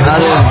أجر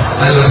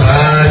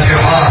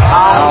الفاتحة.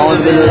 أعوذ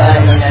بالله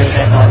من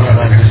الشيطان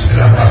الرجيم. بسم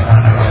الله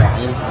الرحمن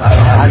الرحيم.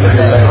 الحمد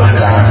لله رب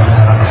العالمين.